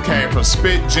set came from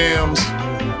Spit Gems.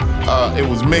 It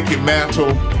was Mickey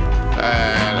Mantle,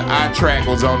 and iTrack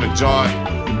was on the joint.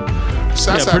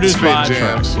 Shouts out to Spit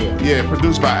Gems. Yeah,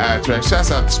 produced by iTrack.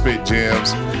 Shouts out to Spit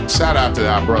Gems. Shout out to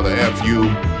our brother FU.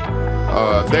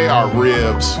 They are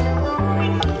ribs.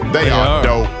 They are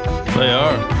dope. They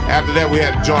are. After that, we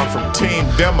had a joint from Team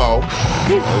Demo,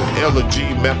 Illa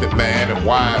G, Method Man, and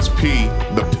Wise P,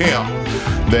 the Pimp.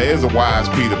 There is a Wise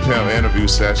P, the Pimp interview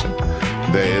session.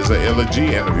 There is a Illa G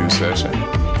interview session.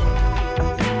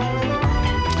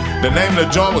 The name of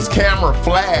the joint was Camera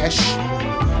Flash.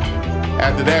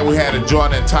 After that, we had a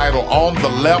joint entitled On the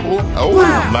Level. Oh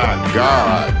my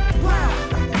God.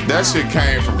 That shit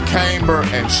came from Camber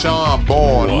and Sean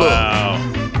Bourne. Wow.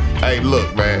 Look. Hey,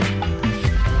 look, man.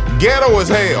 Ghetto as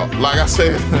hell, like I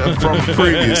said from the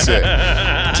previous set.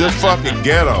 Just fucking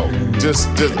ghetto. Just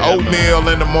oatmeal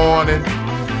in the morning.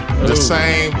 The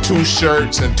same 2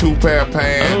 shirts and 2 pair of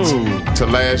pants to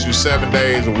last you 7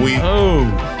 days a week.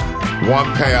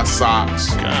 1 pair of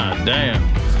socks. God damn.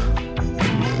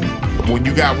 When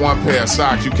you got 1 pair of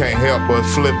socks, you can't help but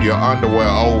flip your underwear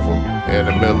over in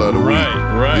the middle of the week.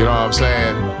 Right. You know what I'm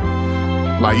saying?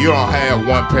 Like, you don't have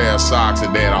 1 pair of socks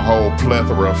and then a whole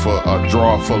plethora for a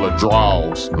drawer full of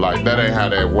drawers. Like, that ain't how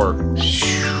that works.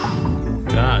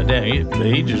 God damn,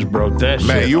 he just broke that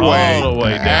Man, shit you all wearing, the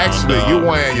way down. actually, dog. you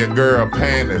wearing your girl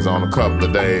panties on a couple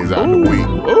of days out of the week.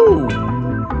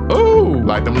 Ooh.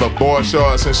 Like them little boy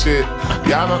shorts and shit.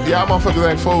 Y'all motherfuckers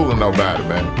ain't fooling nobody,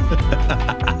 man.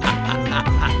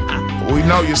 We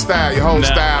know your style. Your whole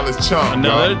style is chunk.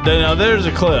 Now there's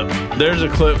a clip. There's a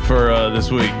clip for this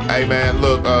week. Hey man,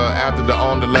 look. After the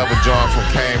On the Level joint from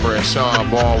Camber and Sean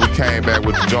Bourne, we came back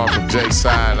with the joint from Jay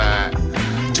Cyanide.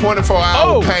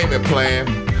 24-hour payment plan.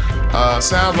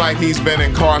 Sounds like he's been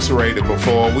incarcerated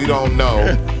before. We don't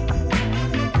know.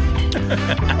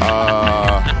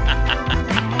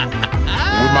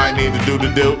 We might need to do the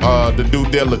due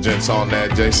diligence on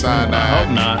that. Jay Cyanide I hope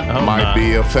not. might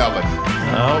be a felon.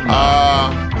 I hope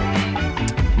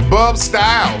not. Bub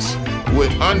Styles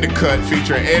with Undercut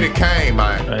featuring Eddie Kane,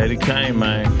 man. Eddie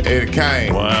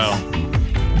Kane. Wow.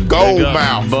 Big Gold up,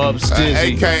 Mouth. Bub Stizzy.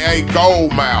 AKA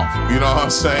Gold Mouth. You know what I'm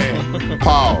saying?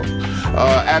 Pause.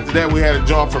 After that, we had a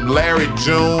joint from Larry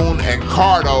June and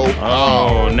Cardo.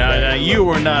 Now you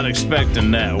were not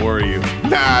expecting that, were you?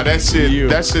 Nah, that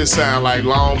shit sound like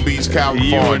Long Beach, California,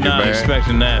 You were not man.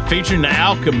 expecting that. Featuring The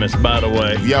Alchemist, by the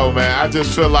way. Yo, man, I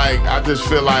just feel like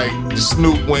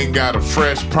Snoop went got a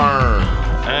fresh perm.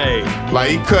 Hey. Like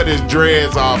he cut his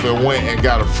dreads off and went and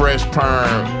got a fresh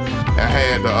perm and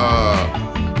had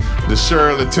the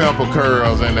Shirley Temple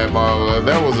curls in that mother.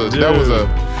 That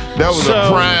was a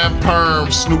prime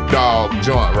perm Snoop Dogg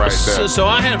joint right there. So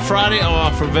I had Friday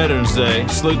off for Veterans Day.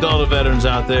 Salute to all the veterans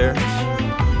out there.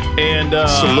 And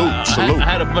salute. I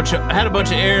had a bunch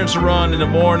of errands to run in the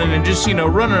morning and just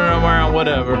running around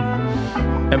whatever.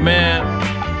 And man,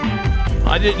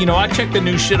 I checked the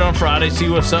new shit on Friday, see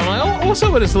what's up. I'm like, oh, what's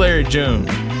up with this Larry June?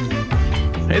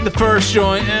 Hey, the first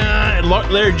joint,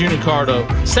 Larry June and Cardo.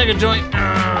 Second joint,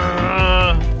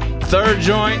 third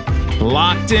joint,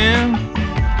 Locked In.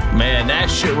 Man, that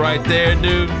shit right there,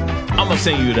 dude. I'm gonna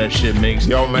sing you that shit, Mix.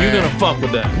 Yo, man. You gonna fuck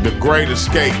with that. The Great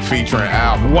Escape featuring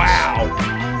album. Wow.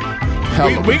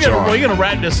 We're gonna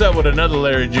wrap this up with another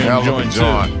Larry June joint, too.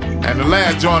 And the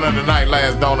last joint of the night,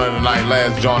 last donut of the night,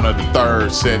 last joint of the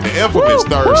third set, the infamous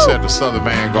third set of Southern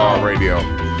Vangard Radio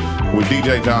with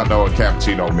DJ John Doe and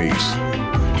Cappuccino Meeks.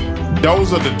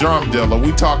 Those are the Drum Dealer.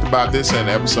 We talked about this in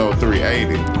episode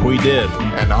 380. We did.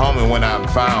 And the homie went out and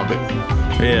found it.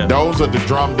 Yeah. Those are the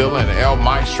Drum Dealer and El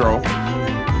Maestro.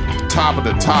 Top of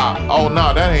the top. Oh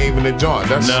no, that ain't even the joint.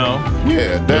 That's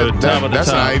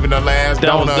that's not even the last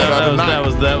donut of the night.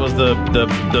 That was the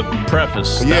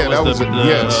preface. Yeah, that was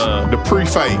the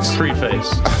preface.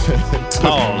 Preface.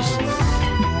 Pause.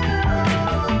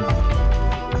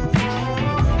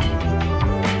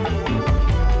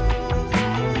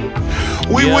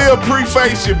 We will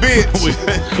preface you, bitch.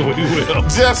 we will.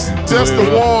 Just to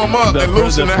warm up and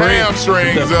loosen the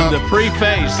hamstrings up. The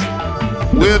preface.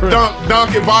 We'll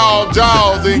dunk your ball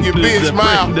jaws in your bitch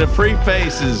mouth. The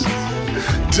prefaces.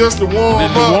 Just to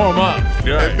warm up. Right.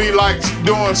 And be like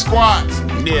doing squats.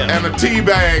 Yeah. And a tea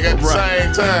bag at the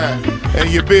same time.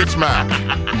 And your bitch mouth.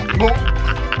 Boop.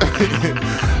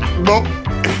 Boop.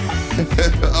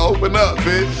 Open up,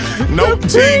 bitch. No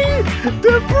teeth.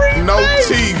 No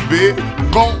teeth, bitch.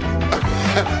 Boom.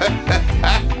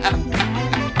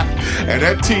 And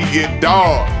that teeth get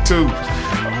dark too.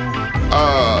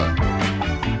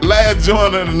 Last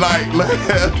joint of the night.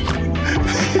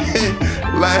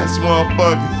 Last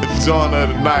motherfucking joint of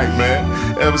the night, man.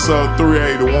 Episode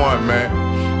 381, man.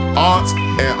 Aunts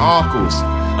and uncles.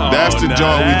 That's the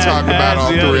joint we talked about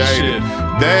on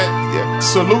 380.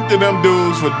 Salute to them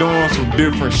dudes for doing some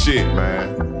different shit,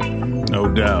 man. No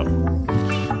doubt.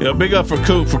 Big up for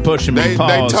Coop for pushing me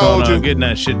pause on getting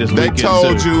that shit this weekend. They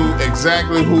told you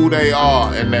exactly who they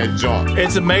are in that joint.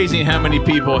 It's amazing how many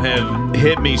people have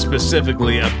hit me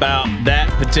specifically about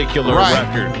that particular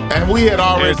record. And we had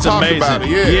already talked about it,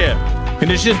 yeah.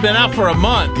 And it's just been out for a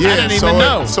month. I didn't even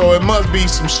know. So it must be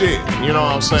some shit. You know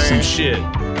what I'm saying? Some shit.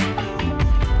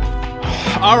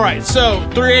 All right, so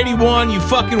 381, you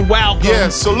fucking welcome. Yeah,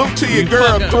 salute to your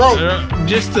girl throat.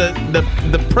 Just the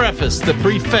preface, the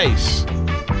preface.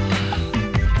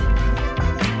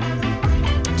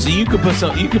 So you could put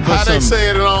some. How they say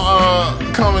it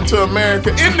on Coming to America?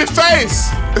 In the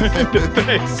face. In the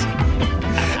face.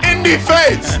 In the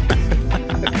face.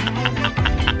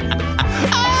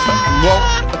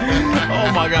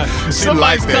 Oh my God!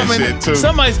 Somebody's coming. Shit too.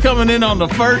 Somebody's coming in on the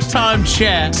first time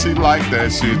chat. She like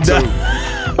that shit too.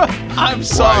 I'm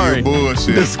sorry. Why you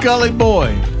bullshit? The Scully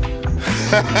boy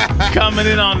coming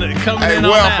in on that.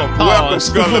 Welcome,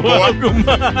 Scully boy.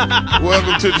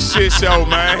 Welcome to the shit show,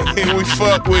 man. We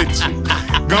fuck with you.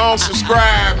 Go on,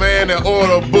 subscribe, man, and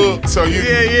order a book so you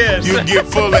get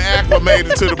fully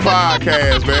acclimated to the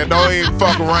podcast, man. Don't even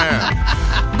fuck around.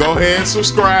 Go ahead and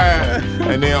subscribe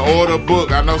and then order a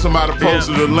book. I know somebody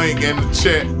posted a link in the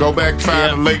chat. Go back and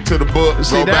find a link to the book.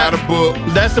 Go buy the book.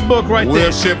 That's the book right there.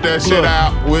 We'll ship that shit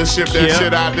out. We'll ship that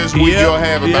shit out this week. You'll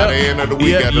have it by the end of the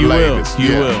week at the latest.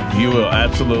 You will,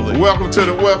 absolutely. Welcome to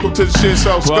the shit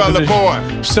show, Scully boy.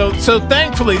 So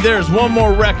thankfully there's one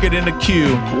more record in the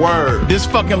queue. Word. This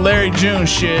fucking Larry June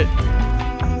shit.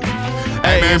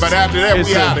 Hey man, but after that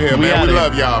we out of here, man. We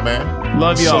love y'all, man.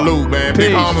 Love y'all. Salute, man. Peace.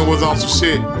 Big Homie was on some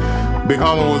shit. Big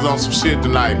Homie was on some shit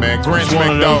tonight, man. Grinch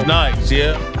McDowell. Nights,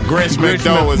 yeah. Grinch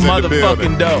McDowell is in the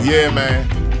building. Dough. Yeah, man.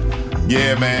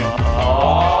 Yeah, man.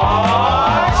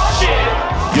 Shit.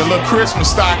 Your little Christmas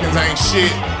stockings ain't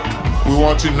shit. We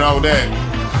want you to know that.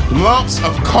 Lumps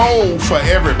of coal for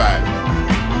everybody.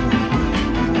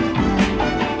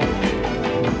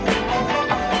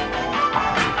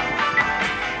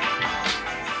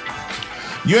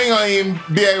 You ain't gonna even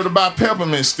be able to buy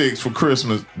peppermint sticks for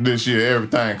Christmas this year.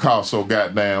 Everything costs so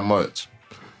goddamn much.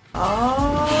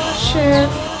 Oh, shit.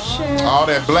 All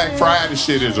that Black Friday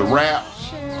shit is a wrap.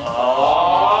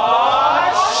 Oh,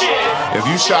 shit. If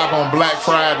you shop on Black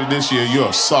Friday this year, you're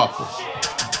a sucker.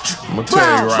 I'm gonna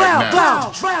tell you right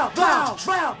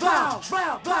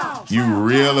now. You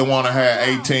really want to have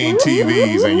 18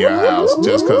 TVs in your house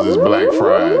just because it's Black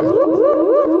Friday.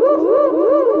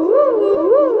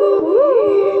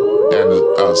 And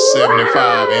a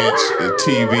 75-inch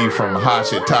TV from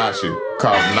Hashitashi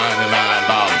cost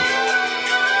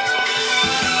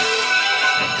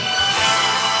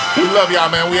 $99. We love y'all,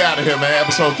 man. We out of here, man.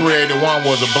 Episode 381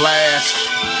 was a blast.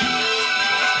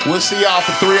 We'll see y'all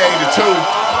for 382.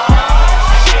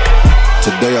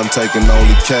 Today I'm taking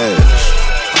only cash.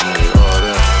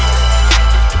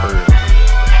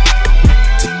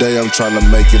 Today I'm trying to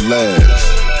make it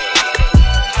last.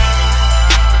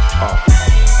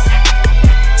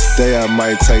 Today I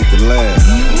might take the land.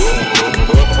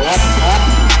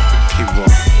 Keep going.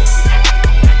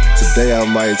 Today I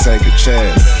might take a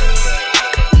chance.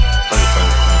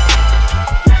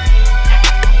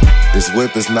 This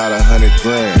whip is not $100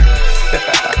 grand.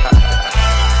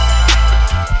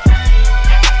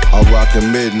 I'm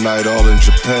rockin' midnight all in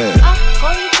Japan.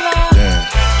 Damn,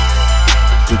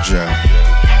 good job.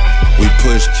 We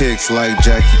push kicks like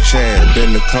Jackie Chan.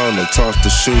 Bend the corner, toss the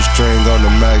shoestring on the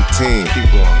Mac 10.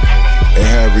 Keep going. And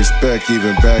have respect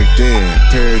even back then.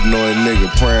 Paranoid nigga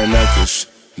praying that this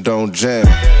don't jam.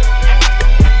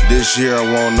 This year I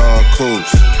want all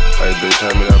coops. Hey bitch,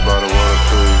 hand me that bottle of water,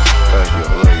 please. Thank you, I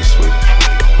love you, sweet.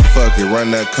 Fuck it, run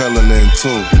that color in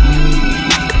too.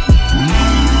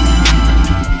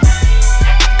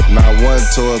 Not one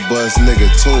toy bus, nigga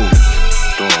two.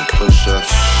 Doing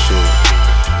push-ups, shit.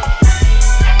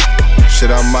 Shit,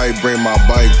 I might bring my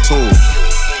bike too.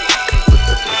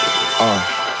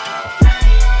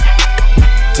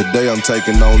 Today I'm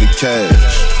taking only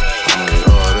cash.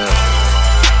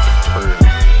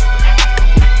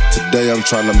 Today I'm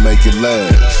trying to make it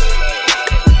last.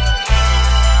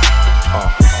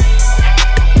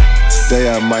 Today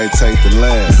I might take the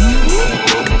land.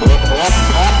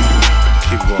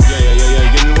 Keep going.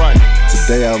 Yeah, get me right.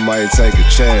 Today I might take a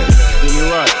chance. Get me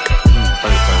right.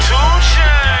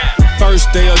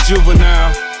 First day of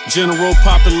juvenile, general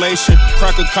population.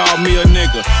 Cracker called me a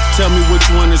nigga. Tell me which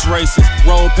one is racist.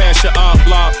 Roll past your art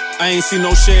block, I ain't seen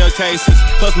no shell cases.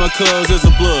 Plus my cuz is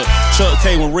a blood. Chuck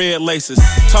came with red laces.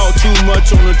 Talk too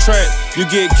much on the track, you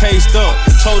get cased up.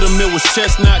 Told him it was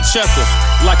chestnut checkers,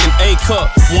 like an A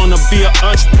cup. Wanna be an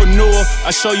entrepreneur?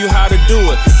 I show you how to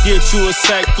do it. Get you a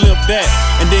sack, flip that,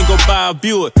 and then go buy a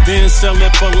Buick. Then sell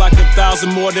it for like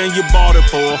 1,000 more than you bought it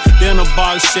for. Then a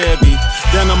box Chevy,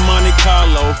 then a Monte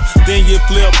Carlo. Then you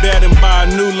flip that and buy a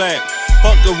new lack.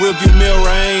 Fuck the rearview mirror,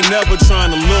 I ain't never trying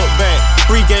to look back.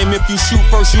 Free game, if you shoot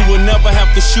first, you will never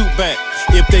have to shoot back.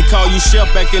 If they call you chef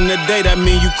back in the day, that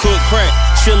mean you cook crack.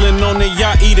 Chillin' on the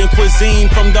yacht, eating cuisine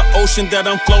from the ocean that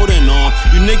I'm floating on.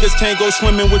 You niggas can't go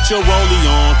swimming with your rollie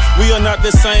on. We are not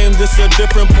the same, this a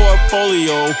different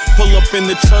portfolio. Pull up in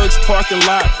the church parking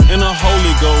lot in a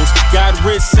Holy Ghost. Got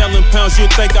rich selling pounds, you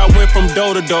think I went from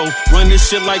door to door. Run this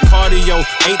shit like cardio,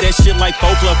 ate that shit like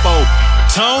 4+4.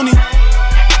 Tony.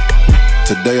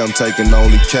 Today I'm taking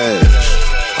only cash.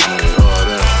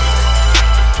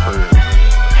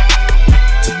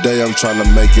 Today I'm trying to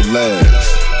make it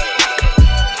last.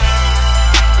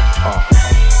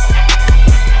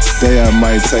 Today I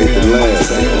might take the last.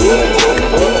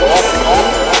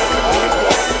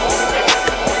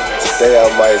 Today I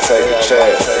might take a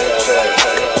chance.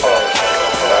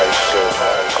 Nice shit.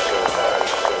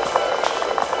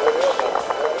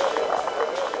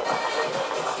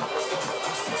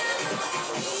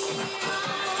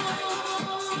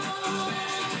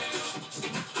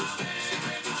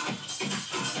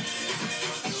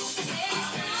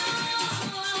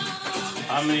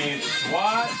 I mean,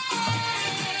 what?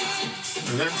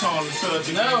 Is that Tall and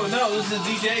Touch? No, this is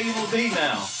DJ Evil D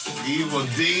now. Evil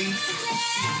D?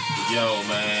 Yo,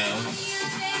 man.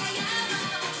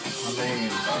 I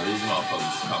mean, these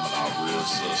motherfuckers coming out real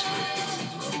suspect,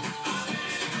 bro.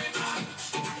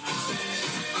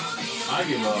 I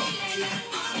give up.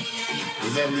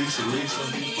 Is that Lisa he's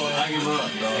playing? I give up,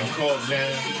 dog. And Court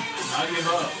Jam? I give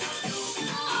up.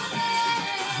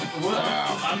 What?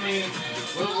 Wow. I mean,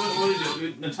 what do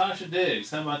you do? Natasha Diggs,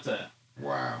 how about that?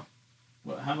 Wow.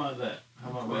 What? How about that? How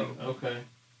about we? Okay.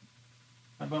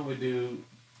 How about we do?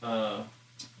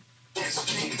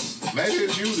 Maybe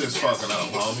it's you that's fucking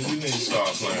up, homie. You need to start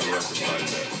playing records like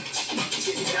that.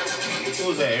 Who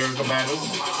was that? Erykah Badu?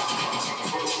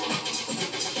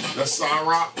 That's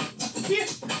Cyrock?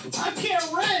 I can't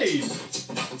rave.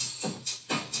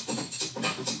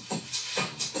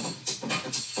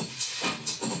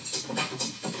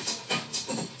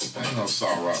 No,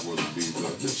 Cyrock wouldn't be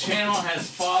good. The channel has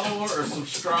follower or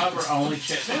subscriber only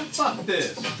chat. Man, fuck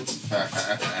this.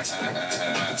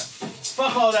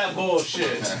 Fuck all that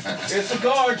bullshit. It's a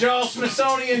guard, y'all.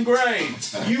 Smithsonian grade.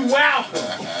 You wow.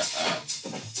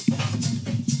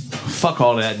 Fuck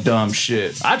all that dumb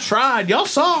shit. I tried. Y'all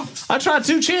saw. I tried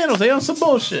 2 channels. They on some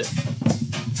bullshit.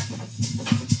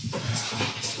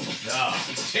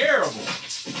 Terrible.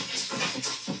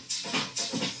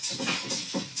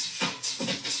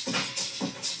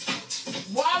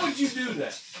 Why would you do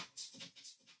that?